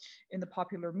the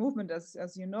popular movement,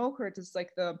 as you know, Curtis,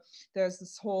 like there's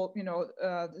this whole,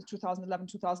 2011,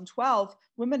 2012,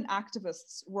 women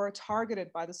activists were targeted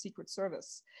by the Secret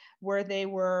Service, where there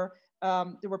were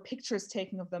pictures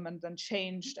taken of them and then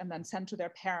changed and then sent to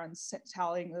their parents,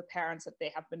 telling the parents that they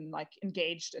have been like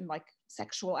engaged in like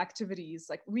sexual activities,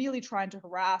 like really trying to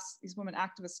harass these women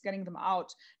activists, getting them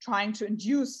out, trying to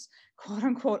induce quote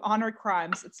unquote honor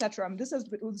crimes, etc. This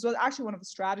was actually one of the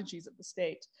strategies of the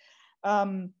state.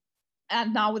 And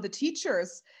now with the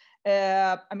teachers,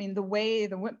 I mean, the way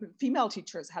the female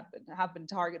teachers have been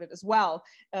targeted as well,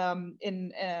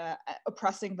 in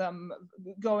oppressing them,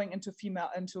 going into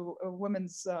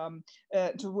women's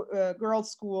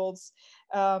girls' schools,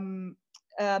 and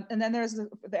then there's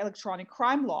the electronic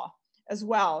crime law as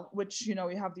well, which, you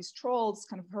have these trolls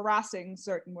kind of harassing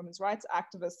certain women's rights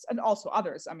activists and also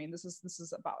others. I mean, this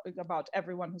is about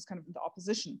everyone who's kind of in the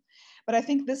opposition. But I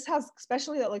think this has,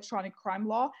 especially the electronic crime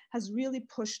law, has really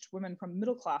pushed women from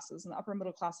middle classes and upper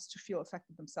middle classes to feel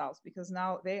affected themselves, because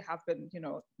now they have been,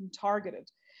 targeted.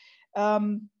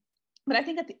 But I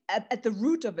think at the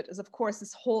root of it is, of course,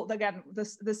 this whole, again,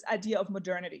 this idea of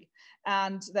modernity,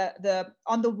 and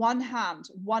on the one hand,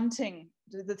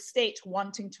 the state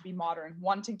wanting to be modern,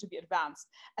 wanting to be advanced.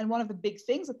 And one of the big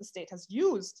things that the state has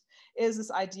used is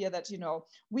this idea that,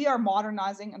 we are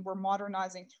modernizing, and we're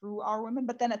modernizing through our women,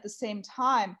 but then at the same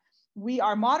time, we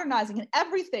are modernizing in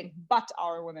everything but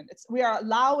our women. We are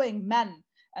allowing men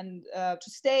and to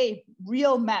stay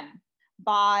real men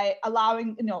by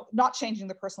allowing, not changing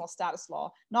the personal status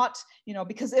law, not,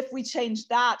 because if we change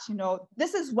that,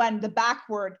 this is when the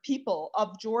backward people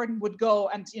of Jordan would go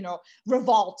and,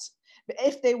 revolt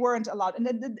if they weren't allowed. And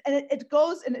it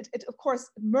goes, and it of course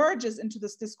merges into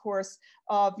this discourse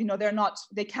of,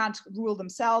 they can't rule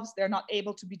themselves, they're not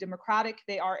able to be democratic,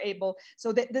 they are able.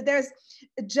 So there's,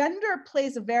 gender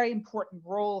plays a very important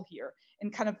role here in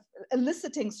kind of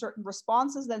eliciting certain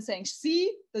responses, then saying,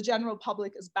 see, the general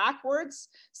public is backwards,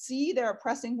 see, they're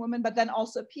oppressing women, but then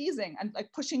also appeasing and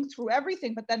like pushing through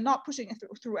everything, but then not pushing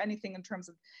through anything in terms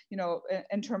of,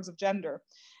 in terms of gender.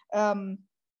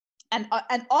 And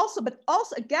also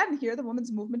again here, the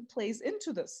women's movement plays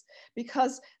into this,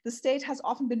 because the state has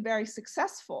often been very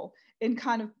successful in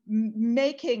kind of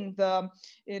making the,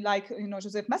 like, you know,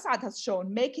 Joseph Masad has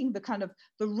shown, making the kind of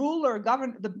the ruler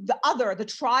govern the other, the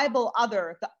tribal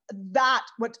other, that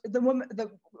what the woman,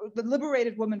 the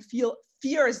liberated woman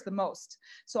fears the most.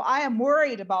 So I am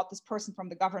worried about this person from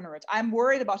the governorate. I'm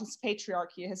worried about his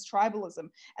patriarchy, his tribalism,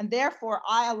 and therefore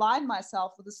I align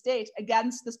myself with the state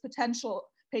against this potential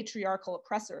patriarchal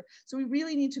oppressor. So we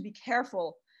really need to be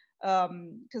careful,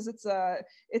 because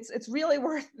it's really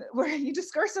where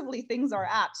discursively things are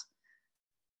at.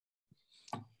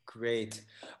 Great.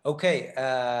 Okay,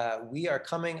 we are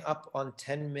coming up on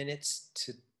 10 minutes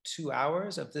to 2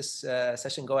 hours of this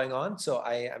session going on. So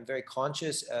I am very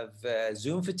conscious of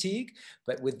Zoom fatigue,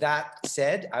 but with that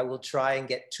said, I will try and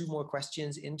get 2 more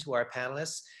questions into our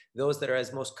panelists, those that are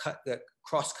as most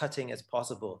cross-cutting as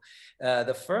possible.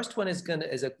 The first one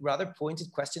is a rather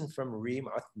pointed question from Reem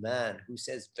Uthman, who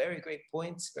says, very great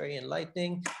points, very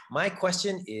enlightening. My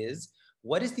question is,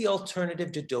 what is the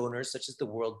alternative to donors such as the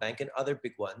World Bank and other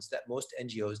big ones that most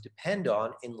NGOs depend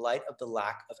on in light of the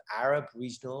lack of Arab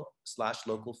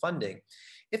regional/local funding?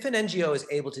 If an NGO is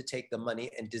able to take the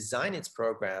money and design its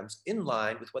programs in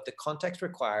line with what the context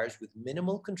requires with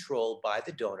minimal control by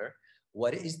the donor,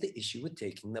 what is the issue with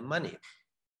taking the money?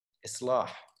 Islah.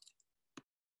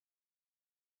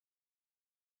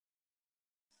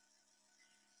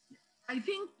 I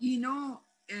think, you know,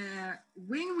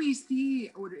 when we see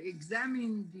or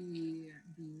examine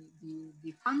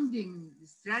the funding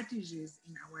strategies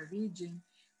in our region,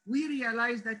 we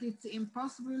realize that it's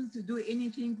impossible to do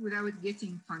anything without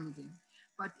getting funding.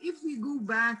 But if we go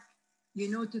back, you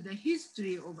know, to the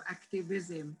history of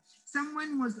activism,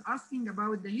 someone was asking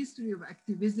about the history of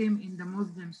activism in the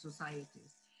Muslim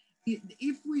societies.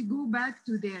 If we go back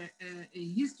to the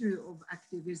history of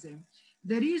activism,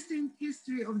 the recent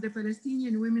history of the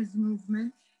Palestinian women's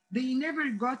movement, they never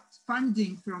got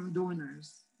funding from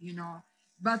donors, you know,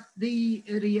 but they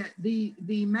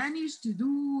managed to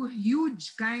do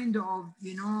huge kind of,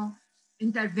 you know,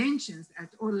 interventions at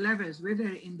all levels, whether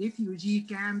in refugee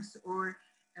camps or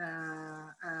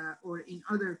in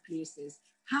other places.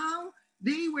 How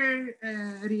they were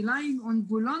relying on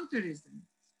voluntarism,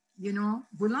 you know,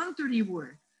 voluntary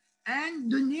work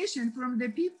and donation from the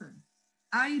people.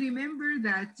 I remember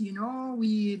that, you know,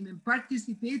 we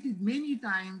participated many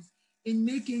times in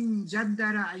making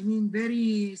jaddara, I mean,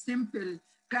 very simple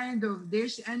kind of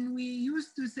dish, and we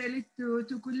used to sell it to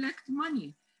collect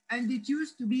money. And it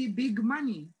used to be big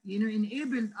money, you know,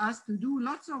 enabled us to do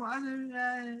lots of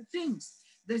other things.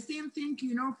 The same thing,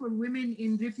 you know, for women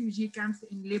in refugee camps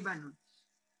in Lebanon.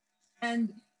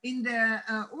 And in the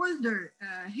older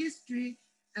history,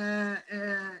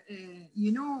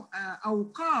 you know,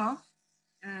 awqaf,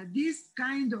 this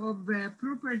kind of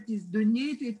properties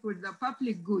donated for the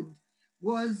public good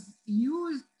was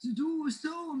used to do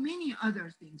so many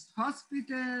other things,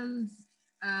 hospitals,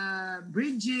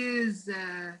 bridges,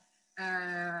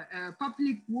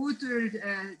 public water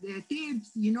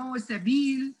tapes, you know,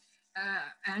 Sabil,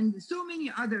 and so many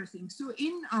other things. So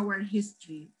in our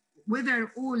history,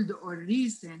 whether old or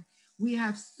recent, we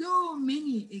have so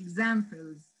many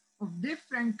examples of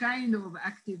different kind of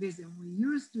activism we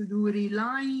used to do,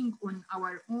 relying on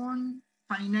our own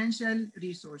financial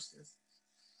resources.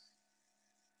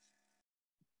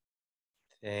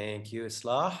 Thank you,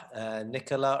 Islah.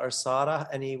 Nicola or Sarah,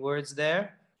 any words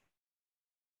there?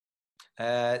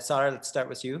 Sarah, let's start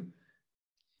with you.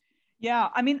 Yeah,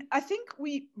 I mean, I think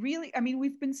we really, I mean,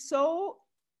 we've been so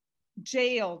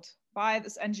jailed by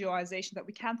this NGOization that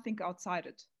we can't think outside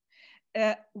it.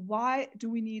 Why do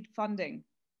we need funding?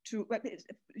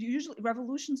 Usually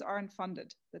revolutions aren't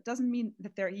funded. That doesn't mean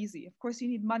that they're easy. Of course you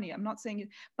need money, I'm not saying it,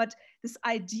 but this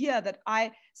idea that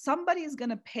somebody is going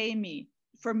to pay me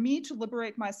for me to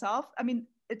liberate myself, I mean,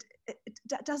 it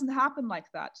doesn't happen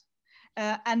like that.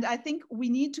 And I think we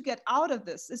need to get out of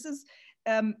this. This is,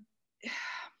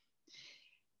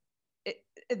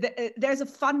 there's a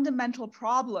fundamental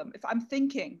problem. If I'm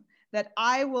thinking that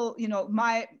I will, you know,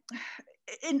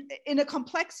 in a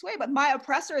complex way, but my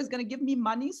oppressor is going to give me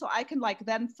money so I can like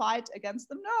then fight against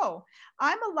them. No,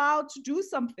 I'm allowed to do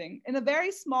something in a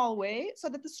very small way so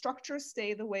that the structures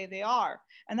stay the way they are.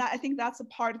 And I think that's a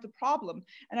part of the problem.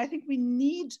 And I think we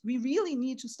really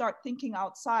need to start thinking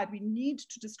outside. We need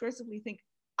to discursively think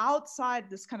outside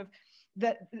this kind of,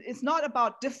 that it's not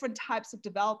about different types of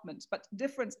development, but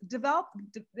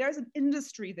there's an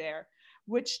industry there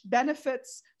which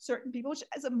benefits certain people, which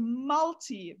is a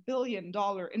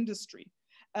multi-billion-dollar industry.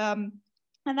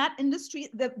 And that industry,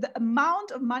 the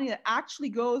amount of money that actually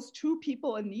goes to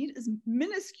people in need is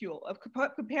minuscule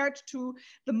compared to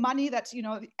the money that, you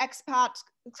know, the expats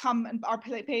come and are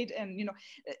paid in, you know.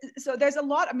 So there's a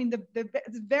lot, I mean, the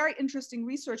very interesting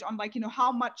research on, like, you know,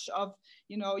 how much of,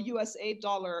 you know, US aid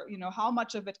dollar, you know, how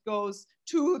much of it goes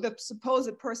to the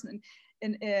supposed person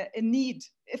in need,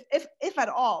 if at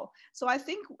all. So I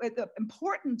think the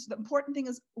important thing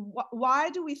is, why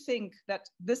do we think that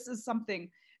this is something,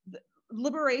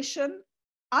 liberation,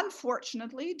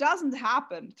 unfortunately, doesn't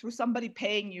happen through somebody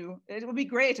paying you. It would be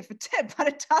great if it did, but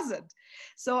it doesn't.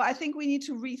 So I think we need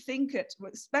to rethink it,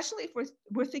 especially if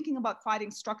we're thinking about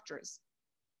fighting structures.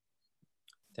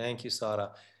 Thank you,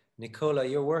 Sara. Nicola,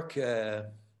 your work,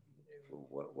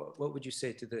 what would you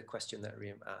say to the question that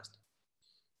Riem asked?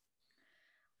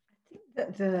 I think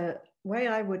that the way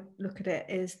I would look at it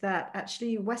is that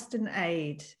actually Western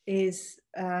aid is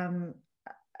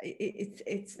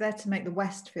it's there to make the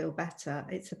West feel better.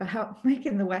 It's about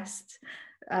making the West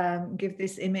give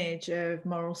this image of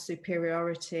moral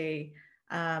superiority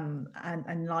and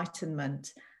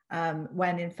enlightenment,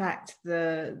 when in fact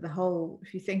the whole,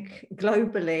 if you think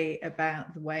globally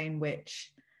about the way in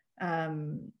which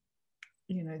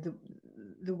you know,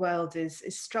 the world is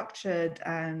structured,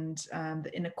 and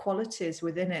the inequalities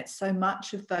within it, so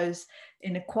much of those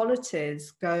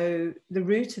inequalities the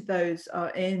root of those are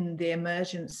in the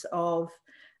emergence of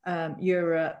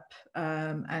Europe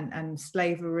and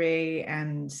slavery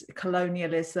and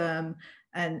colonialism.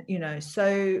 And, you know,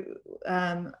 so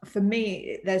for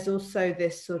me, there's also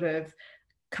this sort of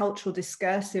cultural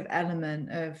discursive element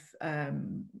of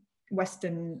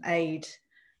Western aid.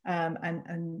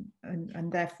 And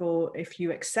therefore, if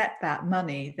you accept that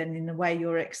money, then in a way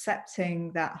you're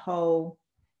accepting that whole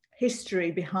history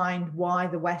behind why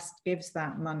the West gives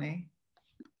that money.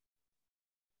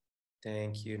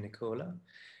 Thank you, Nicola.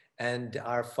 And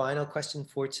our final question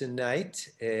for tonight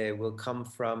will come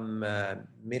from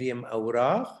Miriam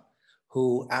Awrar,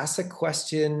 who asks a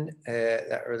question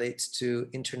that relates to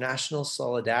international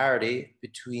solidarity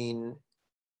between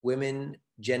women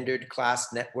gendered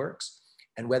class networks,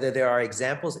 and whether there are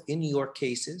examples in your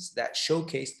cases that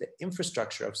showcase the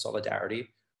infrastructure of solidarity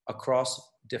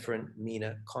across different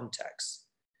MENA contexts.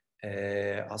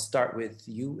 I'll start with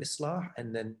you, Islah,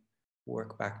 and then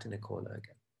work back to Nicola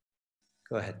again.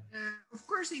 Go ahead. Of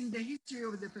course, in the history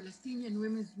of the Palestinian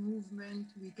women's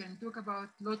movement, we can talk about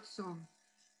lots of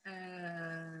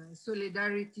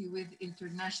solidarity with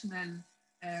international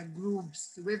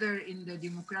groups, whether in the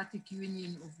Democratic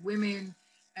Union of Women,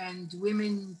 and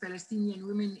Palestinian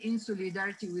women in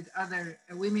solidarity with other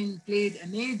women played a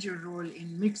major role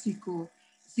in Mexico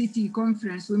City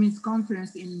Conference, Women's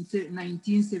Conference in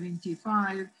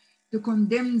 1975 to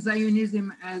condemn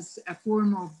Zionism as a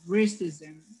form of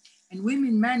racism. And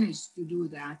women managed to do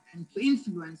that and to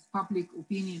influence public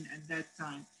opinion at that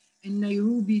time. In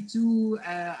Nairobi too,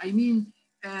 a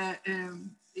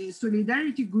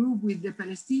solidarity group with the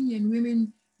Palestinian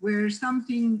women were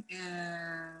something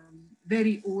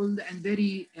very old and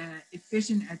very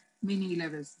efficient at many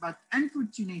levels. But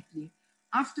unfortunately,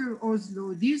 after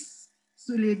Oslo, this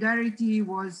solidarity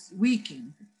was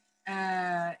weakened.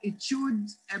 It showed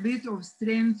a bit of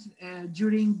strength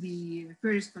during the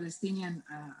first Palestinian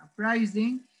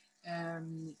uprising,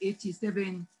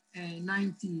 87,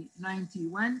 90,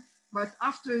 91. But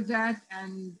after that,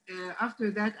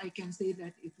 I can say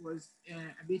that it was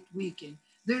a bit weakened.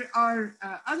 There are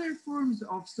other forms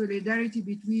of solidarity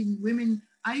between women,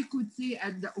 I could say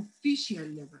at the official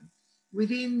level,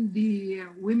 within the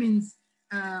women's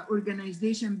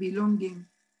organization belonging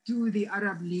to the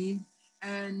Arab League.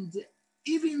 And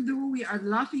even though we are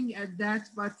laughing at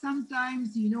that, but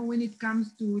sometimes, you know, when it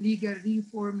comes to legal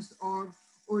reforms or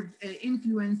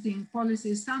influencing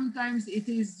policies, sometimes it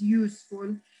is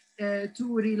useful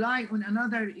to rely on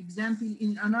another example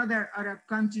in another Arab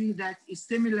country that is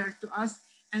similar to us,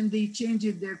 and they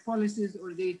changed their policies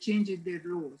or they changed their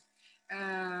laws.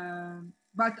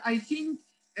 But I think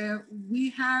we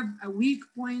have a weak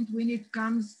point when it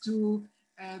comes to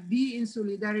be in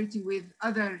solidarity with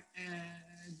other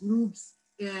groups,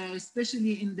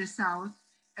 especially in the South.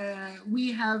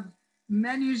 We have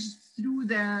managed through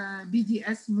the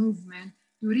BDS movement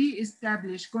to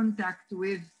re-establish contact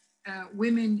with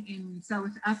women in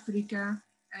South Africa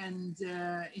and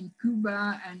in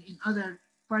Cuba and in other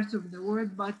parts of the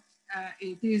world, but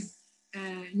it is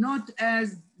not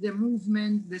as the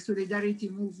movement, the solidarity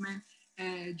movement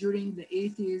during the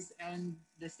 80s and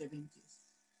the 70s.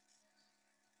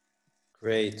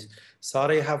 Great.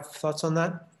 Sara, you have thoughts on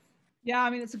that? Yeah, I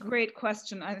mean, it's a great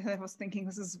question. I was thinking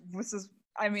this is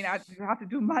I mean, I have to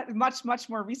do much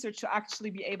more research to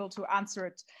actually be able to answer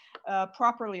it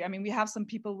properly. I mean, we have some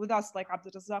people with us like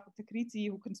Abdulrazak Takriti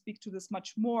who can speak to this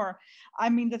much more. I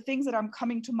mean, the things that are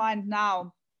coming to mind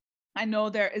now, I know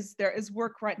there is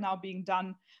work right now being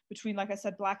done between, like I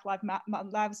said, Black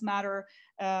Lives Matter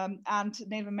and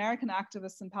Native American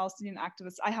activists and Palestinian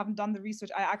activists. I haven't done the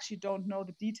research. I actually don't know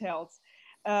the details.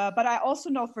 But I also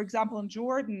know, for example, in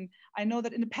Jordan, I know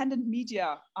that independent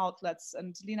media outlets,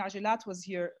 and Lina Agilat was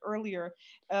here earlier,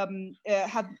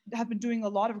 have been doing a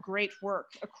lot of great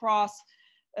work across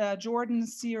Jordan,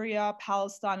 Syria,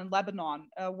 Palestine, and Lebanon,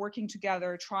 working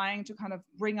together, trying to kind of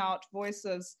bring out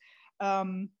voices.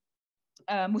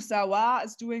 Musawa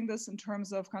is doing this in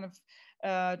terms of kind of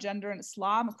gender and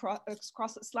Islam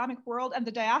across the Islamic world and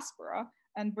the diaspora,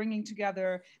 and bringing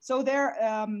together. So there,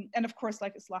 and of course,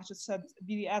 like Islah just said,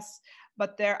 BDS,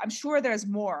 but I'm sure there's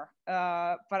more.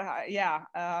 But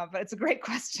it's a great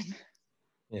question.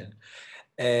 Yeah.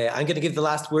 I'm going to give the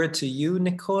last word to you,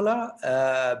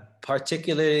 Nicola,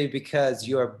 particularly because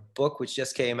your book, which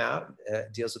just came out,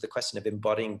 deals with the question of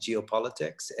embodying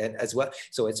geopolitics, and as well,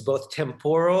 so it's both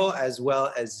temporal as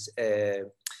well as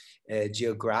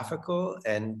geographical,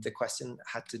 and the question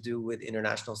had to do with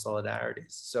international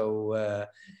solidarities. So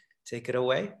take it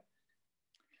away.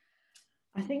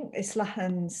 I think Islah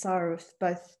and Sarah have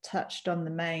both touched on the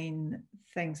main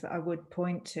things that I would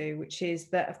point to, which is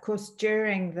that, of course,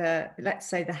 during the, let's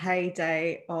say, the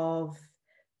heyday of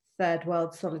Third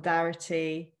World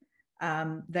solidarity,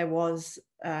 there was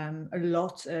a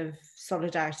lot of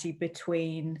solidarity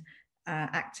between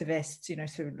activists, you know,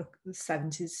 sort of look at the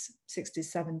 70s, 60s,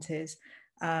 70s,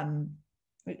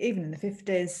 even in the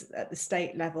 50s at the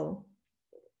state level.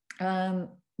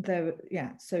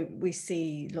 So we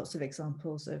see lots of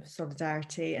examples of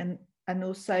solidarity, and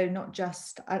also not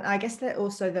just, I guess that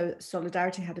also the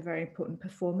solidarity had a very important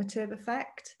performative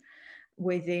effect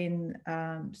within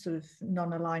sort of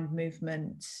non-aligned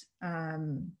movements,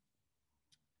 you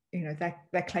know,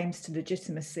 their claims to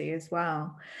legitimacy as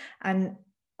well. And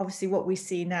obviously what we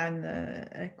see now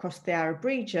across the Arab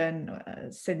region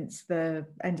since the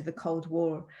end of the Cold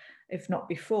War, if not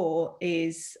before,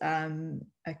 is Vijay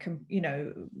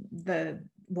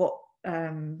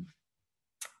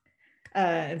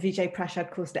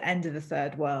Prashad calls the end of the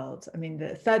Third World. I mean,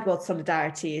 the Third World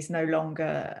solidarity is no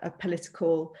longer a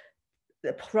political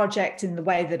project in the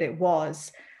way that it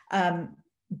was.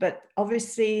 But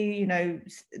obviously, you know,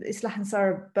 Islah and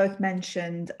Sarah both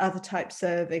mentioned other types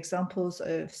of examples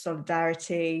of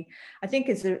solidarity. I think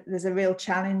there's a real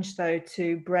challenge, though,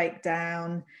 to break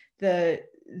down the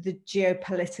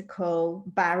geopolitical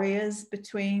barriers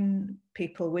between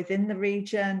people within the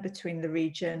region, between the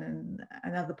region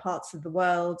and other parts of the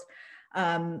world.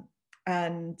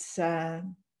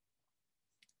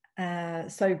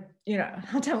 So, you know,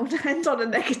 I don't want to end on a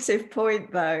negative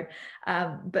point, though,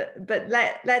 but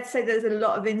let's say there's a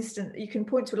lot of you can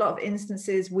point to a lot of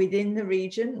instances within the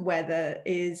region where there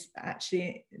is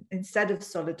actually, instead of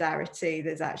solidarity,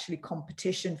 there's actually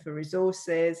competition for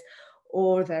resources,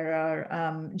 or there are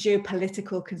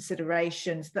geopolitical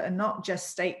considerations that are not just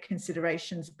state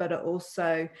considerations, but are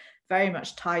also very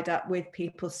much tied up with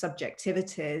people's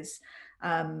subjectivities.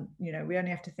 You know, we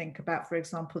only have to think about, for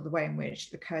example, the way in which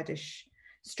the Kurdish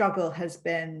struggle has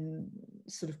been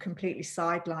sort of completely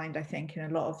sidelined, I think, in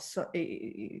a lot of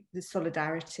the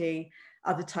solidarity,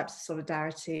 other types of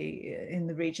solidarity in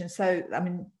the region. So, I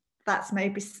mean, that's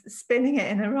maybe spinning it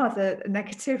in a rather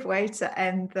negative way to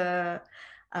end the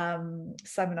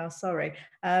seminar, sorry.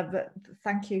 But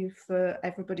thank you for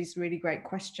everybody's really great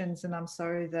questions, and I'm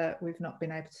sorry that we've not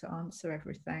been able to answer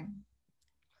everything.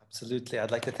 Absolutely.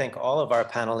 I'd like to thank all of our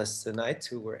panelists tonight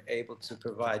who were able to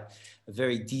provide a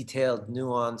very detailed,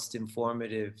 nuanced,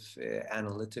 informative,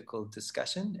 analytical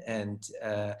discussion. And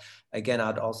again,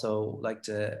 I'd also like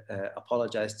to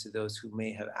apologize to those who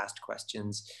may have asked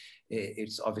questions.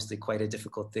 It's obviously quite a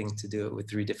difficult thing to do it with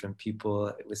 3 different people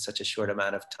with such a short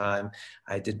amount of time.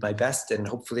 I did my best, and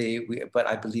hopefully, but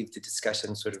I believe the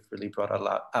discussion sort of really brought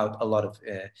out a lot of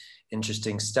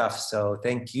interesting stuff. So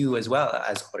thank you as well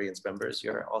as audience members.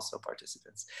 You're also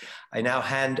participants. I now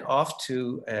hand off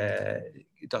to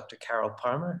Dr. Carol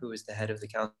Parmer, who is the head of the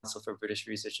Council for British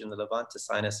Research in the Levant, to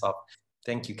sign us off.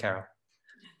 Thank you, Carol.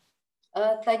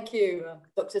 Thank you,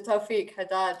 Dr. Tawfiq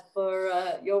Haddad, for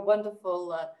your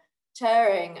wonderful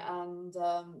chairing, and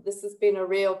this has been a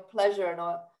real pleasure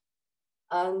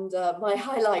and my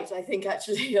highlight, I think,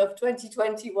 actually, of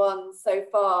 2021 so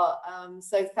far.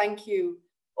 So thank you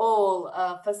all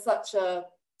for such a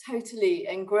totally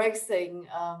engrossing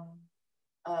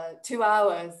 2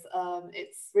 hours.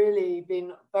 It's really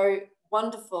been very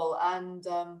wonderful, and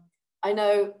I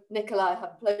know Nicola, I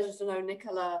have the pleasure to know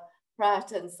Nicola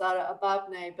Pratt and Sarah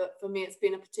Ababneh, but for me it's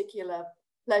been a particular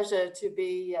pleasure to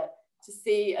be to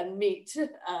see and meet,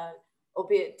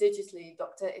 albeit digitally,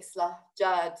 Dr. Islah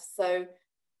Jad. So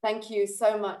thank you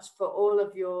so much for all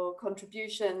of your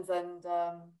contributions and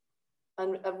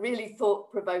really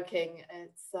thought-provoking.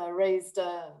 It's raised,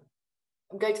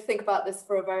 I'm going to think about this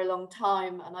for a very long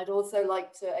time. And I'd also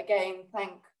like to, again,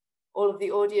 thank all of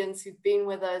the audience who've been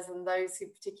with us and those who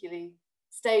particularly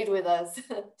stayed with us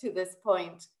to this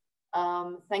point.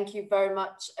 Thank you very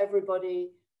much,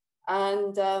 everybody.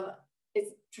 And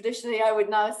it's traditionally, I would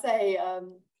now say,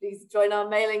 please join our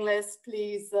mailing list.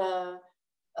 Please,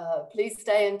 please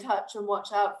stay in touch and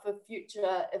watch out for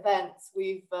future events.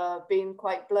 We've been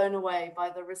quite blown away by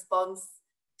the response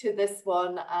to this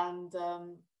one, and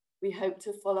we hope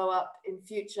to follow up in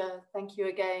future. Thank you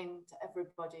again to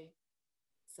everybody.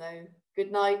 So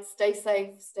good night, stay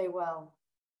safe, stay well.